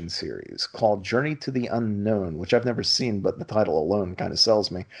television series called Journey to the Unknown, which I've never seen, but the title alone kind of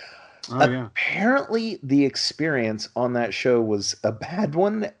sells me. Oh yeah. Apparently, the experience on that show was a bad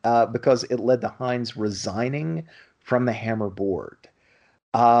one because it led to Hines resigning from the Hammer board.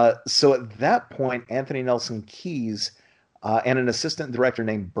 So at that point, Anthony Nelson Keys and an assistant director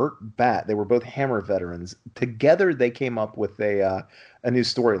named Burt Batt, they were both Hammer veterans. Together, they came up with a new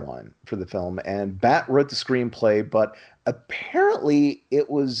storyline for the film. And Batt wrote the screenplay, but apparently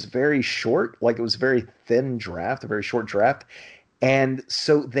it was very short, like it was a very thin draft, a very short draft. And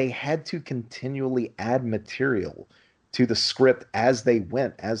so they had to continually add material to the script as they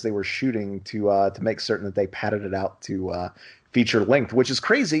went, as they were shooting to make certain that they padded it out to feature length, which is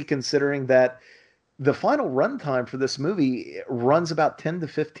crazy considering that the final runtime for this movie runs about 10 to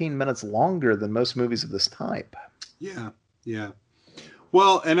 15 minutes longer than most movies of this type. Yeah. Yeah.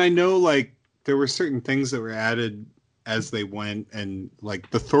 Well, and I know like there were certain things that were added as they went, and like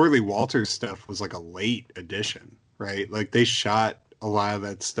the Thorley Walters stuff was like a late addition, right? Like they shot a lot of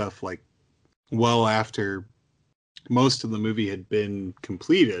that stuff like well after most of the movie had been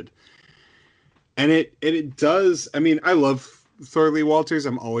completed. And it does. I mean, I love Thorley Walters.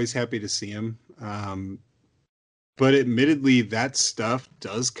 I'm always happy to see him. But admittedly, that stuff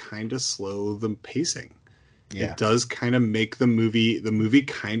does kind of slow the pacing. Yeah. It does kind of make the movie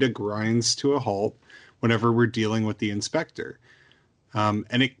kind of grinds to a halt whenever we're dealing with the inspector. And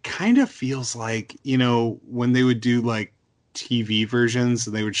it kind of feels like, when they would do like TV versions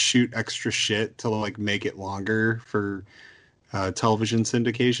and they would shoot extra shit to like make it longer for television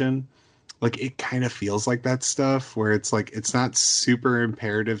syndication. Like it kind of feels like that stuff where it's like it's not super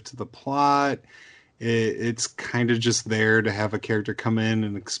imperative to the plot. It's kind of just there to have a character come in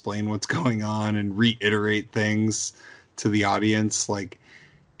and explain what's going on and reiterate things to the audience. Like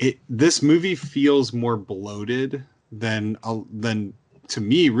this movie feels more bloated than to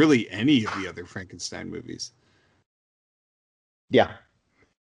me really any of the other Frankenstein movies. Yeah.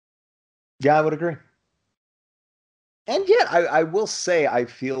 Yeah, I would agree. And yet, I will say, I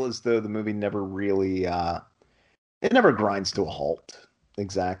feel as though the movie never really, it never grinds to a halt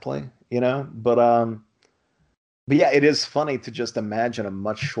exactly, but yeah, it is funny to just imagine a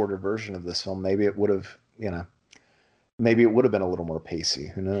much shorter version of this film. Maybe it would have, maybe it would have been a little more pacey.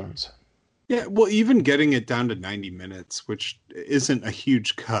 Who knows? Yeah, well, even getting it down to 90 minutes, which isn't a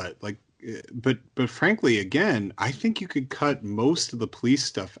huge cut, like, but frankly, again, I think you could cut most of the police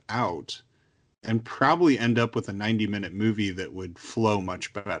stuff out and probably end up with a 90-minute movie that would flow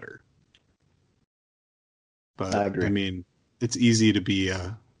much better. But I agree. I mean, it's easy to be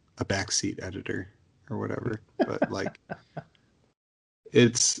a backseat editor or whatever. But like,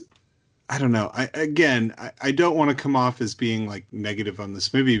 it's I don't know. I don't want to come off as being like negative on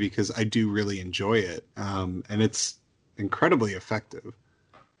this movie because I do really enjoy it, and it's incredibly effective.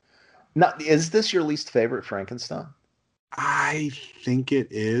 Now, is this your least favorite Frankenstein? I think it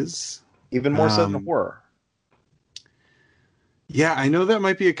is. Even more so than Um, horror? yeah, I know that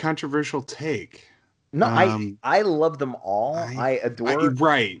might be a controversial take. No, Um, I love them all. I, I I, adore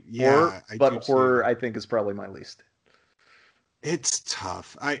right, horror, yeah, I but do horror too. I think is probably my least. It's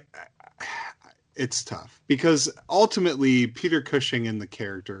tough. It's tough because ultimately Peter Cushing in the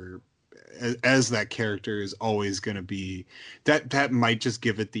character as that character is always going to be that might just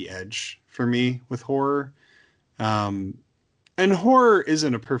give it the edge for me with horror. Um, and horror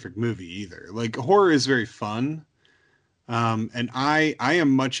isn't a perfect movie either. Like horror is very fun. And I am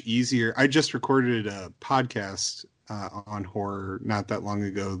much easier. I just recorded a podcast on horror not that long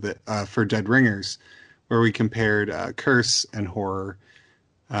ago that for Dead Ringers, where we compared Curse and horror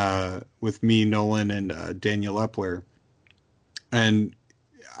with me, Nolan, and Daniel Epler. And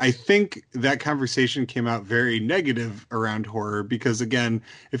I think that conversation came out very negative around horror because, again,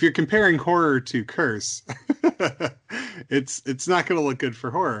 if you're comparing horror to Curse, it's not going to look good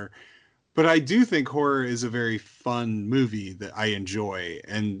for horror. But I do think horror is a very fun movie that I enjoy,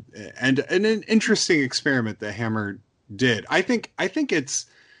 and an interesting experiment that Hammer did. I think it's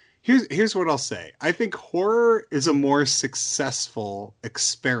here's what I'll say. I think horror is a more successful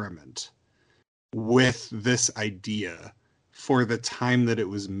experiment with this idea for the time that it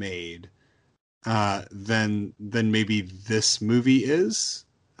was made than maybe this movie is.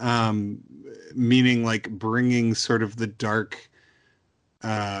 Um, Meaning like bringing sort of the dark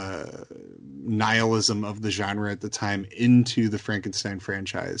uh, nihilism of the genre at the time into the Frankenstein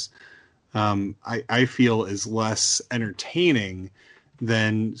franchise. I feel is less entertaining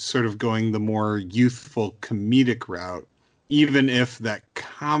than sort of going the more youthful comedic route, even if that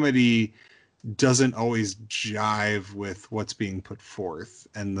comedy doesn't always jive with what's being put forth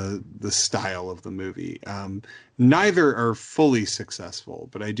and the style of the movie. Neither are fully successful,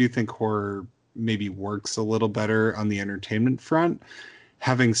 but I do think horror maybe works a little better on the entertainment front.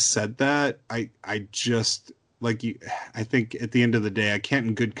 Having said that, I just like you. I think at the end of the day, I can't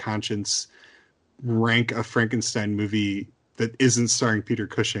in good conscience rank a Frankenstein movie that isn't starring Peter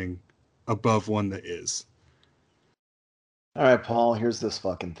Cushing above one that is. All right, Paul, here's this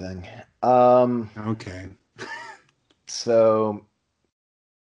fucking thing. Um, Okay. so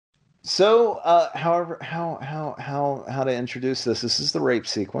however, how to introduce this? This is the rape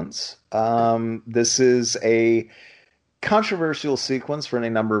sequence. This is a controversial sequence for any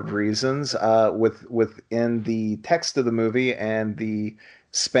number of reasons. Within the text of the movie and the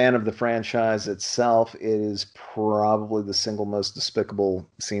span of the franchise itself, it is probably the single most despicable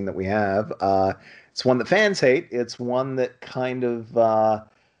scene that we have. It's one that fans hate. It's one that kind of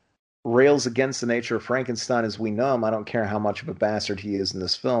rails against the nature of Frankenstein as we know him. I don't care how much of a bastard he is in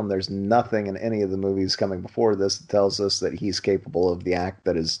this film. There's nothing in any of the movies coming before this that tells us that he's capable of the act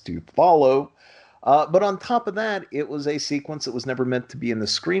that is to follow. But on top of that, it was a sequence that was never meant to be in the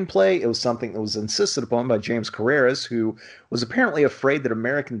screenplay. It was something that was insisted upon by James Carreras, who was apparently afraid that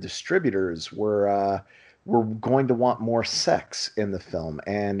American distributors were going to want more sex in the film.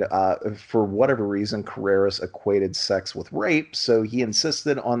 And for whatever reason, Carreras equated sex with rape, so he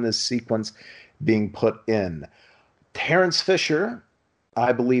insisted on this sequence being put in. Terence Fisher,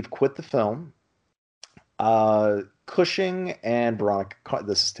 I believe, quit the film. Cushing and Veronica,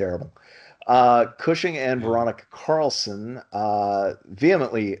 this is terrible. Cushing and Yeah. Veronica Carlson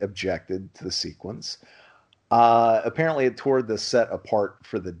vehemently objected to the sequence. Apparently, it tore the set apart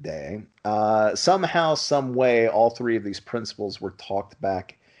for the day. Somehow, some way, all three of these principals were talked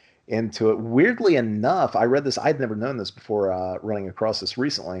back into it. Weirdly enough, I read this. I'd never known this before running across this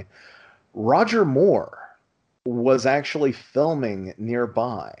recently. Roger Moore was actually filming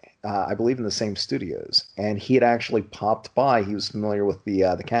nearby, I believe in the same studios, and he had actually popped by. He was familiar with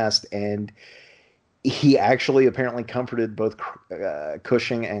the cast, and he actually apparently comforted both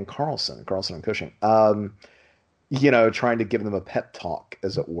Cushing and Carlson and Cushing. Trying to give them a pep talk,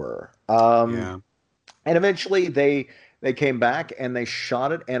 as it were. Yeah. And eventually they came back and they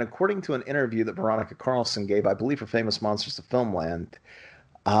shot it. And according to an interview that Veronica Carlson gave, I believe for Famous Monsters of Filmland,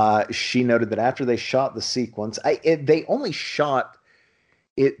 she noted that after they shot the sequence, they only shot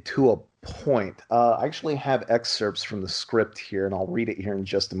it to a point. I actually have excerpts from the script here, and I'll read it here in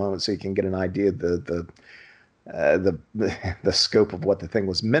just a moment so you can get an idea of the scope of what the thing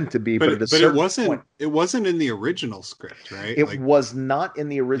was meant to be. But at a But it certain wasn't point, it wasn't in the original script, right? it Like, was not in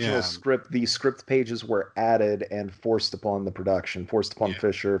the original yeah, script. The script pages were added and forced upon the production, forced upon yeah,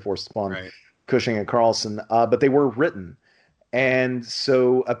 Fisher, forced upon right. Cushing and Carlson, but they were written. And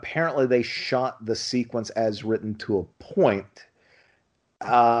so apparently they shot the sequence as written to a point,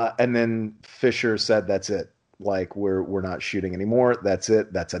 and then Fisher said, "That's it. Like we're not shooting anymore. That's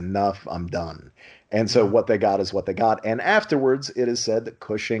it. That's enough. I'm done." And so Mhm. what they got is what they got. And afterwards, it is said that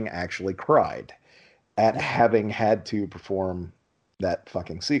Cushing actually cried at Yeah. having had to perform that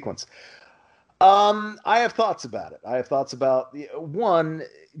fucking sequence. I have thoughts about it. I have thoughts about one,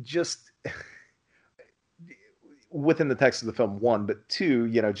 just within the text of the film, one, but two,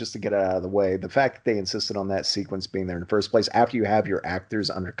 just to get it out of the way, the fact that they insisted on that sequence being there in the first place after you have your actors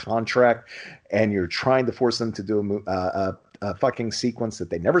under contract and you're trying to force them to do a fucking sequence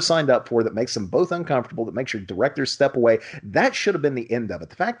that they never signed up for, that makes them both uncomfortable, that makes your director step away. That should have been the end of it.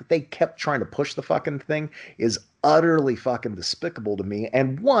 The fact that they kept trying to push the fucking thing is utterly fucking despicable to me.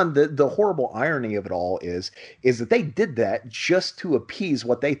 And one, the horrible irony of it all is that they did that just to appease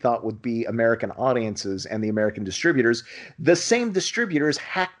what they thought would be American audiences and the American distributors. The same distributors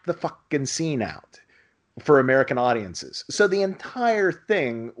hacked the fucking scene out for American audiences. So the entire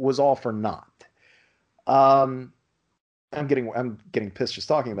thing was all for naught. Um, I'm getting pissed just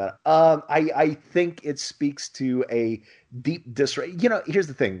talking about it. I think it speaks to a deep disrespect. Here's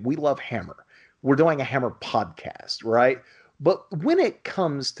the thing: we love Hammer. We're doing a Hammer podcast, right? But when it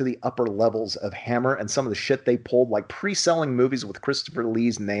comes to the upper levels of Hammer and some of the shit they pulled, like pre-selling movies with Christopher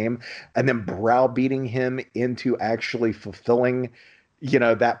Lee's name and then browbeating him into actually fulfilling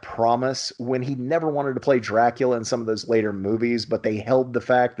that promise when he never wanted to play Dracula in some of those later movies, but they held the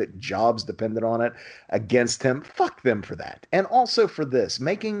fact that jobs depended on it against him. Fuck them for that. And also for this,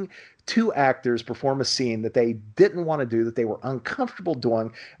 making two actors perform a scene that they didn't want to do, that they were uncomfortable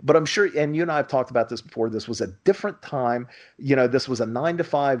doing. But I'm sure, and you and I have talked about this before, this was a different time. This was a 9 to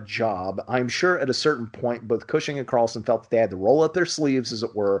 5 job. I'm sure at a certain point, both Cushing and Carlson felt that they had to roll up their sleeves, as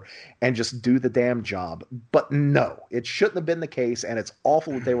it were, and just do the damn job. But no, it shouldn't have been the case, and it's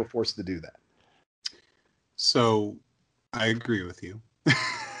awful that they were forced to do that. So I agree with you.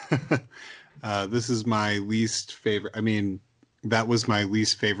 This is my least favorite. I mean, that was my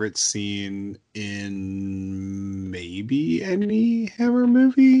least favorite scene in maybe any Hammer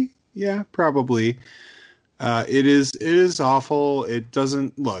movie. Yeah, probably. It is awful. It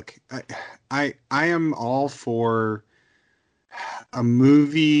doesn't look. I am all for a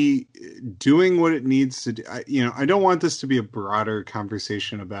movie doing what it needs to do. I don't want this to be a broader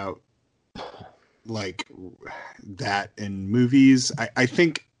conversation about like that in movies. I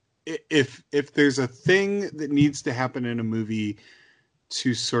think if there's a thing that needs to happen in a movie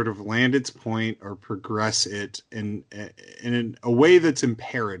to sort of land its point or progress it in a way that's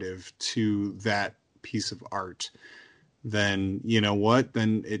imperative to that piece of art, then you know what?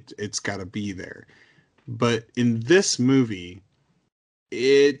 Then it's got to be there. But in this movie,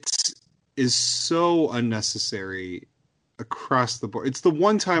 it is so unnecessary across the board. It's the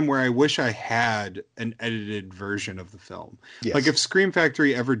one time where I wish I had an edited version of the film. Yes. Like if Scream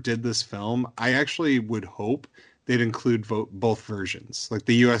Factory ever did this film, I actually would hope they'd include both versions, like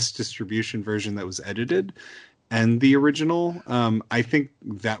the US distribution version that was edited and the original. I think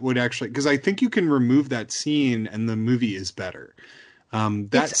that would actually, because I think you can remove that scene and the movie is better.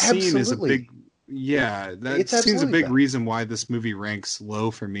 That scene is a big, yeah, that seems a big reason why this movie ranks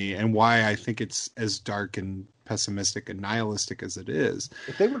low for me and why I think it's as dark and pessimistic and nihilistic as it is.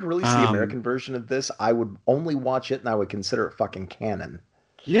 If they would release the American version of this, I would only watch it and I would consider it fucking canon.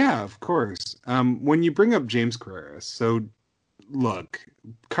 Yeah, of course. When you bring up James Carreras, so look,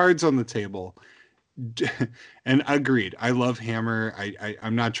 cards on the table. And agreed. I love Hammer.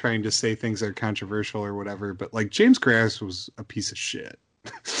 I'm not trying to say things that are controversial or whatever, but like James Carreras was a piece of shit.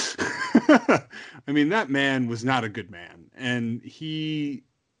 I mean, that man was not a good man, and he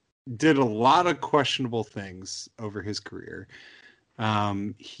did a lot of questionable things over his career.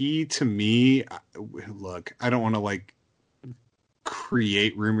 He, to me, look, I don't want to like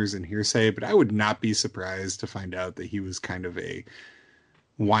create rumors and hearsay, but I would not be surprised to find out that he was kind of a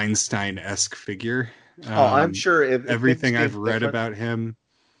Weinstein-esque figure. I'm sure if everything I've read about him.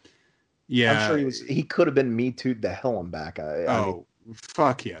 Yeah, I'm sure he could have been Me Too'd the hell and back. I mean,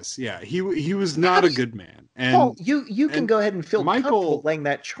 fuck yes, yeah. He was not a good man. And Paul, you can go ahead and feel comfortable laying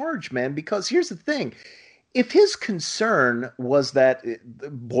that charge, man. Because here's the thing: if his concern was that,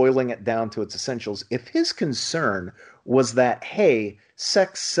 boiling it down to its essentials, if his concern was that, hey,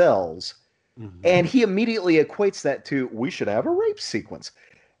 sex sells, and he immediately equates that to we should have a rape sequence.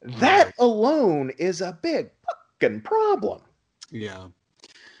 That alone is a big fucking problem. Yeah.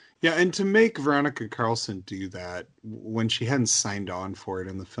 Yeah, and to make Veronica Carlson do that when she hadn't signed on for it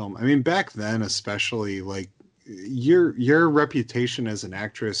in the film. I mean, back then especially, like, your reputation as an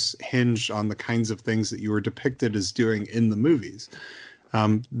actress hinged on the kinds of things that you were depicted as doing in the movies.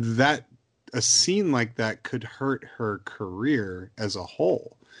 That a scene like that could hurt her career as a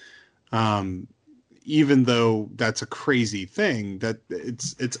whole. Even though that's a crazy thing, that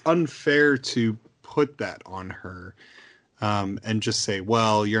it's unfair to put that on her. And just say,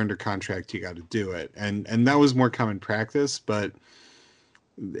 well, you're under contract, you got to do it. And that was more common practice, but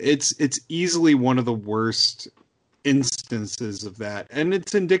it's easily one of the worst instances of that. And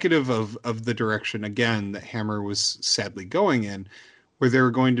it's indicative of the direction, again, that Hammer was sadly going in, where they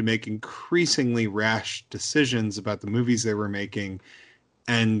were going to make increasingly rash decisions about the movies they were making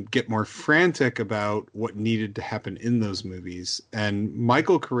and get more frantic about what needed to happen in those movies. And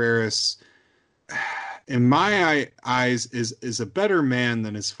Michael Carreras, in my eyes, is a better man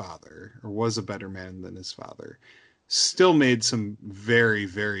than his father, or was a better man than his father. Still made some very,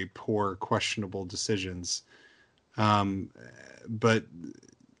 very poor, questionable decisions. But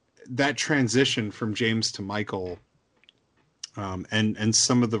that transition from James to Michael, and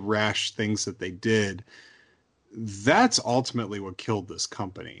some of the rash things that they did, that's ultimately what killed this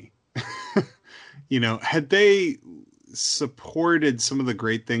company. You know, had they supported some of the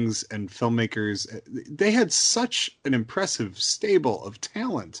great things and filmmakers, they had such an impressive stable of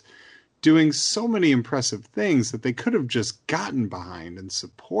talent doing so many impressive things that they could have just gotten behind and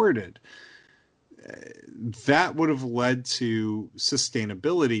supported. That would have led to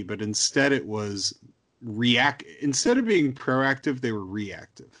sustainability, but instead it was instead of being proactive, they were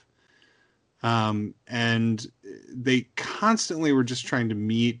reactive. And they constantly were just trying to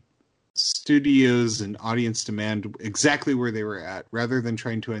meet studios and audience demand exactly where they were at, rather than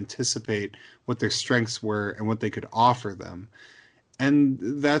trying to anticipate what their strengths were and what they could offer them. And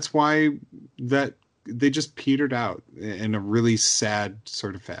that's why that they just petered out in a really sad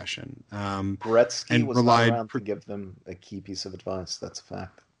sort of fashion. Gretzky was not around to give them a key piece of advice. That's a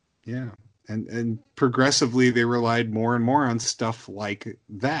fact. Yeah. And progressively they relied more and more on stuff like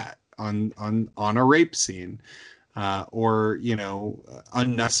that, on a rape scene. Or, you know,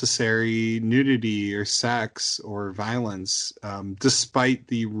 unnecessary nudity or sex or violence, despite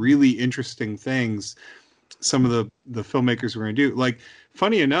the really interesting things some of the filmmakers were going to do. Like,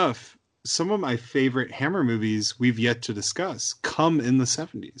 funny enough, some of my favorite Hammer movies we've yet to discuss come in the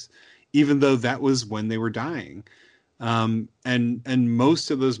 70s, even though that was when they were dying. And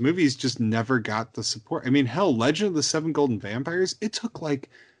most of those movies just never got the support. I mean, hell, Legend of the Seven Golden Vampires, it took like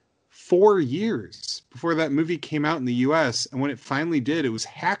 4 years before that movie came out in the US. And when it finally did, it was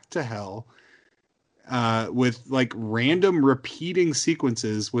hacked to hell, with like random repeating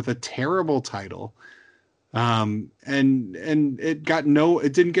sequences with a terrible title. And it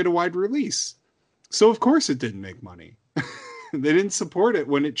didn't get a wide release. So of course it didn't make money. They didn't support it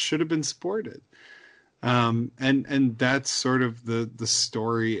when it should have been supported. And that's sort of the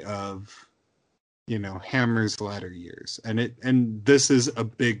story of, you know, Hammer's latter years. And this is a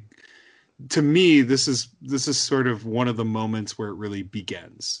big, to me, this is sort of one of the moments where it really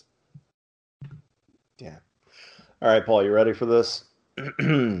begins. Yeah. All right, Paul, you ready for this?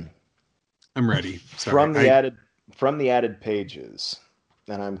 I'm ready. Sorry. From the added pages,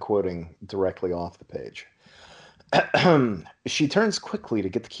 and I'm quoting directly off the page. She turns quickly to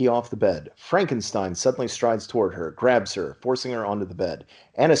get the key off the bed. Frankenstein suddenly strides toward her, grabs her, forcing her onto the bed.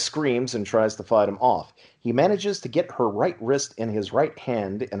 Anna screams and tries to fight him off. He manages to get her right wrist in his right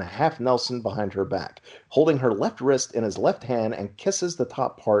hand in a half Nelson behind her back, holding her left wrist in his left hand, and kisses the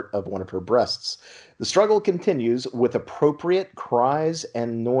top part of one of her breasts. The struggle continues with appropriate cries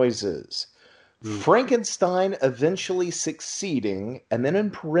and noises. Frankenstein eventually succeeding, and then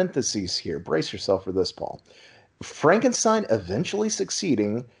in parentheses here, brace yourself for this, Paul. Frankenstein eventually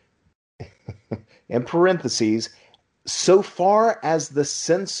succeeding, in parentheses, so far as the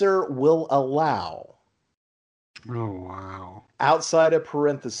censor will allow. Oh, wow. Outside of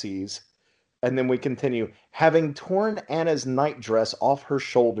parentheses, and then we continue, having torn Anna's nightdress off her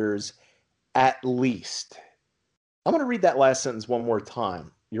shoulders at least. I'm going to read that last sentence one more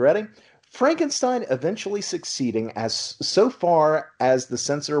time. You ready? Frankenstein eventually succeeding as so far as the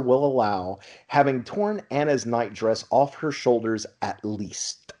censor will allow, having torn Anna's nightdress off her shoulders at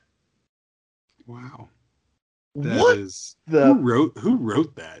least. Wow. What who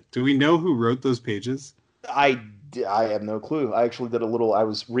wrote that? Do we know who wrote those pages? I have no clue. I actually did I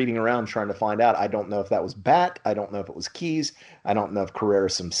was reading around trying to find out. I don't know if that was Bat. I don't know if it was Keyes. I don't know if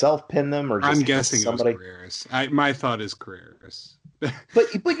Carreras himself penned them or just I'm guessing somebody. It was Carreras. My thought is Carreras.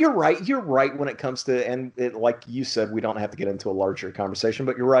 But you're right. You're right when it comes to, and like you said, we don't have to get into a larger conversation.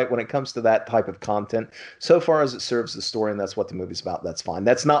 But you're right when it comes to that type of content. So far as it serves the story and that's what the movie's about, that's fine.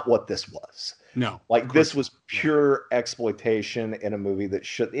 That's not what this was. No, of Like this course not. was Yeah. pure exploitation in a movie that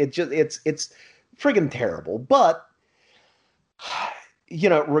should it just it's friggin' terrible. But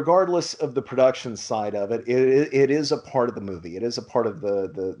regardless of the production side of it, it is a part of the movie. It is a part of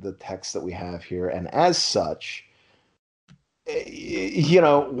the text that we have here, and as such,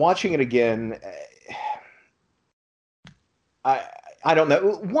 watching it again, I I don't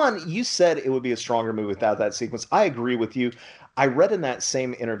know. One, you said it would be a stronger movie without that sequence. I agree with you. I read in that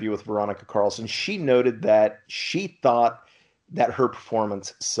same interview with Veronica Carlson, she noted that she thought that her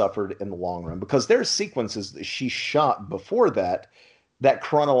performance suffered in the long run because there are sequences that she shot before that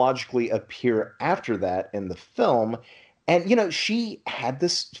chronologically appear after that in the film. And, she had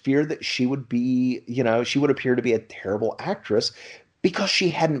this fear that she would be, she would appear to be a terrible actress because she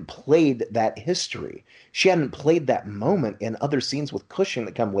hadn't played that history. She hadn't played that moment in other scenes with Cushing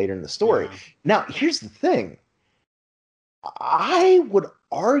that come later in the story. Yeah. Now, here's the thing. I would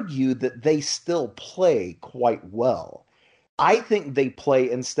argue that they still play quite well. I think they play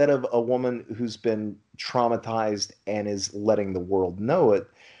instead of a woman who's been traumatized and is letting the world know it.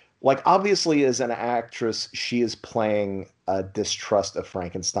 Like, obviously, as an actress, she is playing a distrust of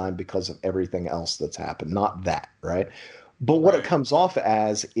Frankenstein because of everything else that's happened. Not that, right? But what it Right. comes off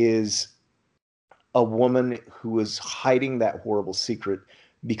as is a woman who is hiding that horrible secret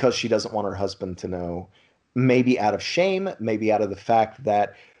because she doesn't want her husband to know, maybe out of shame, maybe out of the fact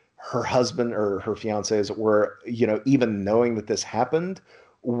that her husband or her fiance, as it were, even knowing that this happened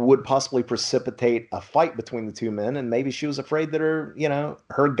would possibly precipitate a fight between the two men. And maybe she was afraid that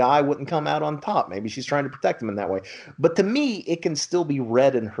her guy wouldn't come out on top. Maybe she's trying to protect him in that way. But to me, it can still be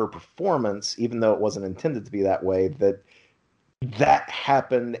read in her performance, even though it wasn't intended to be that way, that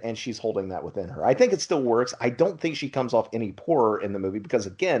happened and she's holding that within her. I think it still works. I don't think she comes off any poorer in the movie because,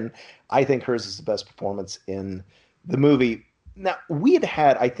 again, I think hers is the best performance in the movie. Now, we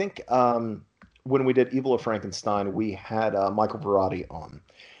had, I think, when we did Evil of Frankenstein, we had Michael Verratti on.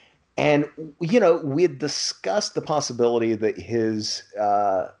 And, we had discussed the possibility that his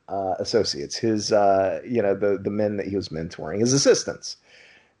associates, the men that he was mentoring, his assistants,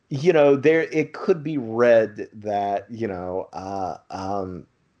 there it could be read that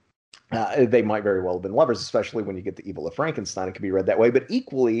they might very well have been lovers, especially when you get the Evil of Frankenstein. It could be read that way, but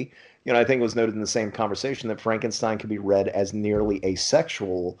equally, I think it was noted in the same conversation that Frankenstein could be read as nearly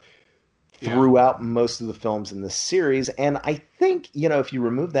asexual Yeah. throughout most of the films in this series. And I think if you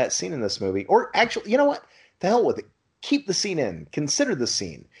remove that scene in this movie, or actually, you know what, the hell with it, keep the scene in, consider the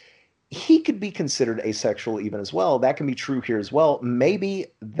scene, he could be considered asexual even as well. That can be true here as well. Maybe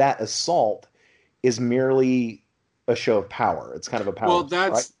that assault is merely a show of power. It's kind of a power, Well,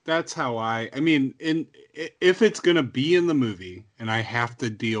 right? that's how I mean, if it's gonna be in the movie and I have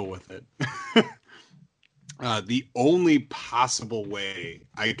to deal with it, the only possible way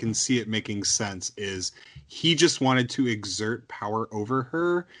I can see it making sense is he just wanted to exert power over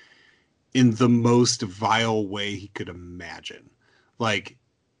her in the most vile way he could imagine. Like,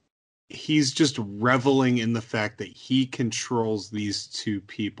 he's just reveling in the fact that he controls these two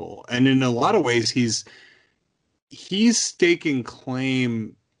people, and in a lot of ways he's staking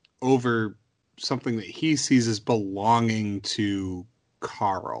claim over something that he sees as belonging to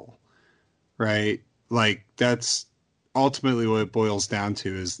Carl, right? Like, that's ultimately what it boils down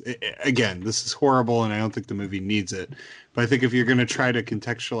to. Is, again, this is horrible and I don't think the movie needs it, but I think if you're going to try to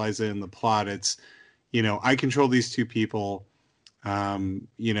contextualize it in the plot, it's, I control these two people.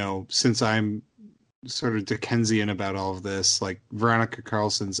 Since I'm sort of Dickensian about all of this, like, Veronica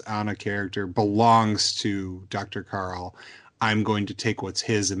Carlson's Anna character belongs to Dr. Carl. I'm going to take what's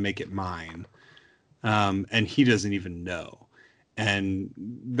his and make it mine. And he doesn't even know. And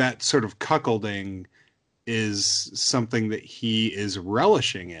that sort of cuckolding is something that he is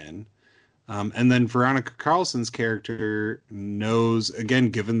relishing in. And then Veronica Carlson's character knows, again,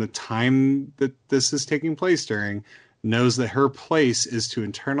 given the time that this is taking place during, knows that her place is to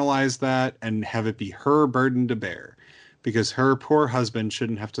internalize that and have it be her burden to bear, because her poor husband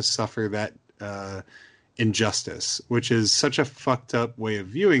shouldn't have to suffer that injustice, which is such a fucked up way of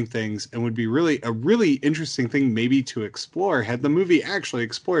viewing things and would be a really interesting thing maybe to explore had the movie actually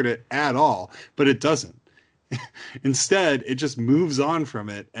explored it at all, but it doesn't. Instead, it just moves on from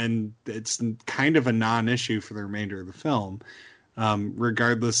it, and it's kind of a non-issue for the remainder of the film.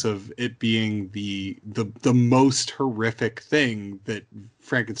 Regardless of it being the most horrific thing that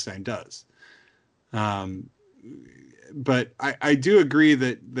Frankenstein does. But I do agree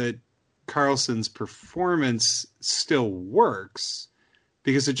that Carlson's performance still works.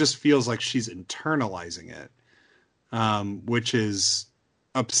 because it just feels like she's internalizing it, which is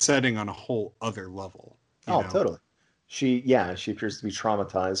upsetting on a whole other level, you Oh, know? totally. She appears to be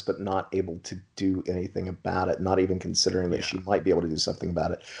traumatized, but not able to do anything about it, not even considering that Yeah. she might be able to do something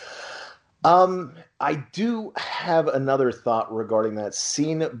about it. I do have another thought regarding that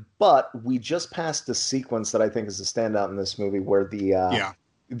scene, but we just passed a sequence that I think is a standout in this movie where Yeah.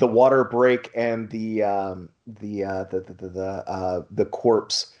 the water break and the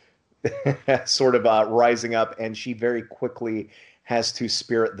corpse sort of rising up, and she very quickly has to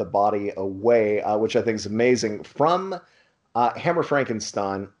spirit the body away, which I think is amazing. From Hammer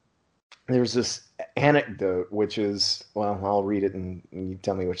Frankenstein, there's this anecdote, which is, well, I'll read it and you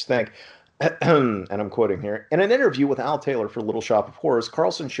tell me what you think. And I'm quoting here. In an interview with Al Taylor for Little Shop of Horrors,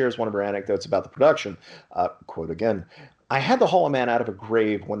 Carlson shares one of her anecdotes about the production. Quote again. I had to haul a man out of a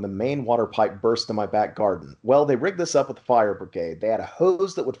grave when the main water pipe burst in my back garden. Well, they rigged this up with the fire brigade. They had a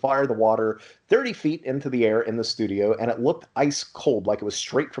hose that would fire the water 30 feet into the air in the studio, and it looked ice cold, like it was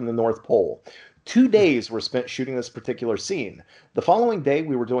straight from the North Pole. 2 days were spent shooting this particular scene. The following day,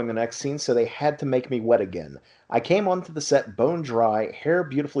 we were doing the next scene, so they had to make me wet again. I came onto the set bone dry, hair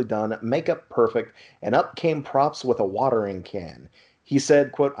beautifully done, makeup perfect, and up came props with a watering can. He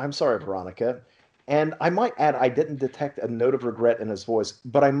said, quote, I'm sorry, Veronica. And I might add, I didn't detect a note of regret in his voice,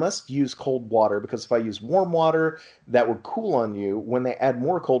 but I must use cold water because if I use warm water, that would cool on you. When they add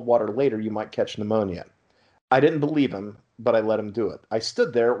more cold water later, you might catch pneumonia. I didn't believe him, but I let him do it. I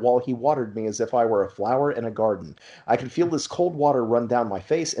stood there while he watered me as if I were a flower in a garden. I could feel this cold water run down my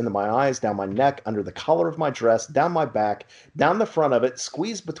face, into my eyes, down my neck, under the collar of my dress, down my back, down the front of it,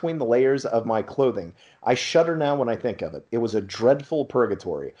 squeezed between the layers of my clothing. I shudder now when I think of it. It was a dreadful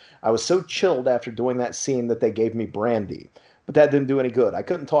purgatory. I was so chilled after doing that scene that they gave me brandy. But that didn't do any good. I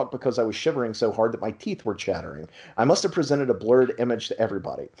couldn't talk because I was shivering so hard that my teeth were chattering. I must have presented a blurred image to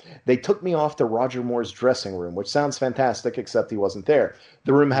everybody. They took me off to Roger Moore's dressing room, which sounds fantastic, except he wasn't there.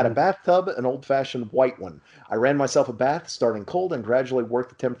 The room had a Mhm. bathtub, an old fashioned white one. I ran myself a bath, starting cold, and gradually worked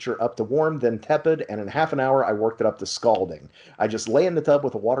the temperature up to warm, then tepid, and in half an hour I worked it up to scalding. I just lay in the tub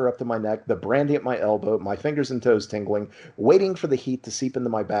with the water up to my neck, the brandy at my elbow, my fingers and toes tingling, waiting for the heat to seep into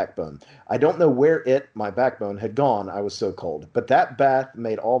my backbone. I don't know where my backbone, had gone. I was so cold. But that bath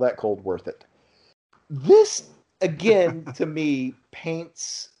made all that cold worth it. This, again, to me,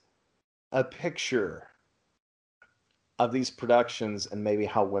 paints a picture of these productions and maybe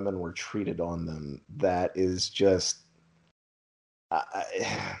how women were treated on them that is just, uh,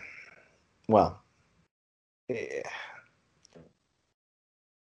 well,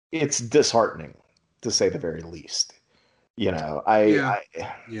 it's disheartening to say the very least. You know, Yeah.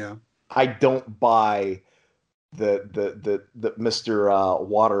 Yeah. I don't buy the Mr.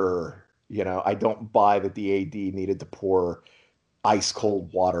 Water. You know, I don't buy that the AD needed to pour ice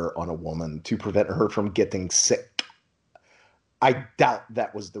cold water on a woman to prevent her from getting sick. I doubt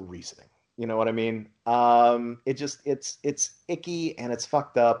that was the reasoning. You know what I mean? It's icky and it's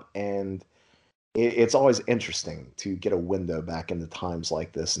fucked up, and it's always interesting to get a window back into times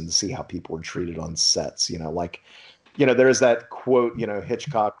like this and to see how people were treated on sets. You know, like, there's that quote,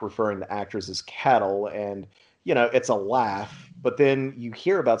 Hitchcock referring to actors as cattle, and it's a laugh, but then you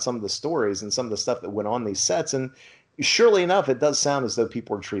hear about some of the stories and some of the stuff that went on these sets, and surely enough, it does sound as though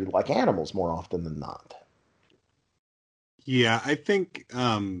people are treated like animals more often than not. Yeah, I think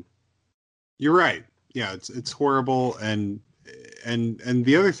you're right. Yeah, it's horrible, and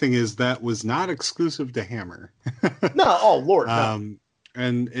the other thing is that was not exclusive to Hammer. No, oh Lord, no. um,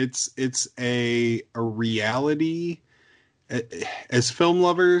 and it's a reality. As film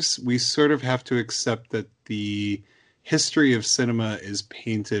lovers, we sort of have to accept that the history of cinema is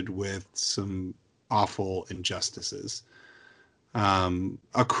painted with some awful injustices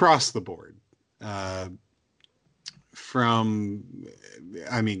across the board. Uh, from,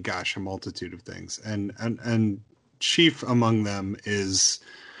 I mean, gosh, a multitude of things, and chief among them is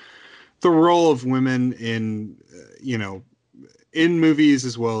the role of women in, in movies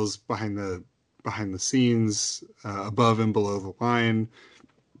as well as behind the scenes, above and below the line,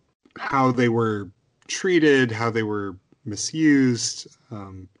 how they were treated, how they were misused,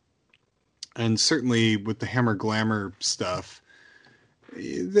 and certainly with the Hammer glamour stuff,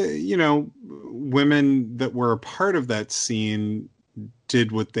 women that were a part of that scene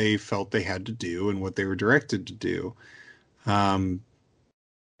did what they felt they had to do and what they were directed to do. Um,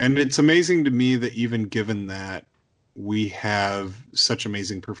 and it's amazing to me that even given that, we have such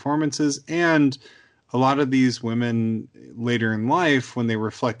amazing performances, and a lot of these women later in life, when they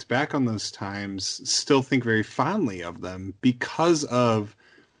reflect back on those times, still think very fondly of them because of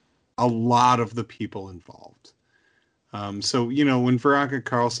a lot of the people involved. So, you know, when Veronica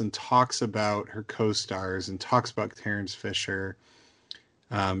Carlson talks about her co-stars and talks about Terrence Fisher,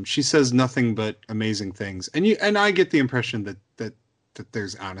 she says nothing but amazing things. And I get the impression that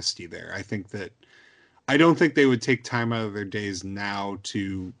there's honesty there. I don't think they would take time out of their days now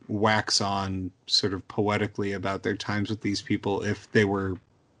to wax on sort of poetically about their times with these people if they were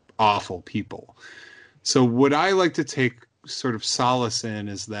awful people. So what I like to take sort of solace in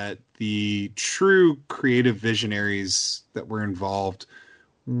is that the true creative visionaries that were involved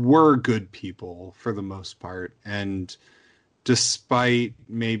were good people for the most part. And despite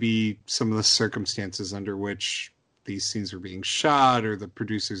maybe some of the circumstances under which these scenes were being shot or the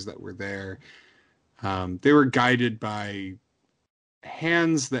producers that were there, they were guided by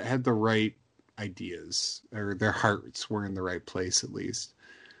hands that had the right ideas, or their hearts were in the right place at least.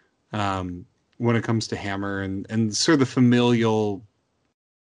 When it comes to Hammer and sort of the familial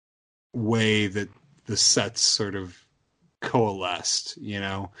way that the sets sort of coalesced, you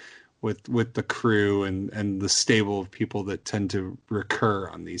know, with the crew and the stable of people that tend to recur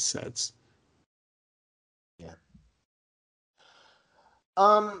on these sets. Yeah.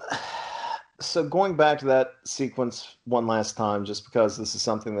 So going back to that sequence one last time, just because this is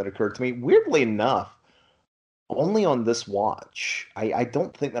something that occurred to me, weirdly enough, only on this watch. I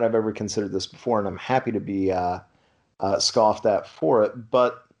don't think that I've ever considered this before, and I'm happy to be scoffed at for it.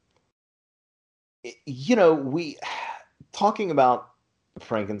 But you know, we talking about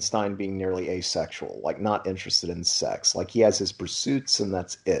Frankenstein being nearly asexual, like not interested in sex, like he has his pursuits and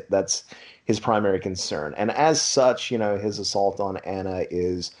that's it. That's his primary concern, and as such, you know, his assault on Anna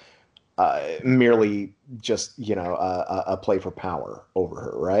is merely just a play for power over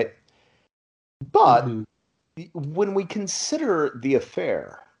her, right? But Mm-hmm. when we consider the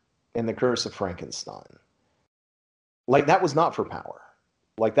affair in The Curse of Frankenstein, like that was not for power.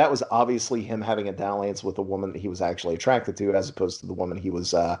 Like that was obviously him having a dalliance with a woman that he was actually attracted to, as opposed to the woman he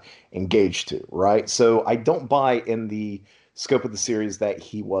was engaged to, right? So I don't buy in the scope of the series that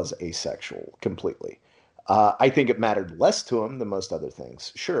he was asexual completely. I think it mattered less to him than most other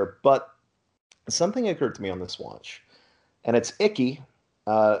things, sure, but something occurred to me on this watch, and it's icky.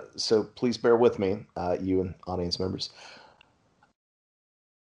 So please bear with me, you and audience members.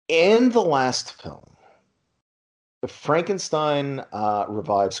 In the last film, Frankenstein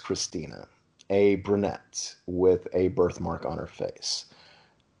revives Christina, a brunette with a birthmark on her face,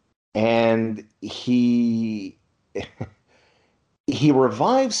 and he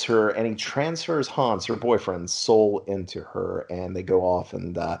revives her and he transfers Hans, her boyfriend's soul, into her, and they go off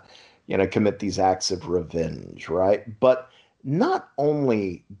and commit these acts of revenge, right? But not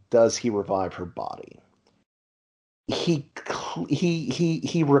only does he revive her body, he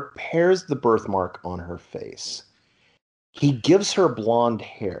he repairs the birthmark on her face. He gives her blonde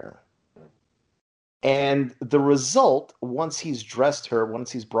hair. And the result, once he's dressed her,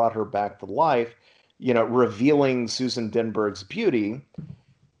 once he's brought her back to life, revealing Susan Denberg's beauty,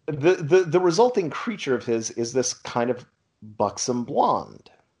 the resulting creature of his is this kind of buxom blonde.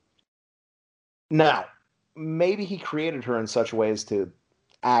 Now, maybe he created her in such ways to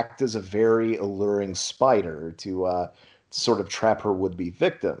act as a very alluring spider to sort of trap her would-be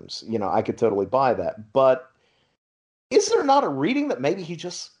victims. I could totally buy that. But is there not a reading that maybe he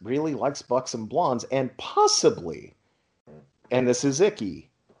just really likes buxom blondes, and possibly, and this is icky,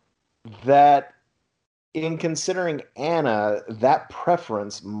 that in considering Anna, that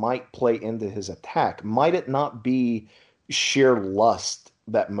preference might play into his attack? Might it not be sheer lust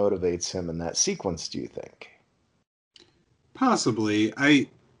that motivates him in that sequence, do you think? Possibly. I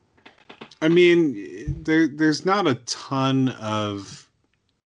mean, there's not a ton of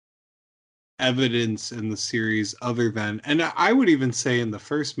evidence in the series other than, and I would even say in the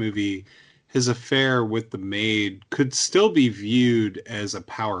first movie, his affair with the maid could still be viewed as a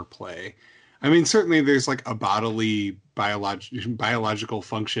power play. I mean, certainly there's like a bodily biological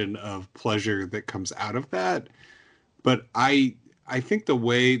function of pleasure that comes out of that, but I think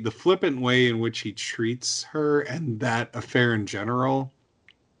the flippant way in which he treats her and that affair in general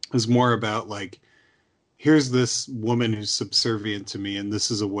is more about like, here's this woman who's subservient to me, and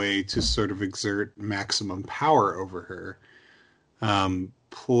this is a way to sort of exert maximum power over her.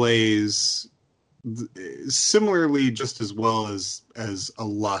 Plays similarly just as well as a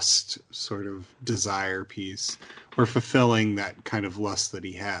lust sort of desire piece, or fulfilling that kind of lust that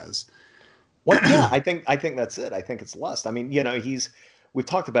he has. Well, yeah, I think that's it. I think it's lust. I mean, we've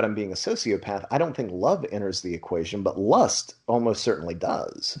talked about him being a sociopath. I don't think love enters the equation, but lust almost certainly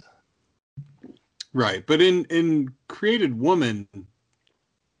does. Right, but in Created Woman,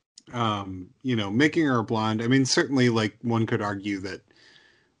 making her a blonde, I mean, certainly, like, one could argue that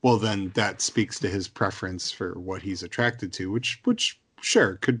well, then that speaks to his preference for what he's attracted to, which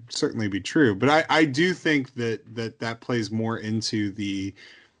sure could certainly be true. But I do think that plays more into the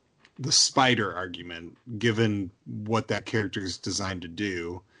spider argument, given what that character is designed to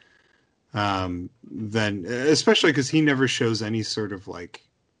do. Then especially because he never shows any sort of like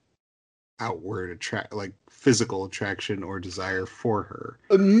outward like physical attraction or desire for her.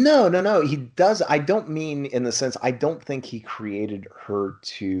 No. He does. I don't mean in the sense, I don't think he created her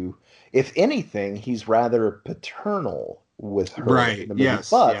to, if anything, he's rather paternal with her Right. in the movie.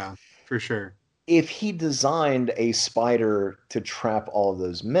 Yes. But yeah, for sure. if he designed a spider to trap all of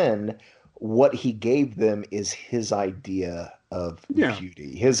those men, what he gave them is his idea of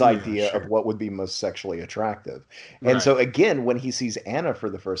beauty, his idea of what would be most sexually attractive. And so again, when he sees Anna for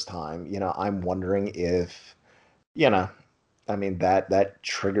the first time, I'm wondering if, I mean, that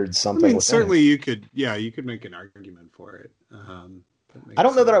triggered something. I mean, certainly you could make an argument for it. I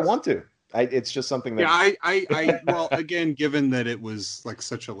don't know that I want to. It's just something that. Yeah, I well, again, given that it was like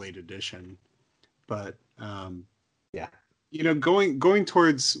such a late edition, but yeah. Going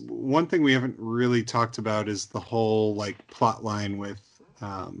towards one thing we haven't really talked about is the whole like plot line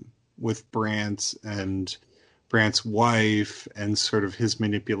with Brant and Brant's wife and sort of his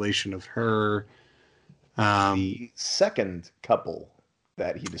manipulation of her. The second couple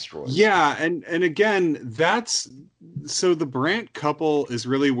that he destroyed. Yeah, and again, that's so the Brant couple is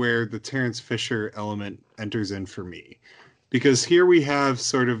really where the Terence Fisher element enters in for me. Because here we have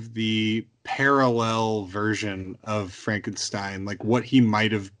sort of the parallel version of Frankenstein, like what he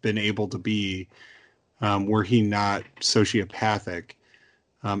might have been able to be were he not sociopathic.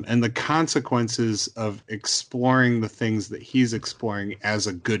 And the consequences of exploring the things that he's exploring as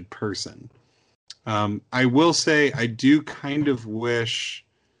a good person. I will say I do kind of wish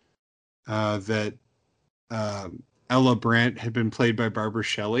that Ella Brant had been played by Barbara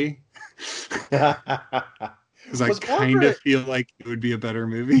Shelley. Because I kind of feel like it would be a better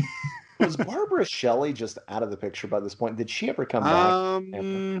movie. Was Barbara Shelley just out of the picture by this point? Did she ever come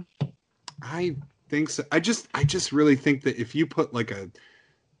back? I think so. I just really think that if you put like a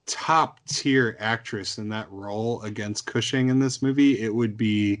top tier actress in that role against Cushing in this movie, it would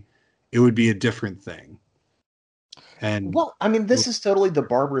be a different thing. And well, I mean, this is totally the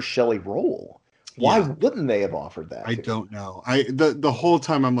Barbara Shelley role. Why wouldn't they have offered that? I don't know. The whole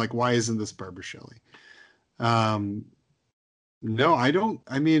time I'm like, why isn't this Barbara Shelley? No, I don't.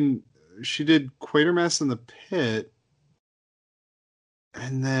 I mean, she did Quatermass in the Pit.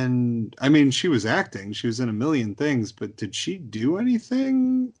 And then, I mean, she was acting. She was in a million things, but did she do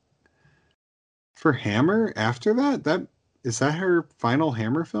anything for Hammer after that? Is that her final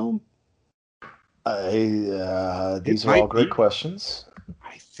Hammer film? These are all great questions.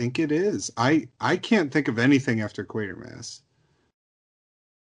 I think it is. I can't think of anything after Quatermass.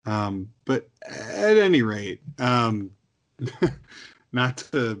 But at any rate, not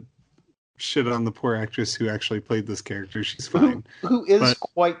to shit on the poor actress who actually played this character. She's fine. Who is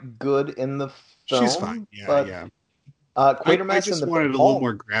quite good in the film. She's fine. Yeah. Quatermass I just wanted a little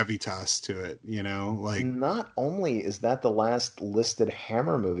more gravitas to it, like. Not only is that the last listed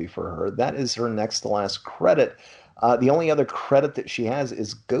Hammer movie for her, that is her next to last credit. The only other credit that she has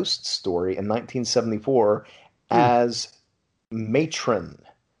is Ghost Story in 1974 as matron.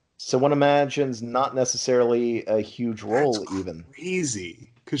 So one imagines not necessarily a huge role. That's even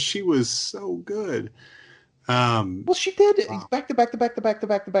crazy because she was so good. Well, she did back to back,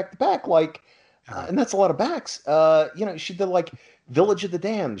 like, and that's a lot of backs. She did like Village of the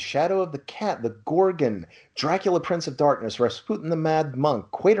Damned, Shadow of the Cat, The Gorgon, Dracula, Prince of Darkness, Rasputin the Mad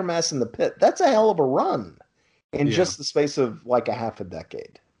Monk, Quatermass in the Pit. That's a hell of a run in just the space of like a half a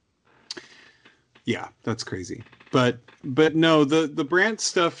decade. Yeah, that's crazy. But no, the Brant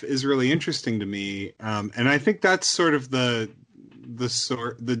stuff is really interesting to me, and I think that's sort of the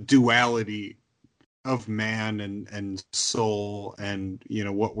duality of man and soul, and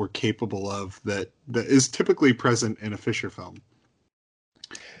what we're capable of that is typically present in a Fisher film.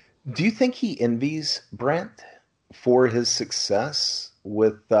 Do you think he envies Brant for his success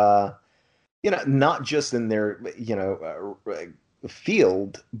with not just in their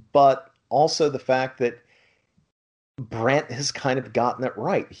field, but also the fact that Brant has kind of gotten it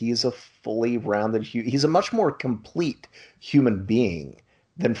right. He's a fully rounded, he's a much more complete human being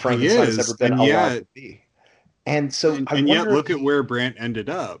than Frankenstein's ever been allowed to be. And so, and yet look at where Brant ended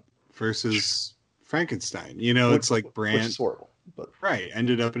up versus Frankenstein. It's like Brant, which is horrible, but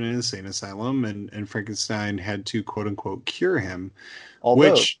ended up in an insane asylum, and Frankenstein had to quote unquote cure him.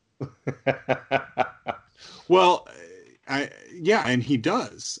 Although, which, well, Yeah, and he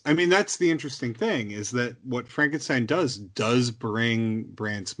does. I mean, that's the interesting thing, is that what Frankenstein does bring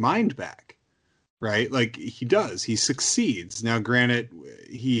Brandt's mind back, right? Like, he does. He succeeds. Now, granted,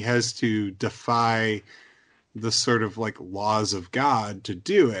 he has to defy the sort of like laws of God to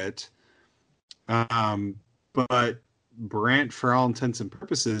do it. But Brandt, for all intents and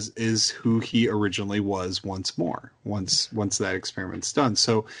purposes, is who he originally was once that experiment's done.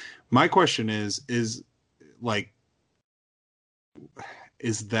 So my question is like,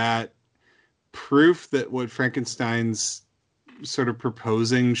 is that proof that what Frankenstein's sort of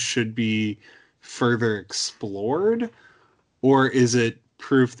proposing should be further explored? Or is it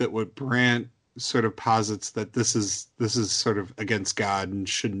proof that what Brandt sort of posits, that this is sort of against God and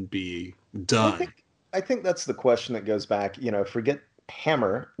shouldn't be I done? think I think that's the question that goes back, forget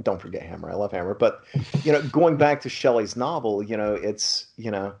Hammer, don't forget Hammer. I love Hammer, but going back to Shelley's novel, it's,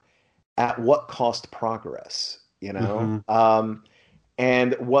 at what cost progress, Mm-hmm.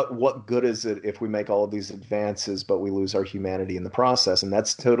 and what good is it if we make all of these advances but we lose our humanity in the process? And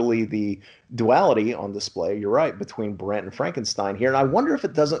that's totally the duality on display. You're right, between Brent and Frankenstein here. And I wonder if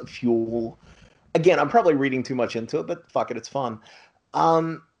it doesn't fuel, again, I'm probably reading too much into it, but fuck it, it's fun.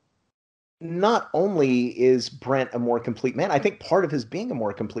 Um, Not only is Brent a more complete man, I think part of his being a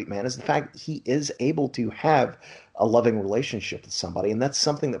more complete man is the fact that he is able to have a loving relationship with somebody. And that's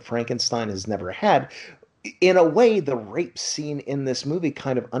something that Frankenstein has never had. In a way, the rape scene in this movie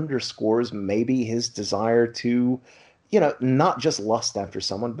kind of underscores maybe his desire to, not just lust after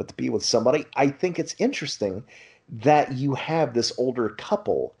someone, but to be with somebody. I think it's interesting that you have this older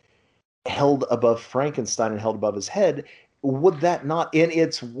couple held above Frankenstein and held above his head. Would that not, in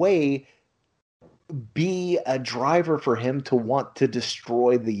its way, be a driver for him to want to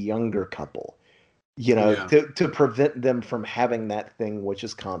destroy the younger couple, Yeah. to prevent them from having that thing which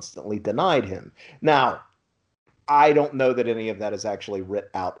is constantly denied him? Now, I don't know that any of that is actually writ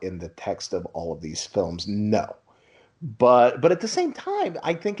out in the text of all of these films. No. But at the same time,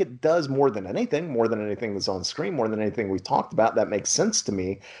 I think it does more than anything that's on screen, more than anything we've talked about, that makes sense to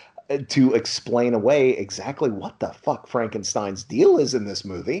me, to explain away exactly what the fuck Frankenstein's deal is in this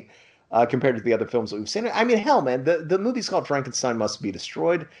movie, compared to the other films that we've seen. I mean, hell, man, the movie's called Frankenstein Must Be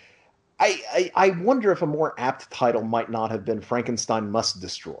Destroyed. I wonder if a more apt title might not have been Frankenstein Must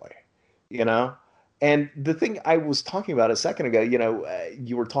Destroy, you know? And the thing I was talking about a second ago,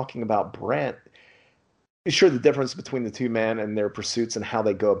 you were talking about Brent. Sure, the difference between the two men and their pursuits and how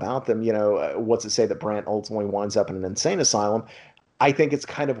they go about them, what's it say that Brant ultimately winds up in an insane asylum? I think it's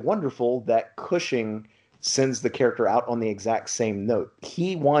kind of wonderful that Cushing sends the character out on the exact same note.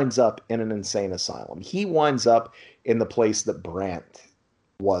 He winds up in an insane asylum. He winds up in the place that Brant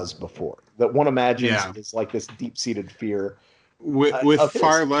was before, that one imagines Yeah. is like this deep-seated fear With of his.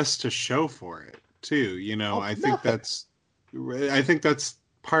 far less to show for it, too. Oh, I think nothing. that's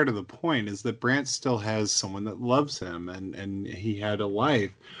part of the point, is that Brant still has someone that loves him, and he had a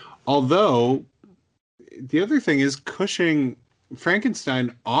life. Although the other thing is, Cushing,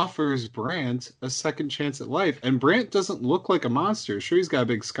 Frankenstein offers Brant a second chance at life, and Brant doesn't look like a monster. Sure, he's got a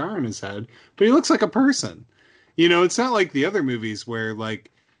big scar on his head, but he looks like a person. It's not like the other movies where,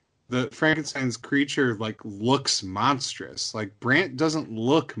 like, the Frankenstein's creature like looks monstrous. Like, Brant doesn't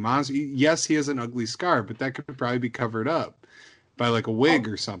look monstrous. Yes, he has an ugly scar, but that could probably be covered up by like a Oh, wig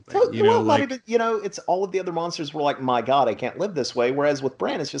or something. well, not Like, even, it's all of the other monsters were like, my God, I can't live this way. Whereas with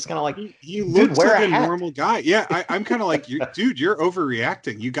Brant, it's just kind of like, he dude, looks wear like a a hat. normal guy. Yeah, I'm kind of like, dude, you're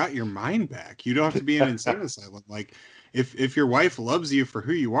overreacting. You got your mind back. You don't have to be in an insane asylum. Like, if your wife loves you for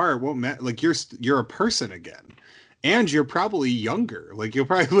who you are, it won't matter. Like, you're a person again, and you're probably younger. Like, you'll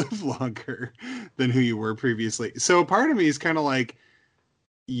probably live longer than who you were previously. So part of me is kind of like,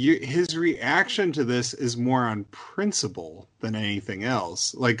 his reaction to this is more on principle than anything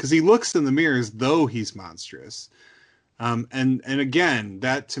else. Like, because he looks in the mirror as though he's monstrous. And again,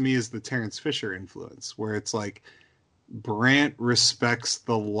 that to me is the Terence Fisher influence, where it's like Brant respects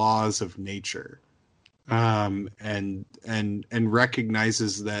the laws of nature, and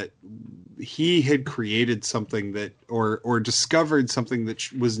recognizes that he had created something that, or discovered something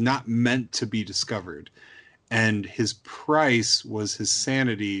that was not meant to be discovered, and his price was his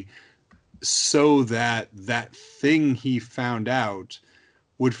sanity, so that that thing he found out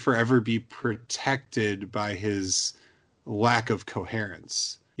would forever be protected by his lack of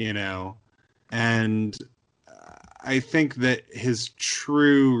coherence, And I think that his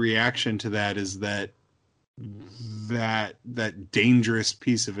true reaction to that is that dangerous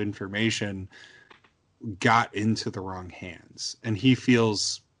piece of information got into the wrong hands, and he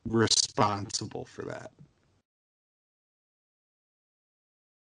feels responsible for that.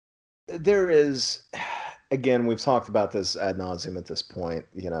 There is again, we've talked about this ad nauseum at this point,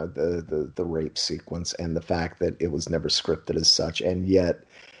 you know, the rape sequence and the fact that it was never scripted as such, and yet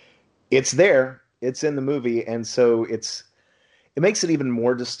it's there, it's in the movie, and so it makes it even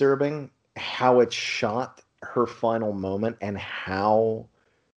more disturbing how it's shot, her final moment, and how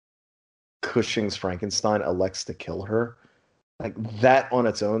Cushing's Frankenstein elects to kill her. Like that on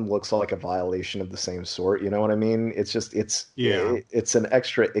its own looks like a violation of the same sort. You know what I mean? It's just Yeah. it's an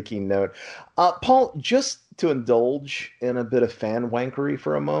extra icky note. Paul, just to indulge in a bit of fan wankery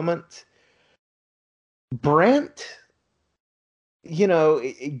for a moment, Brant, you know,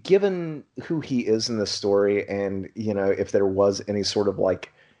 given who he is in the story, and you know, if there was any sort of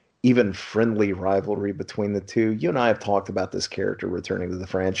like even friendly rivalry between the two, you and I have talked about this character returning to the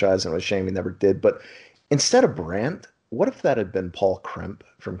franchise, and it was a shame he never did. But instead of Brant, what if that had been Paul Krimp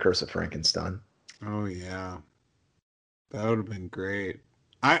from Curse of Frankenstein? Oh yeah, that would have been great.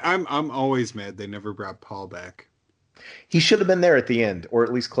 I'm always mad they never brought Paul back. He should have been there at the end, or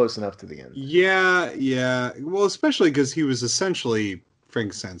at least close enough to the end. Yeah, yeah. Well, especially because he was essentially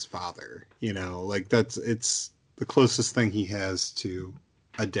Frankenstein's father. You know, like it's the closest thing he has to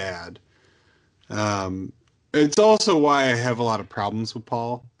a dad. Um, it's also why I have a lot of problems with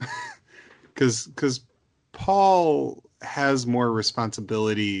Paul, because Paul has more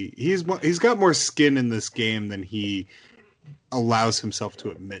responsibility. He's got more skin in this game than he allows himself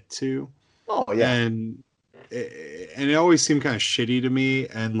to admit to, Oh yeah, and it always seemed kind of shitty to me.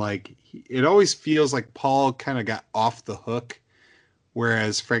 And like it always feels like Paul kind of got off the hook,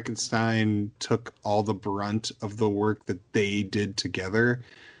 whereas Frankenstein took all the brunt of the work that they did together.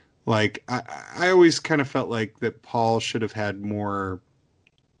 Like I always kind of felt like that Paul should have had more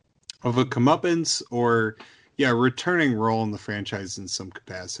of a comeuppance or yeah, returning role in the franchise in some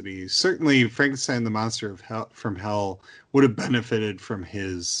capacity. Certainly Frankenstein the Monster of Hell from Hell would have benefited from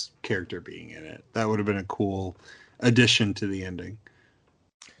his character being in it. That would have been a cool addition to the ending.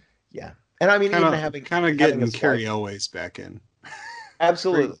 yeah. And I mean, Kind even of kind of having a getting slight, Carrie Elways back in. Bring,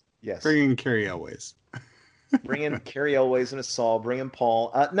 absolutely, yes. bringing Carrie Elways. Bring in Carrie Elways and a Saul. Bring in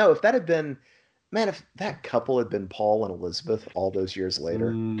Paul. No, if that had been, man, if that couple had been Paul and Elizabeth all those years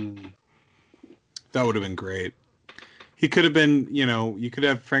later, Mm, that would have been great. He could have been, you know, you could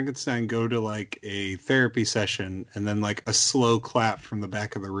have Frankenstein go to like a therapy session and then like a slow clap from the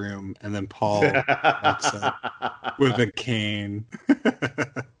back of the room, and then Paul walks up with a cane,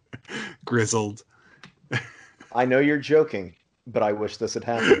 grizzled. I know you're joking, but I wish this had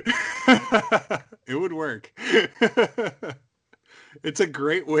happened. It would work. It's a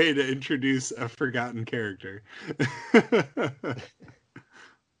great way to introduce a forgotten character.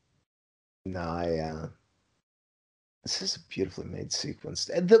 No, this is a beautifully made sequence.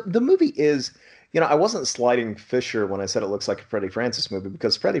 The movie is, you know, I wasn't slighting Fisher when I said it looks like a Freddie Francis movie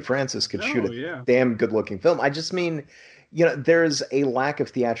because Freddie Francis could shoot Oh a yeah, damn good looking film. I just mean, you know, there's a lack of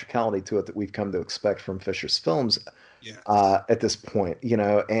theatricality to it that we've come to expect from Fisher's films yes. at this point, you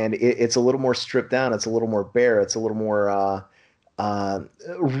know, and it's a little more stripped down. It's a little more bare. It's a little more, uh,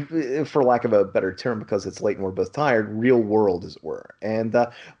 for lack of a better term, because it's late and we're both tired, real world, as it were. And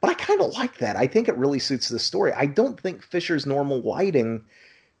but I kind of like that. I think it really suits the story. I don't think Fisher's normal lighting,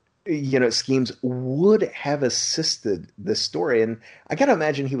 you know, schemes would have assisted this story. And I gotta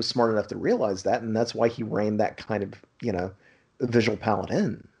imagine he was smart enough to realize that, and that's why he reined that kind of, you know, visual palette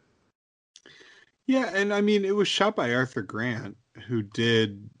in. Yeah, and I mean, it was shot by Arthur Grant, who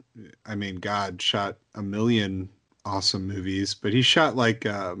did, I mean, God, shot a million awesome movies, but he shot like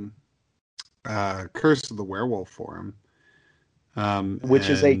Curse of the Werewolf for him. Which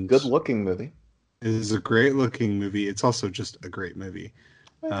is a And good looking movie. it is a great looking movie. It's also just a great movie.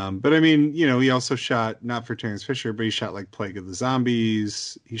 But I mean, you know, he also shot, not for Terrence Fisher, but he shot like Plague of the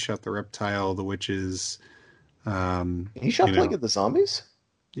Zombies. He shot The Reptile, The Witches. He You shot Plague know, of the Zombies.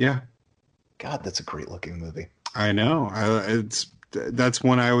 yeah, God, that's a great looking movie. I know. That's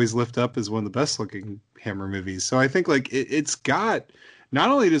one I always lift up as one of the best looking Hammer movies. So I think like it's got, not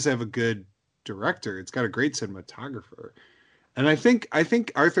only does it have a good director, it's got a great cinematographer. And I think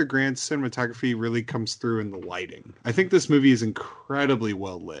Arthur Grant's cinematography really comes through in the lighting. I think this movie is incredibly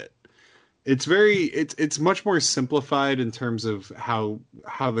well lit. It's much more simplified in terms of how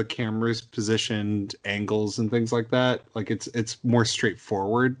the camera's positioned, angles and things like that. Like it's more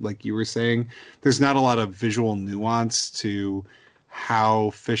straightforward, like you were saying. There's not a lot of visual nuance to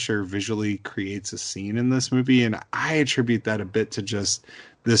how Fisher visually creates a scene in this movie, and I attribute that a bit to just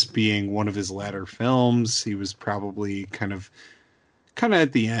this being one of his latter films. He was probably kind of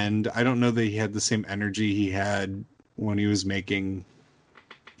at the end. I don't know that he had the same energy he had when he was making,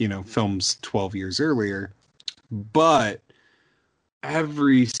 you know, films 12 years earlier. But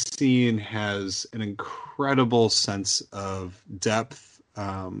every scene has an incredible sense of depth,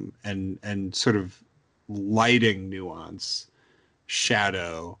 and sort of lighting nuance,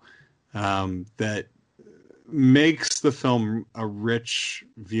 shadow, that makes the film a rich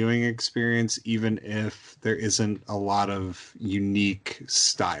viewing experience, even if there isn't a lot of unique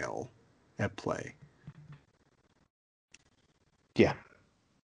style at play. Yeah.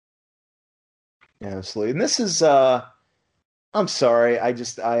 Yeah, absolutely. And this is I'm sorry,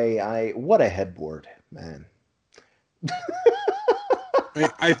 I what a headboard, man.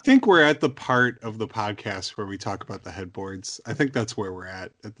 I think we're at the part of the podcast where we talk about the headboards. I think that's where we're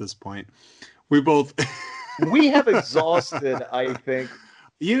at this point. We both We have exhausted, I think.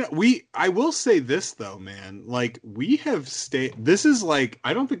 I will say this though, man. Like, we have stayed. This is like,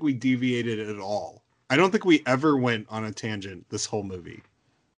 I don't think we deviated at all. I don't think we ever went on a tangent this whole movie,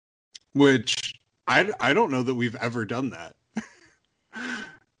 which I don't know that we've ever done that.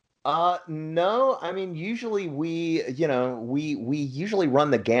 No, I mean usually we usually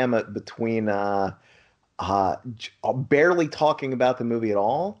run the gamut between barely talking about the movie at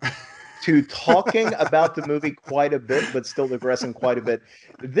all to talking about the movie quite a bit, but still digressing quite a bit.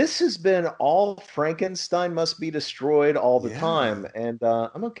 This has been all Frankenstein must be destroyed all the time, and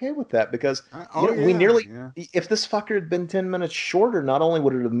I'm okay with that because we nearly. Yeah. If this fucker had been 10 minutes shorter, not only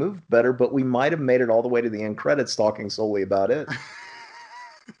would it have moved better, but we might have made it all the way to the end credits talking solely about it.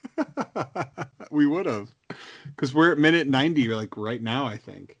 We would have, because we're at minute 90, like right now, I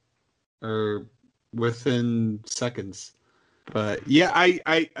think, or within seconds. But yeah,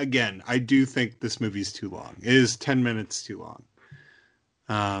 I do think this movie's too long. It is 10 minutes too long.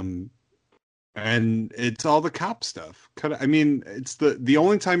 And it's all the cop stuff. I mean, it's the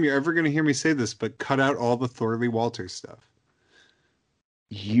only time you're ever going to hear me say this, but cut out all the Thorley Walters stuff.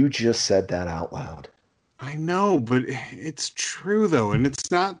 You just said that out loud. I know, but it's true though, and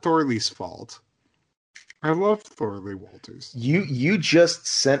it's not Thorley's fault. I love Thorley Walters. You just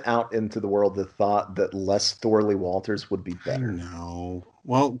sent out into the world the thought that less Thorley Walters would be better. No,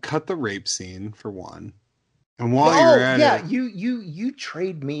 well, cut the rape scene for one, and while you're at it, you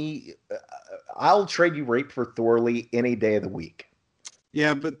trade me. I'll trade you rape for Thorley any day of the week.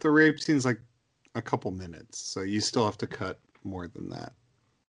 Yeah, but the rape scene's like a couple minutes, so you still have to cut more than that.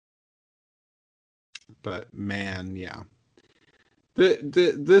 But man, yeah,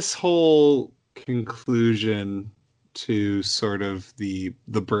 this whole conclusion to sort of the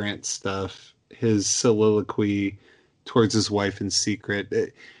Brandt stuff, his soliloquy towards his wife in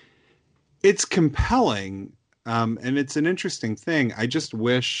secret, it's compelling, and it's an interesting thing. I just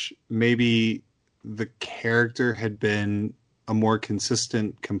wish maybe the character had been a more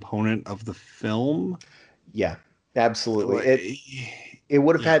consistent component of the film. Yeah, absolutely. It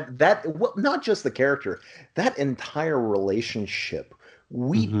would have had that, not just the character, that entire relationship.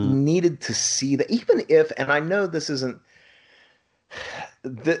 We needed to see that, even if, and I know this isn't,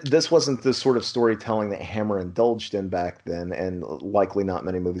 this wasn't the sort of storytelling that Hammer indulged in back then, and likely not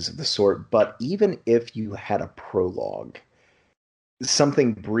many movies of the sort, but even if you had a prologue,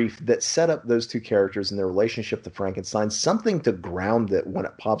 something brief that set up those two characters and their relationship to Frankenstein, something to ground it when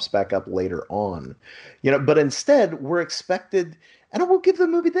it pops back up later on, but instead we're expected. And I will give the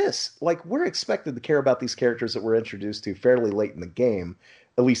movie this. Like, we're expected to care about these characters that we're introduced to fairly late in the game,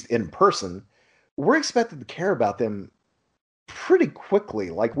 at least in person. We're expected to care about them pretty quickly.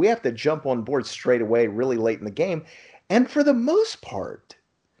 Like, we have to jump on board straight away really late in the game. And for the most part,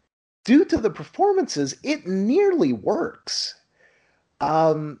 due to the performances, it nearly works.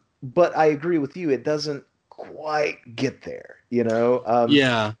 But I agree with you. It doesn't quite get there,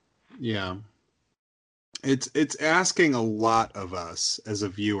 Yeah. It's asking a lot of us as a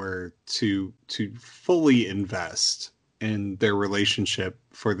viewer to fully invest in their relationship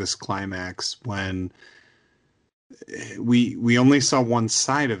for this climax when we only saw one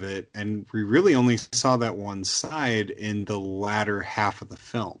side of it, and we really only saw that one side in the latter half of the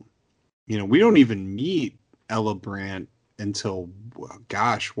film. We don't even meet Ella Brandt until,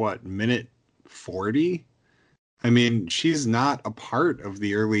 minute 40? I mean, she's not a part of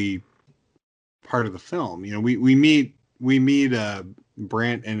the early part of the film. We meet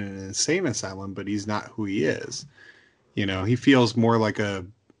Brandt in an insane asylum, but he's not who he is. He feels more like a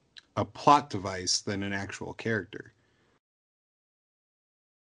plot device than an actual character.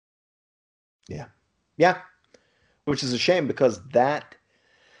 Yeah, which is a shame, because that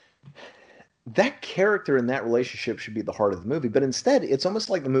character and that relationship should be the heart of the movie, but instead it's almost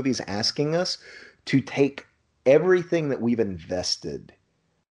like the movie's asking us to take everything that we've invested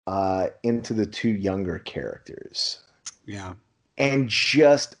into the two younger characters. Yeah. And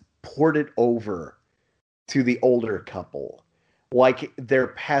just poured it over to the older couple. like they're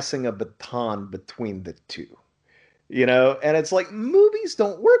passing a baton between the two. You know, and it's like movies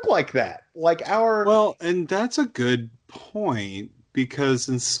don't work like that. Like our Well, and that's a good point because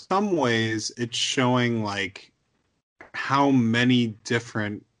in some ways it's showing like how many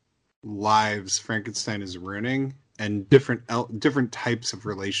different lives Frankenstein is ruining and different types of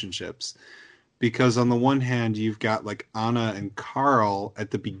relationships. Because on the one hand, you've got like Anna and Carl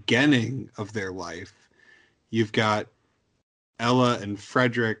at the beginning of their life. You've got Ella and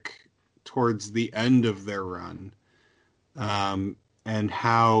Frederick towards the end of their run. And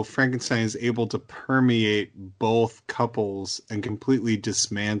how Frankenstein is able to permeate both couples and completely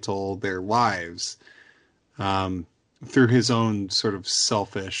dismantle their lives through his own sort of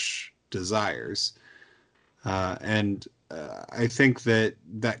selfish desires. And I think that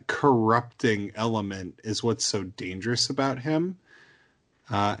corrupting element is what's so dangerous about him.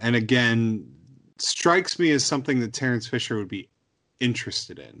 And again, strikes me as something that Terence Fisher would be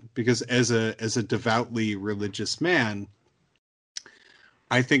interested in, because as a devoutly religious man,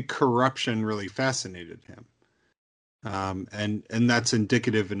 I think corruption really fascinated him. And that's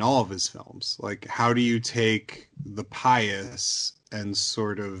indicative in all of his films. Like, how do you take the pious and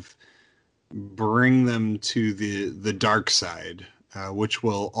sort of bring them to the dark side, which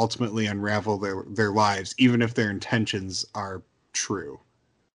will ultimately unravel their lives, even if their intentions are true.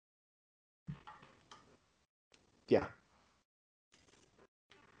 Yeah.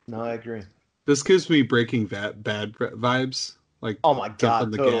 No, I agree. This gives me Breaking Bad vibes. Like, oh my jump on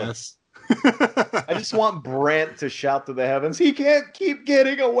god, the totally. gas. I just want Brent to shout to the heavens, he can't keep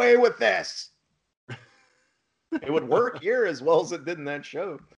getting away with this. It would work here as well as it did in that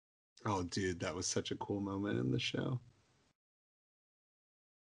show. Oh, dude, that was such a cool moment in the show.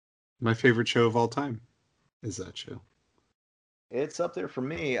 My favorite show of all time is that show. It's up there for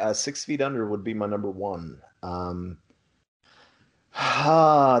me. 6 Feet Under would be my number one.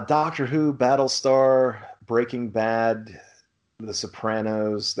 Doctor Who, Battlestar, Breaking Bad, The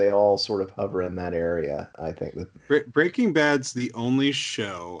Sopranos, they all sort of hover in that area, I think. Breaking Bad's the only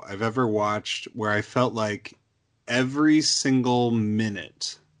show I've ever watched where I felt like every single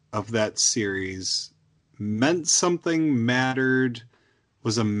minute of that series meant something, mattered,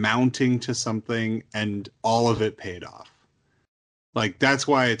 was amounting to something, and all of it paid off. Like, that's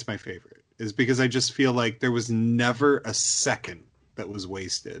why it's my favorite, is because I just feel like there was never a second that was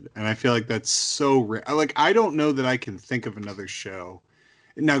wasted. And I feel like that's so rare. Like, I don't know that I can think of another show.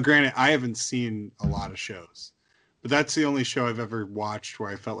 Now, granted, I haven't seen a lot of shows, but that's the only show I've ever watched where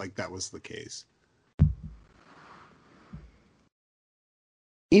I felt like that was the case.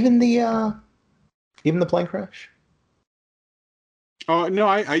 Even the plane crash? Oh, no,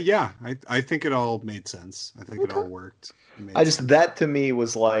 I think it all made sense. I think it all worked. That to me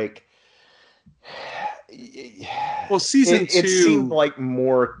was like, well, season 2, it seemed like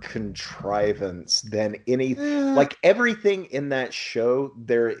more contrivance than anything. Like, everything in that show,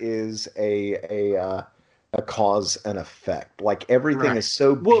 there is a cause and effect. Like, everything is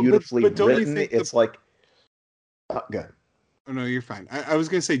so beautifully written. It's like, good. Oh, no, you're fine. I was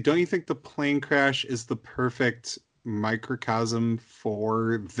going to say, don't you think the plane crash is the perfect microcosm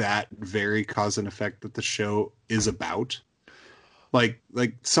for that very cause and effect that the show is about? Like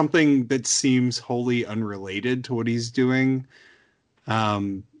something that seems wholly unrelated to what he's doing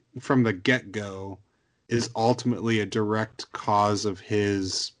from the get-go is ultimately a direct cause of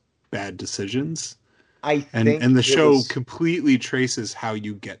his bad decisions. And the show completely traces how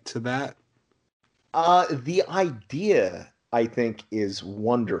you get to that. The idea, I think, is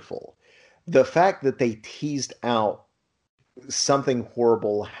wonderful. The fact that they teased out something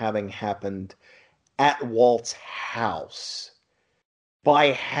horrible having happened at Walt's house by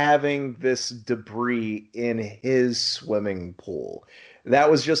having this debris in his swimming pool. That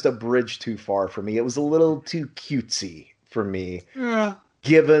was just a bridge too far for me. It was a little too cutesy for me,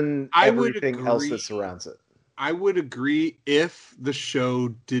 given everything else that surrounds it. I would agree if the show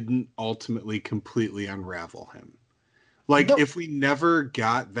didn't ultimately completely unravel him. Like, if we never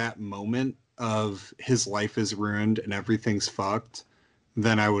got that moment of his life is ruined and everything's fucked,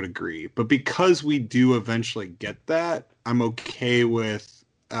 then I would agree. But because we do eventually get that, I'm okay with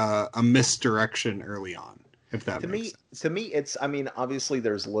a misdirection early on, if that makes sense. To me, it's, I mean, obviously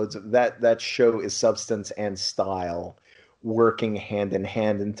there's loads of that show is substance and style working hand in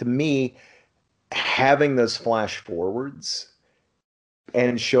hand. And to me, having those flash forwards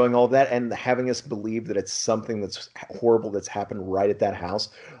and showing all that and having us believe that it's something that's horrible that's happened right at that house,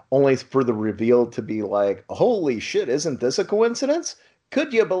 only for the reveal to be like, holy shit, isn't this a coincidence?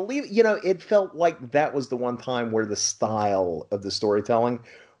 Could you believe, it felt like that was the one time where the style of the storytelling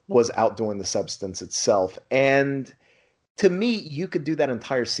was outdoing the substance itself. And to me, you could do that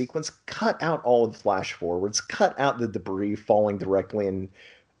entire sequence, cut out all of the flash forwards, cut out the debris falling directly in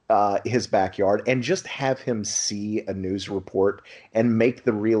his backyard, and just have him see a news report and make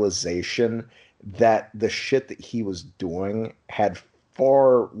the realization that the shit that he was doing had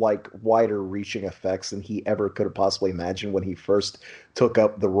far like wider reaching effects than he ever could have possibly imagined when he first took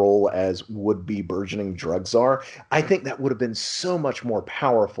up the role as would-be burgeoning drug czar. I think that would have been so much more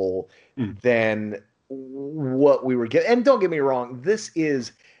powerful than what we were getting. And don't get me wrong, this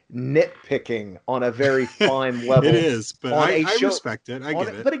is nitpicking on a very fine level. It is, but I respect it. I get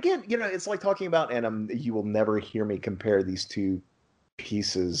it. But again, it's like talking about, and you will never hear me compare these two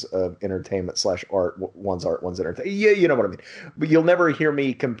pieces of entertainment / art. One's art, one's entertainment. Yeah, you know what I mean. But you'll never hear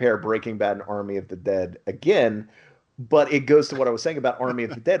me compare Breaking Bad and Army of the Dead again. But it goes to what I was saying about Army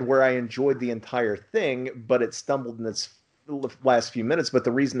of the Dead, where I enjoyed the entire thing, but it stumbled in its last few minutes. But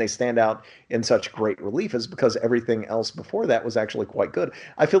the reason they stand out in such great relief is because everything else before that was actually quite good.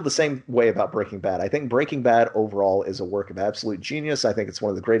 I feel the same way about Breaking Bad. I think Breaking Bad overall is a work of absolute genius. I think it's one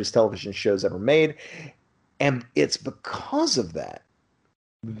of the greatest television shows ever made. And it's because of that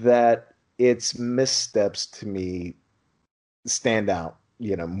its missteps to me stand out,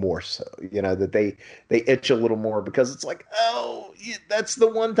 more so, that they itch a little more because it's like, oh, that's the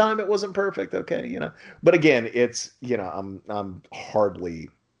one time it wasn't perfect. Okay. But again, it's, I'm hardly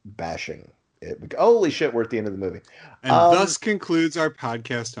bashing it. Holy shit, we're at the end of the movie. And thus concludes our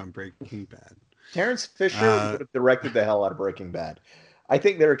podcast on Breaking Bad. Terrence Fisher would have directed the hell out of Breaking Bad. I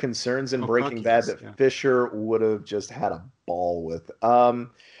think there are concerns in Breaking Bad that Fisher would have just had a ball with.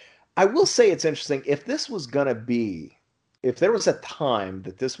 I will say it's interesting. If there was a time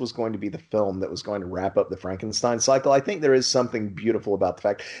that this was going to be the film that was going to wrap up the Frankenstein cycle, I think there is something beautiful about the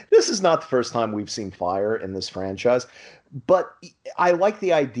fact this is not the first time we've seen fire in this franchise. But I like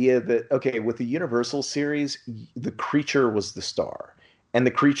the idea that, okay, with the Universal series, the creature was the star, and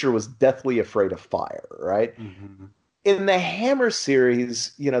the creature was deathly afraid of fire, right? Mm-hmm. In the Hammer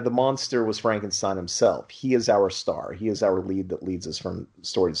series, the monster was Frankenstein himself. He is our star. He is our lead that leads us from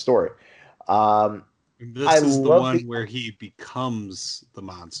story to story. This is the one where he becomes the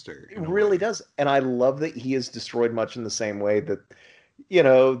monster. It really does. And I love that he is destroyed much in the same way that,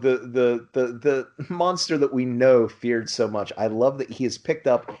 the monster that we know feared so much. I love that he is picked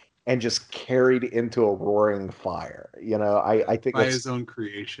up and just carried into a roaring fire. I think by his own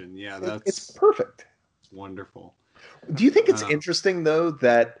creation. Yeah, it's perfect. It's wonderful. Do you think it's interesting, though,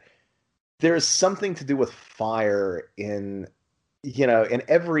 that there's something to do with fire in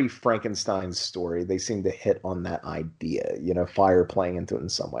every Frankenstein story? They seem to hit on that idea, fire playing into it in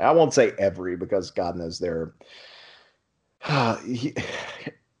some way. I won't say every, because God knows there's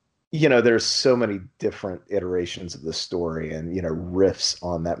so many different iterations of the story and, riffs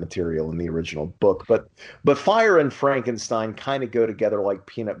on that material in the original book. But fire and Frankenstein kind of go together like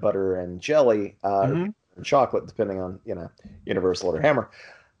peanut butter and jelly. And chocolate, depending on Universal or Hammer.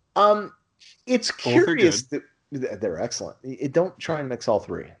 It's curious that they're excellent. Don't try and mix all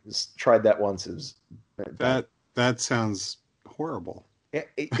three. Just tried that once. It was that sounds horrible.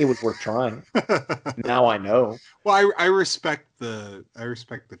 It was worth trying. Now I know. Well, I respect the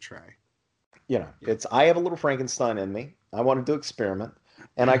try. I have a little Frankenstein in me. I wanted to experiment,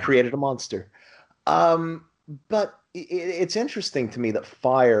 and I created a monster. But it's interesting to me that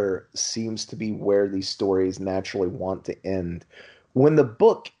fire seems to be where these stories naturally want to end. When the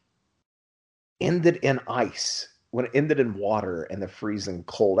book ended in ice, when it ended in water and the freezing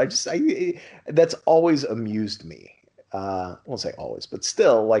cold, that's always amused me. I won't say always, but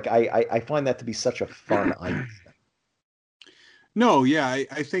still, like I find that to be such a fun idea. No, yeah,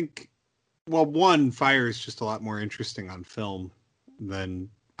 I think, well, one, fire is just a lot more interesting on film than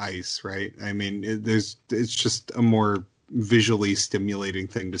ice, right? I mean, it's just a more visually stimulating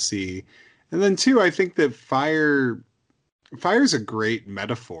thing to see. And then two, I think that fire's a great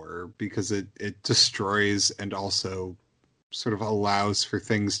metaphor because it destroys and also sort of allows for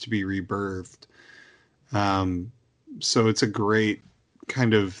things to be rebirthed. So it's a great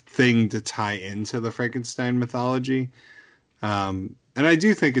kind of thing to tie into the Frankenstein mythology. And I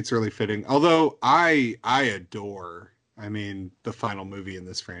do think it's really fitting, although I adore, the final movie in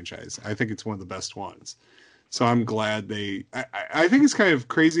this franchise. I think it's one of the best ones. So I'm glad I think it's kind of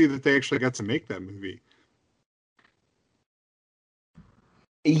crazy that they actually got to make that movie.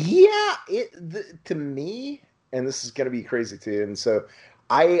 Yeah, to me, and this is going to be crazy too, and so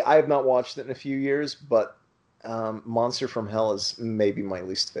I have not watched it in a few years, but Monster from Hell is maybe my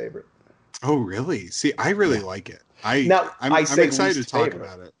least favorite. Oh, really? See, I really like it. I'm excited to talk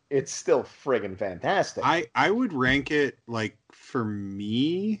about it. It's still friggin' fantastic. I would rank it, like, for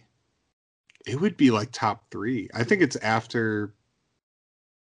me, It would be like top three. I think it's after,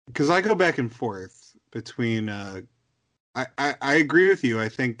 because I go back and forth between. I agree with you. I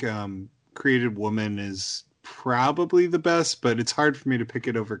think Created Woman is probably the best, but it's hard for me to pick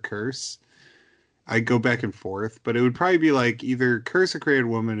it over Curse. I go back and forth, but it would probably be like either Curse or Created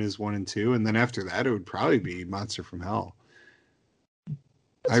Woman is 1 and 2, and then after that it would probably be Monster from Hell.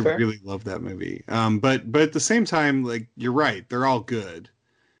 That's I fair. really love that movie. But at the same time, like you're right, they're all good.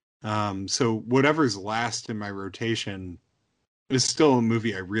 So whatever's last in my rotation is still a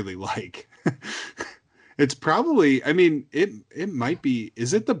movie I really like. It's probably, I mean, it might be.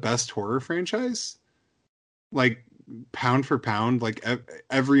 Is it the best horror franchise? Like pound for pound, like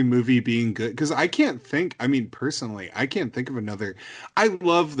every movie being good. Because I can't think. I mean, personally, I can't think of another. I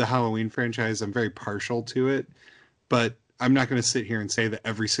love the Halloween franchise. I'm very partial to it, but I'm not going to sit here and say that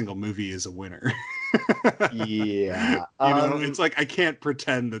every single movie is a winner. Yeah. It's like I can't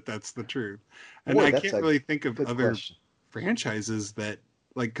pretend that that's the truth, and Boy, I that's can't a really think of good other question. franchises that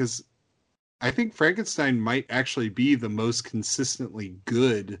like because I think Frankenstein might actually be the most consistently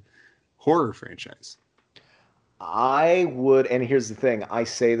good horror franchise. I would, and here's the thing, I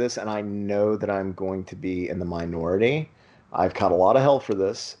say this and I know that I'm going to be in the minority. I've caught a lot of hell for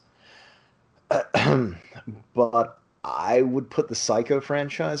this. But I would put the Psycho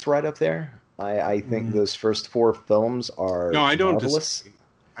franchise right up there. I think Mm. those first four films No, are I don't marvelous.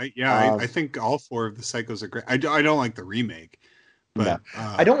 disagree. I Um, think all four of the Psychos are great. I don't like the remake, no, but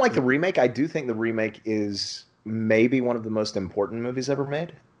I don't like the remake. I do think the remake is maybe one of the most important movies ever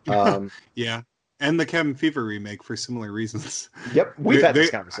made. Um, yeah, and the Cabin Fever remake for similar reasons. yep, we've had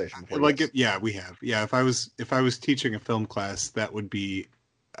this conversation before. Like Yes. yeah, we have. Yeah, if I was teaching a film class, that would be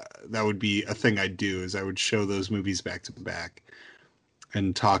a thing I'd do is I would show those movies back to back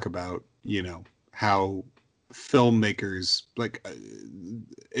and talk about how filmmakers like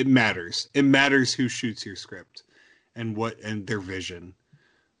it matters. It matters who shoots your script and their vision.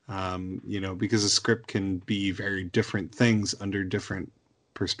 Because a script can be very different things under different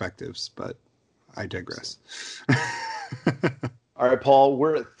perspectives, but I digress. All right, Paul,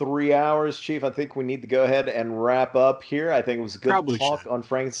 we're at 3 hours, Chief. I think we need to go ahead and wrap up here. I think it was a good Probably talk should. on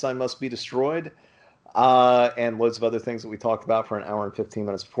Frankenstein Must Be Destroyed, and loads of other things that we talked about for an hour and 15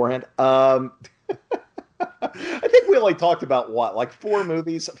 minutes beforehand. I think we only talked about what, like 4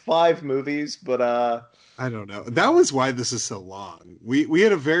 movies, 5 movies, but I don't know. That was why this is so long. We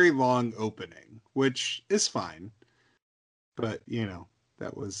had a very long opening, which is fine, but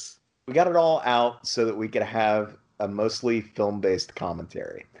that was we got it all out so that we could have a mostly film-based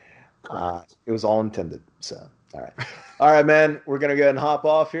commentary. correct. It was all intended. So, all right, man. We're gonna go ahead and hop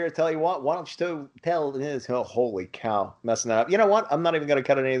off here. Tell you what, why don't you tell this? Oh, holy cow, messing that up. You know what? I'm not even gonna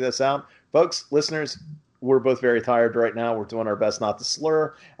cut any of this out, folks, listeners. We're both very tired right now. We're doing our best not to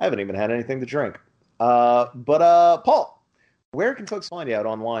slur. I haven't even had anything to drink. But Paul, where can folks find you out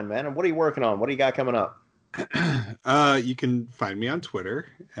online, man? And what are you working on? What do you got coming up? You can find me on Twitter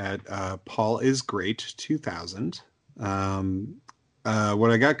at Paul is Great 2000.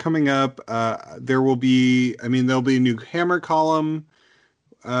 What I got coming up, there'll be a new Hammer column,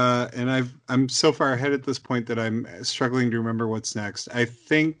 and I'm so far ahead at this point that I'm struggling to remember what's next. I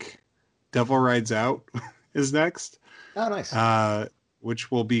think Devil Rides Out is next. Oh, nice.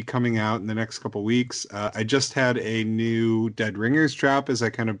 Which will be coming out in the next couple weeks. I just had a new Dead Ringers drop, as I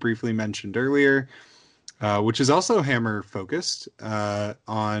kind of briefly mentioned earlier, which is also Hammer focused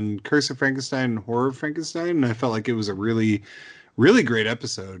on Curse of Frankenstein and Horror of Frankenstein. And I felt like it was a really, really great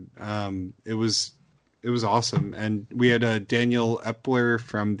episode. It was awesome, and we had Daniel Epler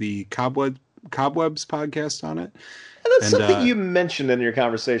from the Cobwebs podcast on it. And that's something you mentioned in your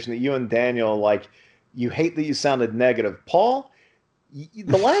conversation that you and Daniel like. You hate that you sounded negative, Paul.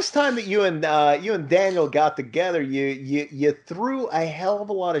 The last time that you and Daniel got together, you threw a hell of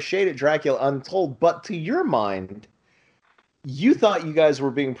a lot of shade at Dracula Untold, but to your mind, you thought you guys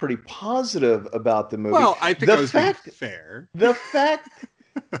were being pretty positive about the movie. Well, I think I was being fair. The fact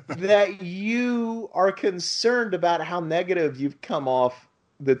that you are concerned about how negative you've come off,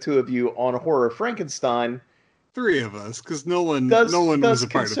 the two of you, on Horror of Frankenstein. 3 of us, because Nolan was a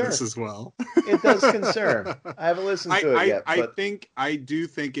part of this as well. It does concern. I haven't listened to it yet. But I do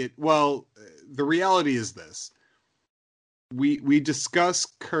think it. Well, the reality is this: we discuss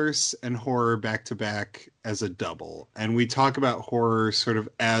Curse and Horror back to back as a double, and we talk about Horror sort of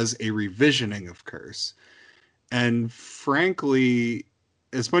as a revisioning of Curse. And frankly,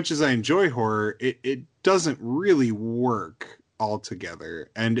 as much as I enjoy Horror, it doesn't really work altogether,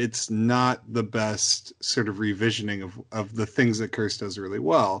 and it's not the best sort of revisioning of the things that Curse does really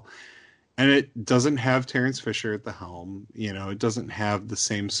well. And it doesn't have Terrence Fisher at the helm. It doesn't have the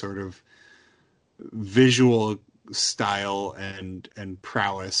same sort of visual style and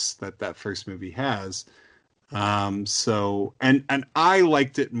prowess that first movie has. So I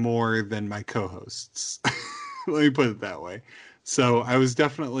liked it more than my co-hosts. Let me put it that way. So I was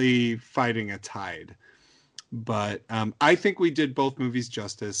definitely fighting a tide. But I think we did both movies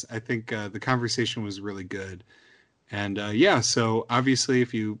justice. I think the conversation was really good. And so obviously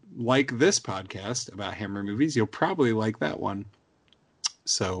if you like this podcast about Hammer movies, you'll probably like that one.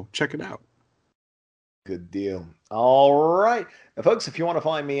 So check it out. Good deal. All right. Now, folks, if you want to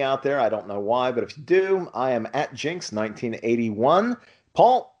find me out there, I don't know why, but if you do, I am at Jinx1981.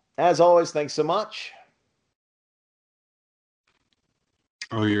 Paul, as always, thanks so much.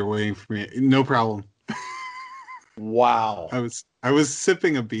 Oh, you're waiting for me. No problem. Wow. I was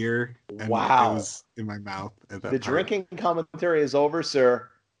sipping a beer and wow. It was in my mouth at that The part. Drinking commentary is over, sir.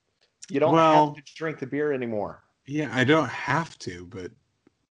 You don't have to drink the beer anymore. Yeah, I don't have to, but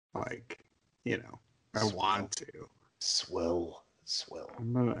I want to. Swill.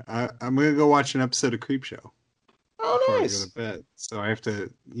 I'm gonna go watch an episode of Creepshow. Oh, nice. I go to bed, so I have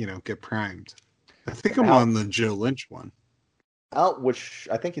to, get primed. I think I'm on the Joe Lynch one. Which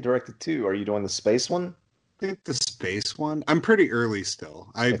I think you directed too. Are you doing the space one? I think the space one. I'm pretty early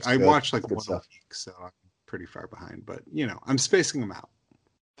still. I watch one a week, so I'm pretty far behind. But I'm spacing them out.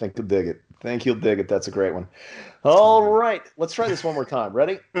 I think you'll dig it. That's a great one. All right, let's try this one more time.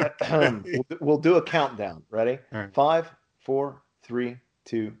 Ready? We'll do a countdown. Ready? All right. 5, 4, 3,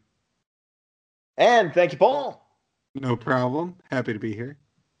 2. And thank you, Paul. No problem. Happy to be here.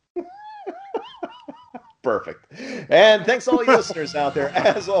 Perfect. And thanks to all you listeners out there.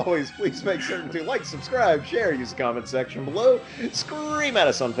 As always, please make certain to like, subscribe, share, use the comment section below. Scream at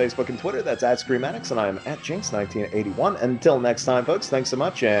us on Facebook and Twitter. That's at ScreamAddicts, and I am at Jinx1981. Until next time, folks, thanks so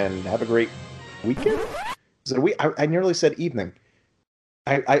much, and have a great weekend. Is it a week? I nearly said evening.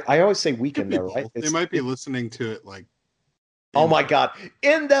 I always say weekend, though, right? They might be listening to it oh, my God.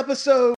 End episode!